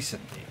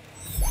recently.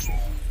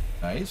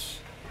 Nice.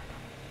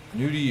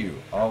 New to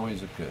you.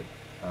 Always a good.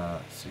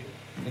 Let's see.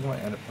 I think I might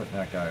end up putting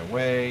that guy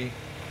away.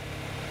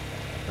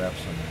 Grab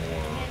some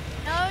more.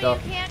 No,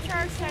 stuff. you can't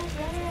charge tech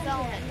with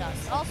element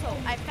dust. Also,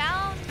 I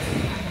found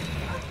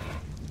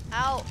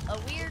out a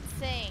weird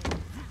thing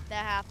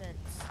that happens.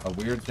 A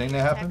weird thing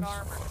that Tech happens?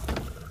 armor.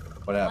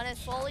 What When happens?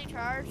 it's fully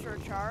charged or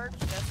charged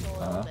just a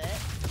little bit,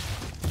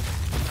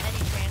 and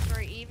you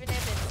transfer, even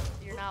if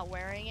you're not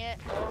wearing it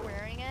or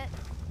wearing it.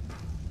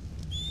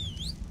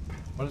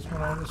 What is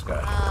going on with this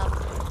guy?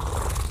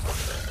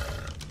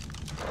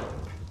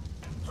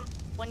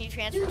 When you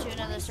transfer to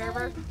another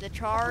server, the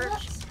charge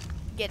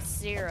gets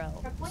 0.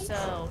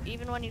 So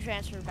even when you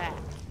transfer back,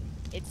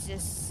 it's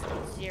just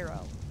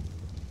 0.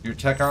 Your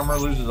tech armor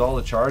loses all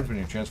the charge when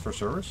you transfer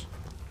servers?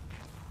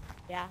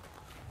 Yeah.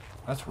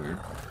 That's weird.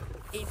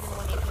 Even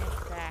when you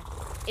transfer back.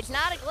 It's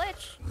not a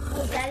glitch.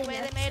 That's the way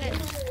they made it.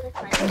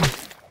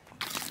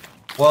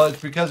 Well,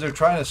 it's because they're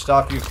trying to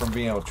stop you from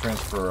being able to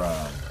transfer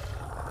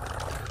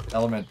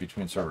element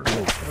between servers.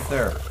 Move. Put it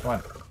there. Come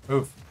on.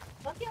 Move.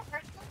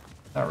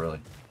 Not really.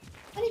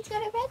 But it's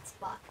got a red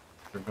spot.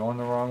 They're going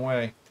the wrong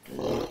way.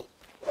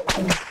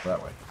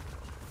 That way.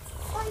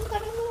 Oh, you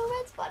got a little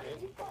red spot.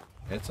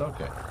 It's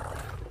okay.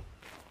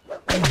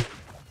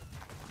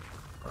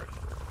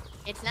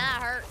 It's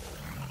not hurt.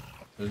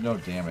 There's no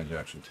damage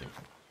actually taken.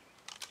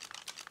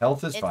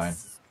 Health is fine.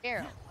 It's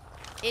 0.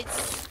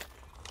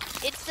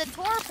 It's the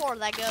torpor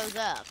that goes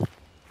up.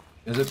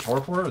 Is it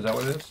torpor? Is that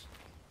what it is?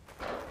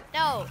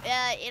 No,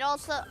 it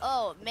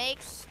also,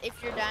 makes,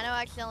 if your dino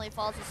accidentally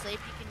falls asleep,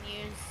 you can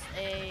use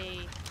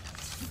a,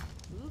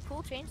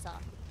 cool chainsaw.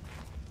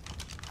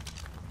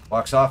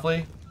 Walk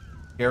softly.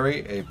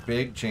 Carry a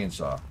big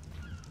chainsaw.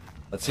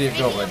 Let's see it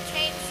go, bud.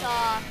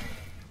 Chainsaw.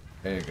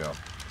 There you go.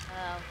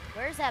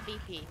 Where's that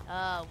BP?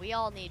 We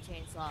all need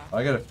chainsaw.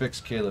 I gotta fix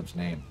Caleb's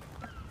name.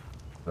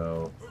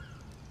 So,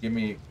 give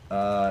me, it's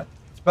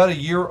about a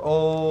year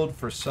old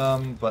for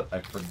some, but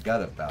I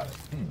forgot about it.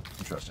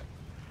 Interesting.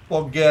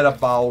 Forget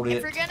about it.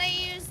 If we're gonna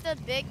use the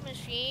big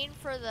machine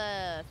for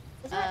the,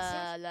 for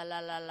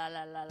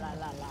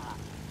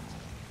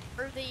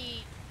the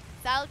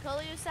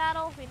Thalcolio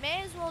saddle, we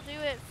may as well do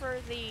it for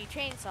the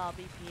chainsaw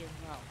BP as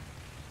well.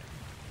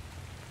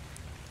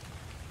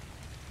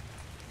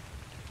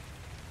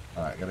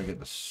 Alright, gotta get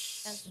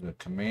the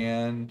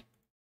command.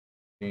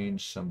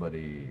 Change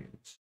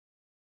somebody's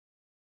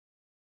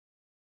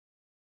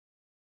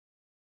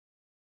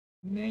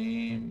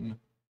name.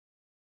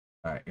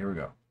 Alright, here we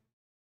go.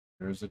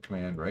 There's the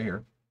command right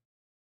here.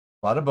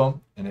 Bada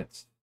boom, and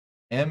it's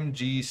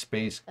MG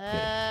space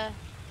kid.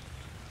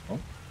 Oh.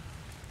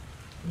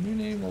 The new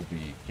name will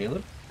be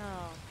Caleb.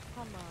 Oh,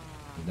 come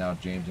on. Now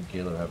James and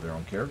Caleb have their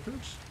own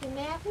characters. Can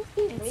I have this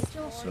be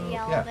Rachel? It's So, 40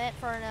 yeah. element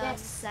for an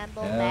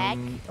assembled bag.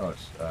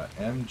 It's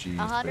MG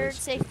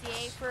 168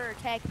 space for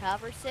tech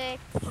cover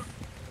 6.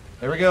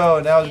 There we go.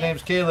 Now his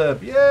name's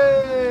Caleb.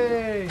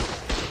 Yay!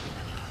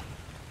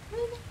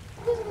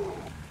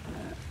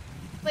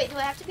 Wait, do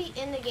I have to be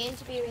in the game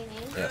to be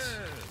renamed? Yes.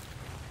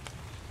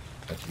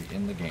 Have to be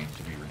in the game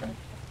to be renamed.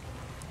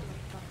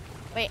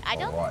 Wait, I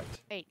don't. Alright.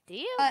 Wait, do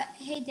you?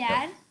 Hey,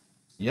 Dad.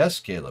 Yes,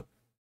 Caleb.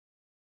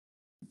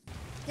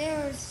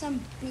 There's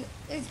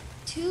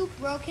 2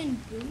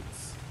 broken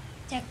boots,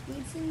 tech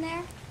boots in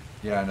there.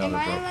 Yeah, I know Am they're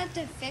I broke. allowed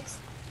to fix?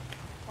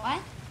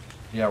 What?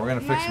 Yeah, we're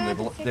gonna Am fix I them.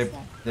 allowed to fix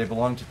them? They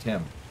belong to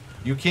Tim.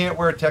 You can't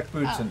wear tech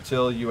boots Oh.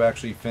 until you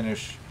actually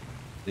finish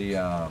the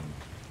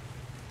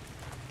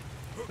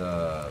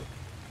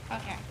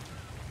Okay.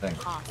 thing.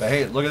 Awesome. But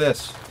hey, look at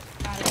this.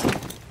 Got it.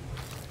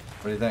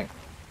 What do you think?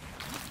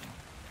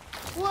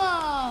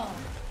 Whoa.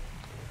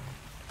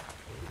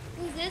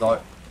 Who's this?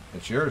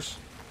 It's yours.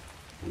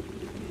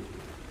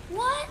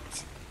 What?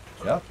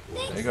 Yep.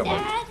 Thanks, There you go, bud.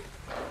 Dad.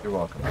 You're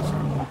welcome.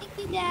 Thank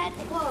you, Dad.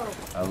 Whoa.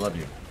 I love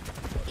you.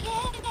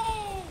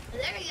 Yay!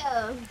 There we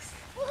go.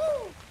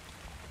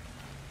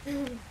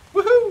 Woohoo!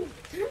 Woohoo!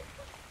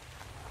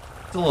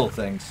 It's the little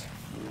things.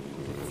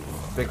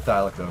 Big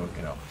thylaco,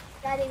 you know.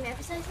 Daddy, may I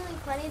say something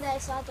funny that I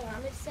saw at the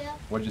rummage sale?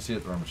 What did you see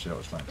at the rummage sale? It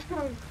was fun.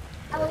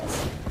 I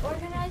was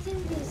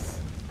organizing these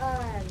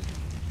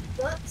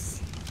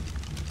books,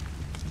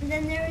 and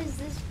then there was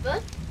this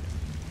book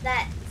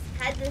that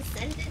had this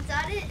sentence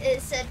on it.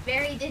 It said,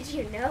 "Barry, did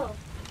you know?"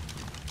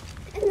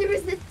 And there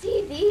was this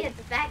TV at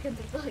the back of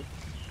the book.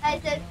 I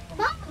said,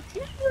 "Mom,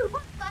 can I do a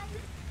book by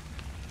this?"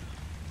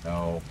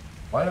 No.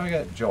 Why do I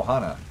got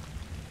Johanna?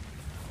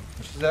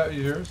 Is that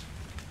yours?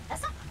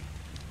 That's not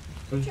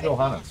Who's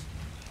Johanna's?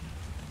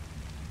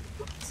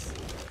 books.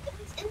 It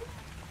was in,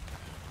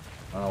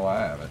 I don't know why I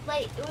have it.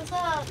 like, it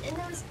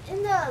was in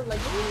the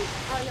lagoon.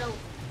 Oh no,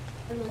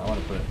 I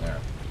want to put it in there.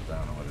 I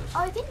don't know what it is. Oh,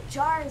 I think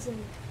jar is in.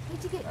 We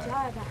need to get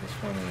jar back. This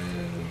one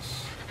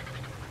is.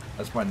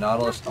 That's my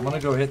Nautilus. I'm gonna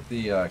go hit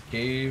the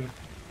cave.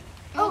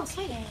 Oh,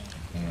 sweet.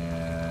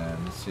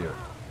 And let's see here.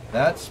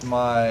 That's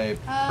my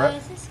prep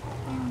Is this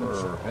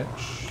for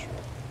bench.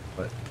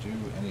 But do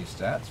any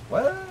stats?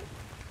 What?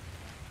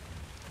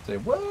 Say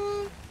what?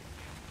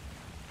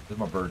 There's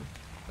my bird.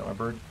 Is that my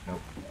bird?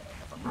 Nope.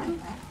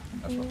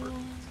 That's my bird.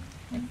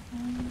 I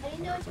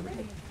didn't know it's a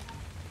bird.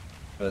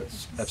 But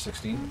it's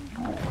F-16.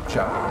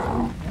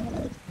 Shot.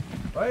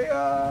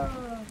 Fire!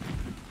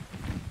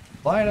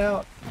 Flying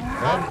out.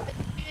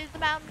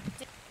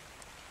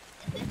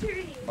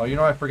 Oh, you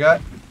know what I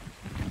forgot?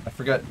 I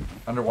forgot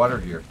underwater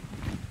gear.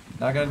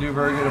 Not gonna do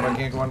very good if I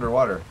can't go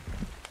underwater.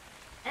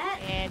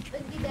 That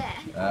would be bad.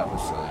 That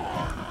was silly.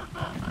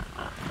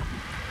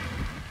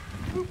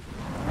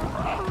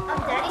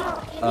 Daddy,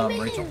 can you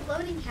make Rachel? a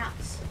floating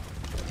house?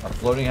 A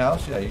floating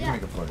house? Yeah, you Yeah. can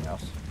make a floating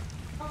house.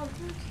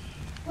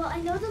 Well,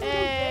 I know the little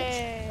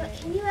bridge, but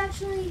can you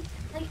actually,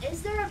 like,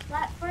 is there a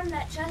platform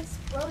that just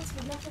floats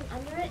with nothing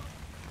under it?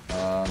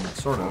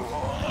 Sort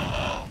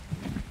of.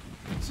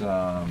 It's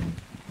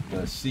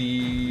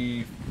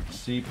the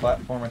C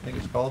platform, I think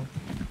it's called.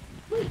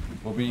 Wait.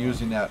 We'll be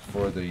using that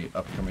for the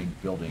upcoming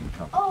building Oh,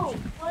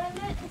 competition. what I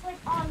meant is like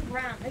on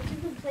ground. Like you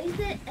can place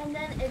it and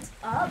then it's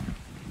up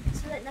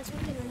so that nothing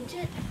can reach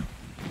it.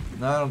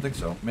 No, I don't think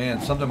so.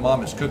 Man, something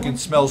Mom is cooking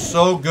smells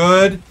so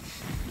good.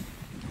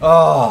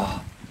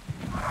 Oh,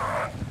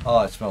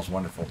 it smells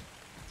wonderful.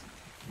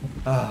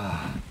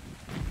 Ah.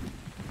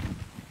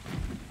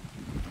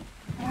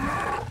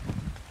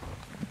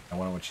 I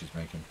wonder what she's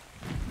making.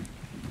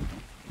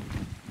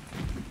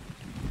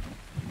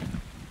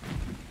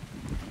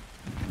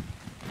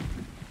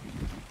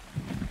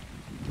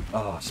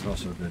 Oh, it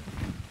smells so good.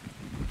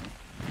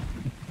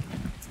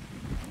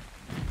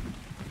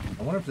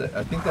 I wonder if that,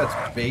 I think that's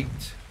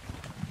baked.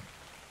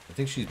 I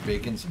think she's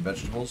baking some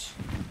vegetables.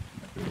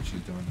 Might be what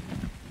she's doing.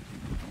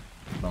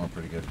 Smelling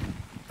pretty good.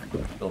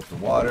 Fill up the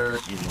water,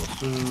 eat a little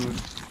food.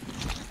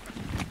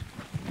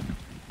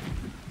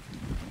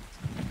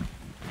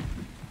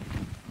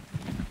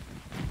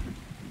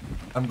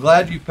 I'm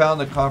glad you found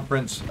the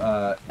conference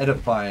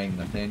edifying,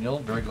 Nathaniel.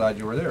 Very glad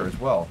you were there as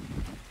well.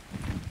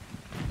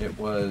 It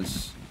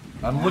was,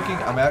 I'm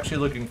actually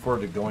looking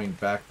forward to going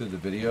back through the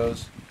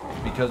videos,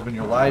 because when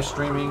you're live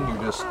streaming,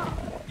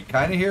 you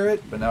kind of hear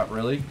it, but not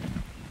really.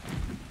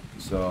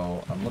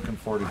 So I'm looking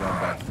forward to going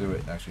back through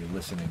it and actually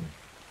listening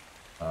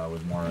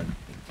with more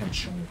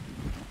attention.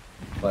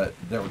 But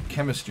their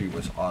chemistry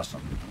was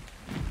awesome.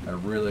 I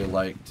really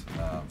liked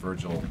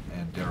Virgil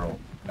and Daryl.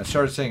 I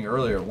started saying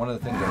earlier, one of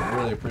the things I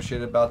really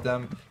appreciated about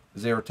them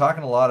is they were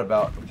talking a lot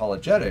about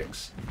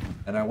apologetics.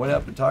 And I went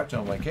up and talked to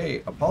them like,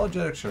 hey,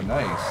 apologetics are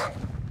nice,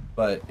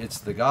 but it's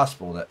the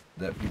gospel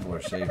that people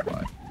are saved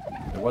by.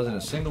 There wasn't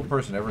a single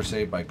person ever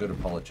saved by good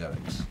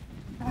apologetics.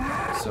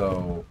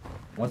 So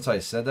once I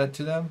said that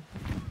to them,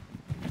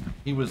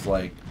 he was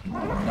like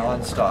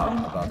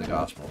non-stop about the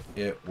gospel.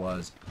 It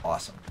was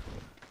awesome.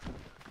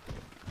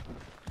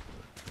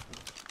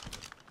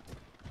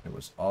 It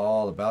was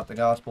all about the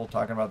gospel,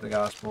 talking about the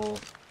gospel,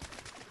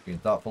 being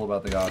thoughtful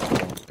about the gospel.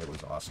 It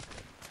was awesome.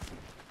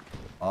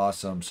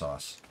 Awesome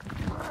sauce.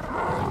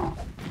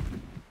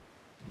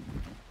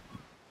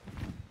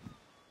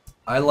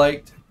 I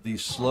liked the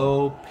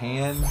slow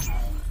pan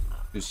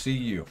to see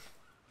you.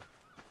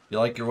 You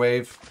like your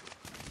wave?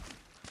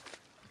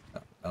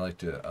 I like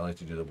to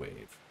do the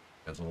wave.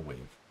 That's a little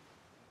wave.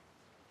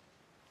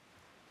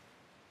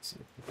 Let's see,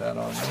 put that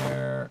on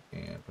there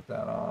and put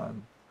that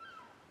on.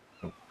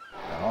 Nope,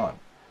 put that on.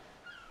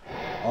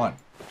 On.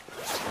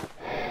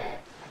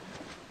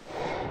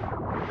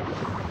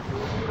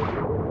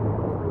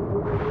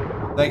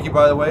 Thank you,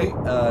 by the way,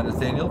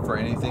 Nathaniel, for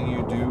anything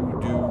you do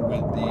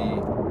with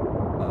the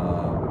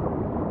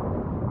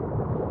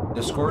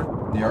Discord,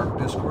 the ARK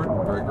Discord.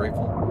 I'm very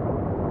grateful.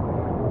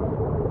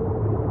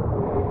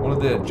 One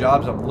of the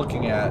jobs I'm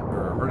looking at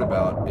or heard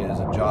about is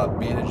a job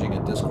managing a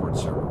Discord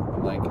server.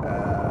 I'm like,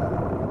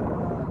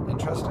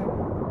 interesting.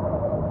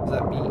 What does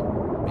that mean?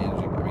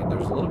 Managing? I mean,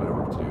 there's a little bit of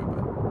work to do,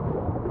 but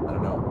I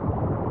don't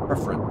know.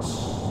 Preference.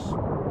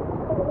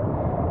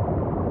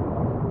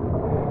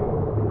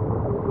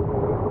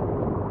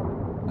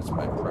 That's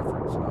my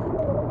preference. Oh,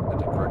 okay. I had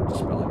to correct the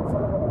spelling for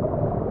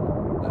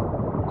that.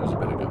 There's a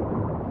bit ago.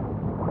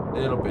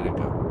 Little bit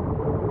ago.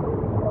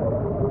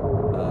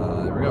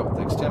 There we go.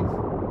 Thanks, Tim.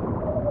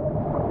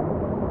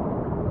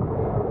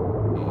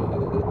 And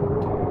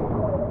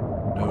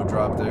no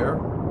drop there.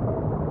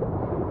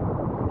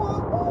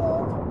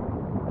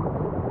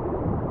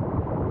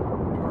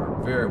 You are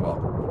very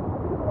welcome.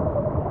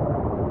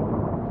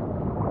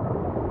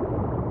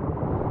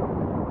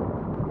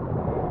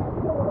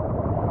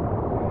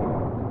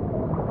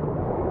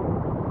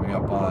 Coming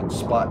up on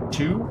spot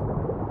 2.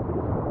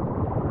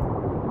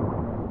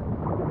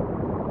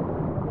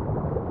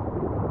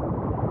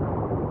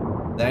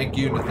 Thank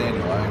you,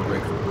 Nathaniel. I am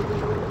grateful.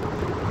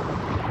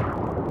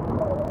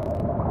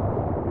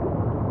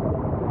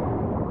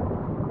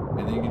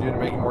 Anything you can do to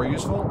make it more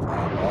useful,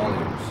 I'm all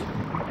ears.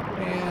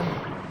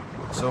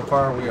 And so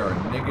far we are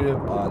negative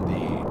on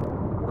the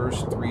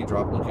first 3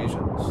 drop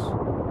locations.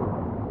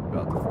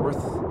 About the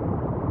 4th.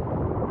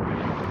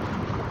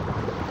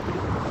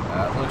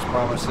 That looks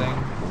promising.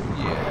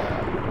 Yeah.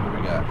 What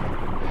do we got?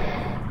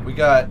 We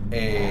got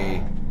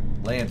a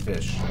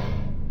landfish.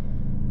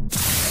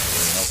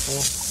 Very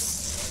helpful.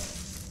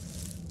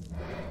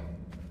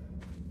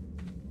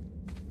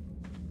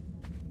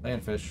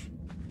 Landfish.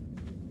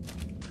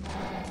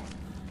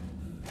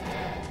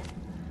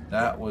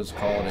 That was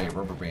called a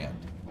rubber band.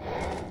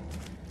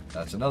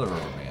 That's another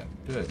rubber band.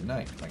 Good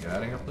night. Can I get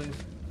out of here, please?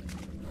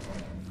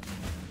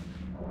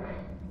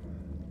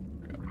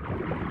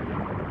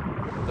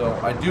 So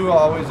I do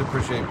always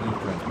appreciate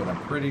blueprints, but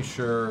I'm pretty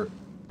sure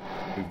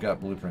we've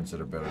got blueprints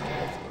that are better than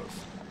both of those.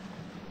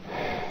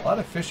 A lot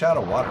of fish out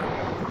of water.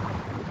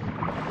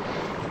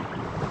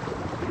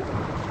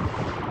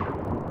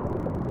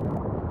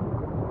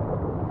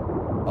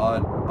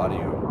 Odd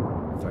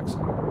audio effects in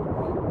here.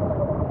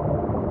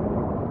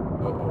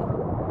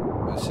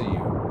 Uh-oh. I see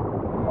you.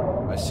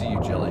 I see you,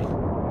 Jelly.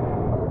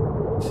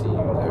 I see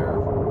you there.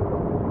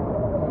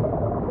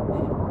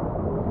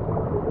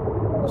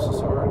 This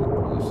is hard. I didn't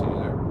really see you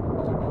there.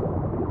 How's it going?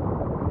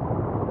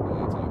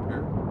 Anything up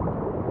here?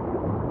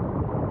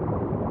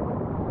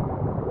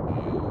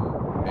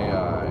 And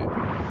AI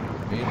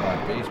made my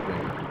base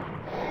bigger.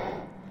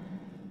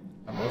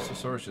 My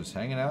Mosasaurus just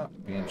hanging out,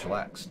 being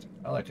chillaxed.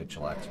 I like a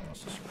chillaxed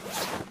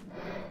Mosasaurus.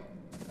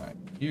 Alright,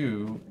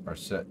 you are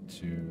set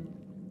to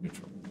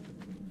neutral.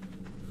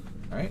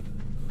 Alright,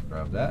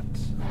 grab that.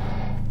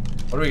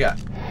 What do we got?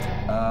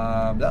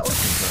 That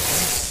looks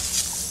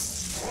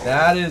interesting.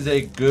 That is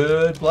a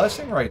good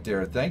blessing right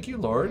there. Thank you,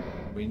 Lord.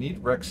 We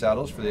need Rex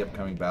saddles for the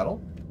upcoming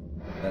battle.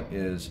 That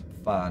is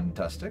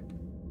fantastic.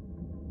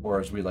 Or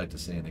as we like to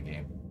say in the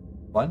game,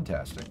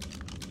 fantastic.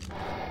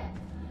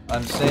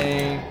 I'm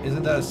saying,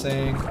 isn't that a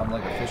saying? I'm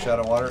like a fish out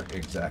of water?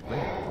 Exactly.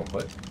 Well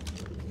put.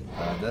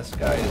 This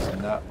guy is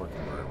not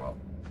working very well.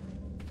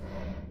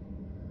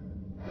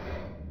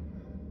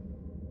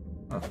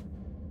 Huh.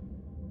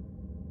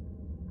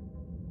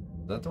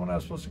 Is that the one I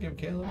was supposed to give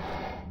Caleb?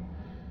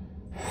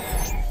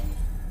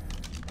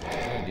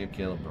 I gave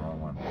Caleb the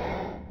wrong one.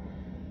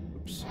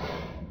 Oops.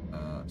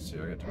 Let's see, I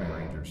got too many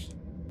rangers.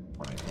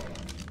 20.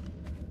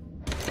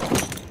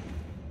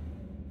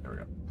 There we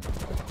go.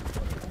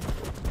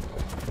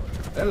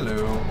 Hello.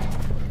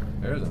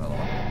 There's another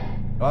one.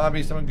 Come on,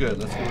 be something good.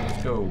 Let's go,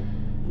 let's go.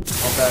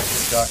 Come back to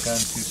shotgun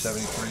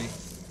 273.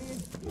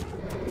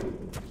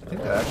 I think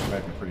that actually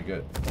might be pretty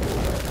good. I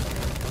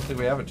don't think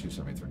we have a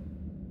 273.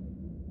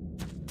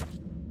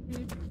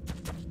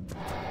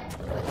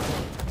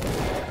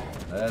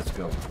 Let's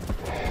go.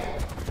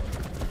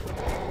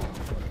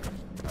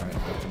 Alright,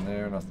 nothing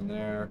there, nothing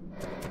there.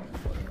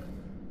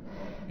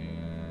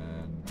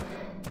 And...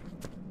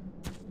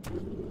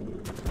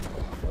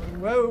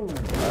 whoa!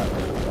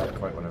 Not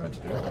quite what I meant to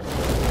do.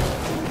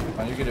 Come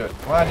on, you can do it.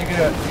 Come on, you can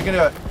do it. You can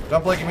do it.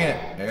 Jump like you mean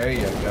it. There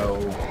you go.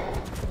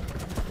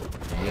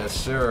 Yes,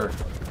 sir.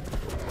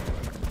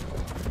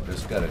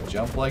 Just gotta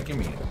jump like you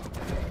mean it.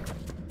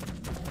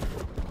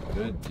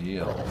 Good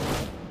deal.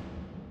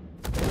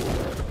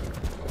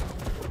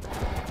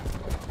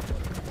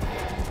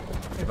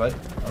 Hey, bud.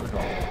 How's it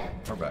going?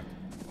 We're back.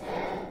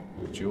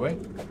 Put you away.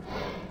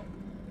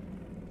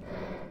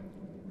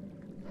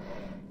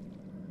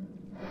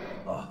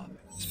 Oh.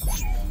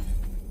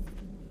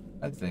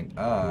 I think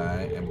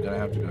I am going to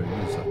have to go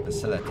use a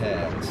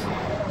facilities.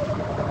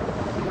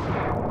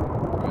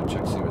 We're going to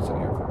check see what's in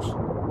here first.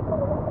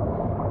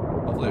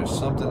 Hopefully there's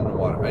something in the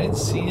water. I didn't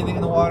see anything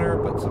in the water,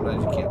 but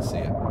sometimes you can't see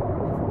it.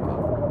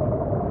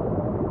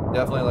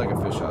 Definitely like a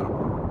fish out of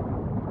water.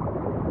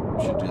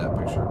 We should do that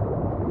picture.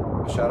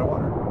 Fish out of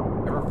water.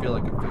 Ever feel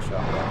like a fish out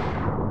of water?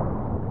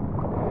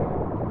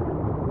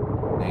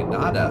 Hey,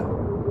 nada.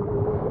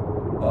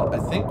 Well, I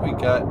think we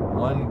got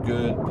one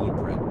good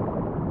blueprint.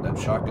 That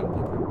shotgun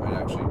blueprint might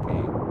actually be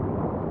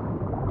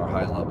our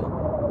high level.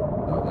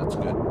 Oh, that's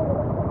good.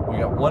 We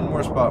got one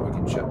more spot we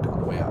can check on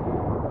the way out.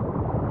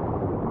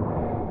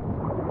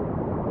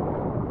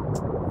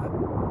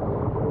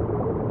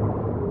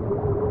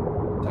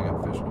 Take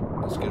out fish.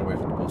 Let's get away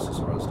from the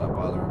Mosasaurus. Stop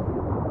bothering him.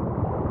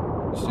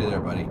 Stay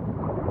there, buddy.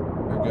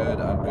 You're good,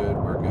 I'm good,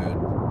 we're good.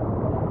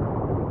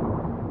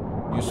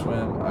 You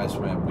swim, I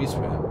swim, we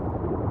swim.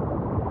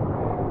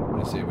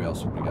 I say we all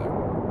swim together.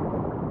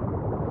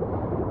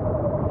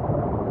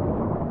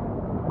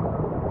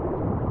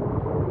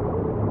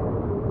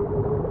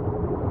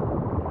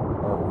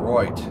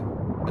 Alright.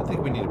 I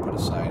think we need to put a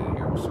sign in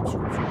here with some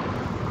scripture.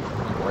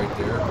 Right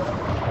there.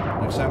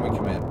 Next time we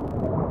come in,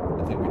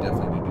 I think we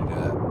definitely need to do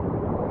that.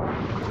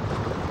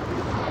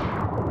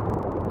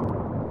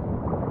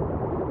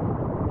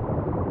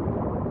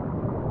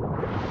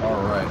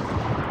 Alright.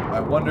 I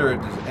wonder,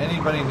 does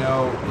anybody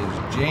know,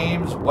 is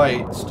James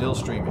White still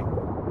streaming?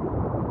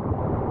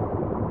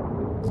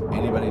 Does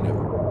anybody know?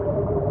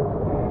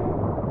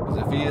 Because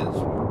if he is,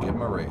 we'll give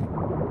him a raid.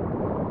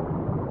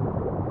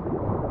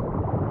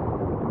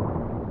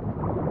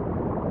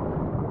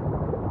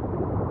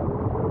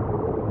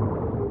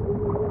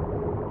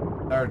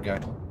 hired guy.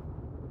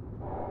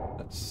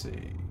 Let's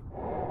see.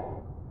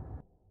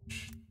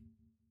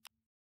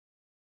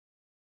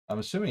 I'm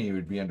assuming he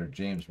would be under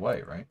James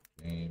White, right?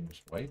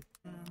 James White.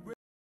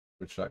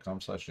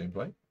 Twitch.com/James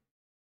White.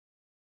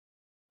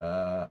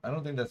 I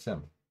don't think that's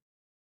him.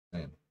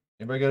 Man.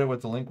 Anybody get it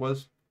what the link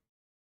was?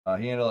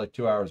 He ended like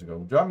 2 hours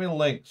ago. Drop me the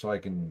link so I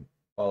can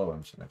follow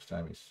him. So next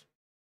time he's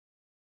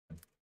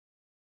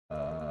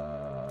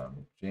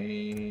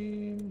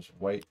James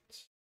White.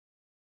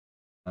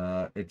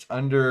 It's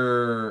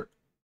under.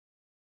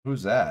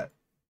 Who's that?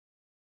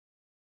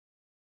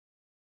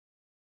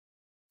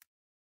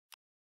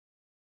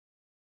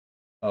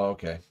 Oh,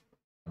 okay.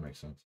 That makes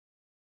sense.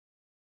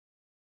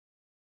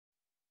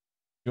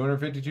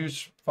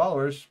 252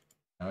 followers.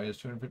 Now he has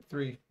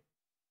 253.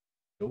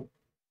 Cool.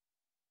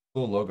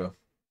 Cool logo.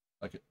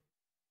 Like it.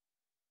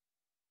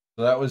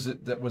 So that was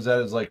it. Was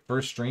that his like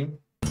first stream?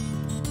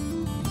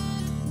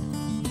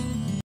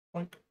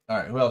 All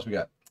right. Who else we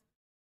got?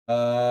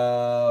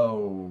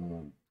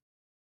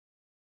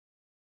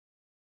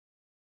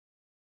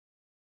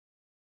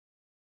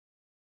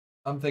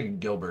 I'm thinking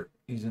Gilbert.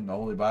 He's in the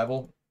Holy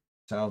Bible.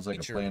 Sounds like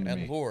a plan to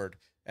me. And Lord,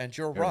 and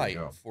you're There we right,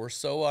 go. for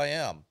so I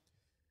am.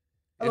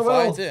 Hello.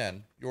 If I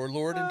then, your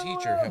Lord and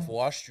teacher, have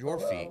washed your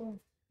feet, Hello.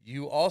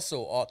 you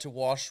also ought to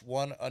wash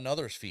one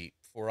another's feet.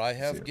 For I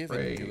have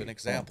given you an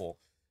example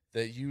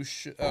that you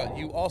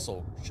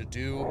also should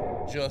do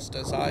just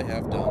as I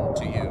have done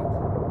to you.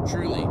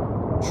 Truly,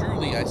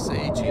 truly I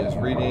say to you,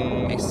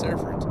 a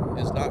servant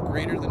is not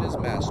greater than his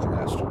master,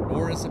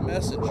 nor is a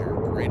messenger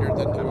greater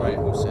than the one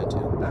who sent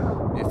him.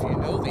 If you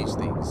know these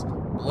things,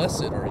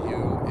 blessed are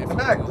you if you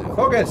do them.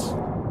 Focus.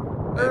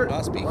 I am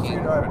not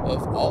speaking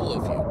of all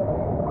of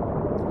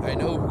you. I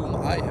know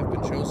whom I have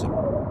been chosen,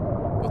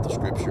 but the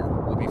scripture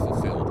will be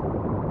fulfilled.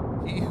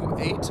 He who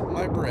ate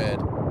my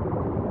bread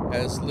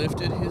has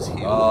lifted his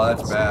heel. Oh,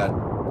 that's bad.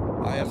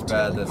 I am That's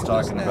bad. That's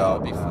talking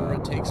about before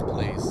it takes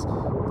place,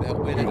 that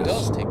when it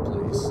does take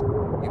place,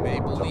 you may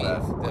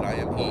believe that I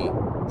am he.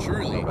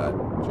 Truly,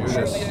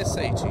 truly I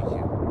say to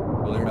you,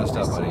 Really messed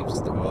up, buddy.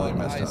 receives the Really one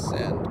messed I up.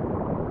 send,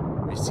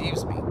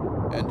 receives me,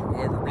 and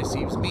whoever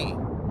receives me,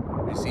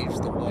 receives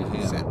the one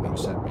who sent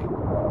me.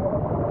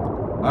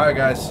 All right,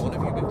 guys.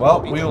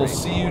 Well, we will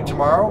see you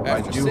tomorrow.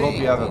 I do hope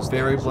you have a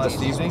very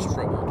blessed evening.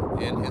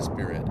 In his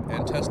spirit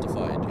and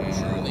testified,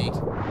 truly,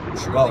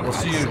 Well, we'll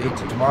see you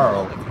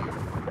tomorrow.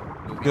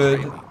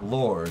 Good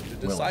Lord.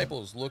 The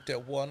disciples looked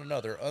at one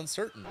another,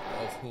 uncertain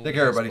of whom Take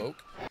care, he everybody.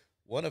 spoke.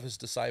 One of his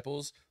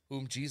disciples,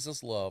 whom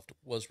Jesus loved,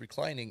 was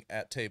reclining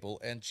at table,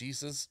 and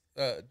Jesus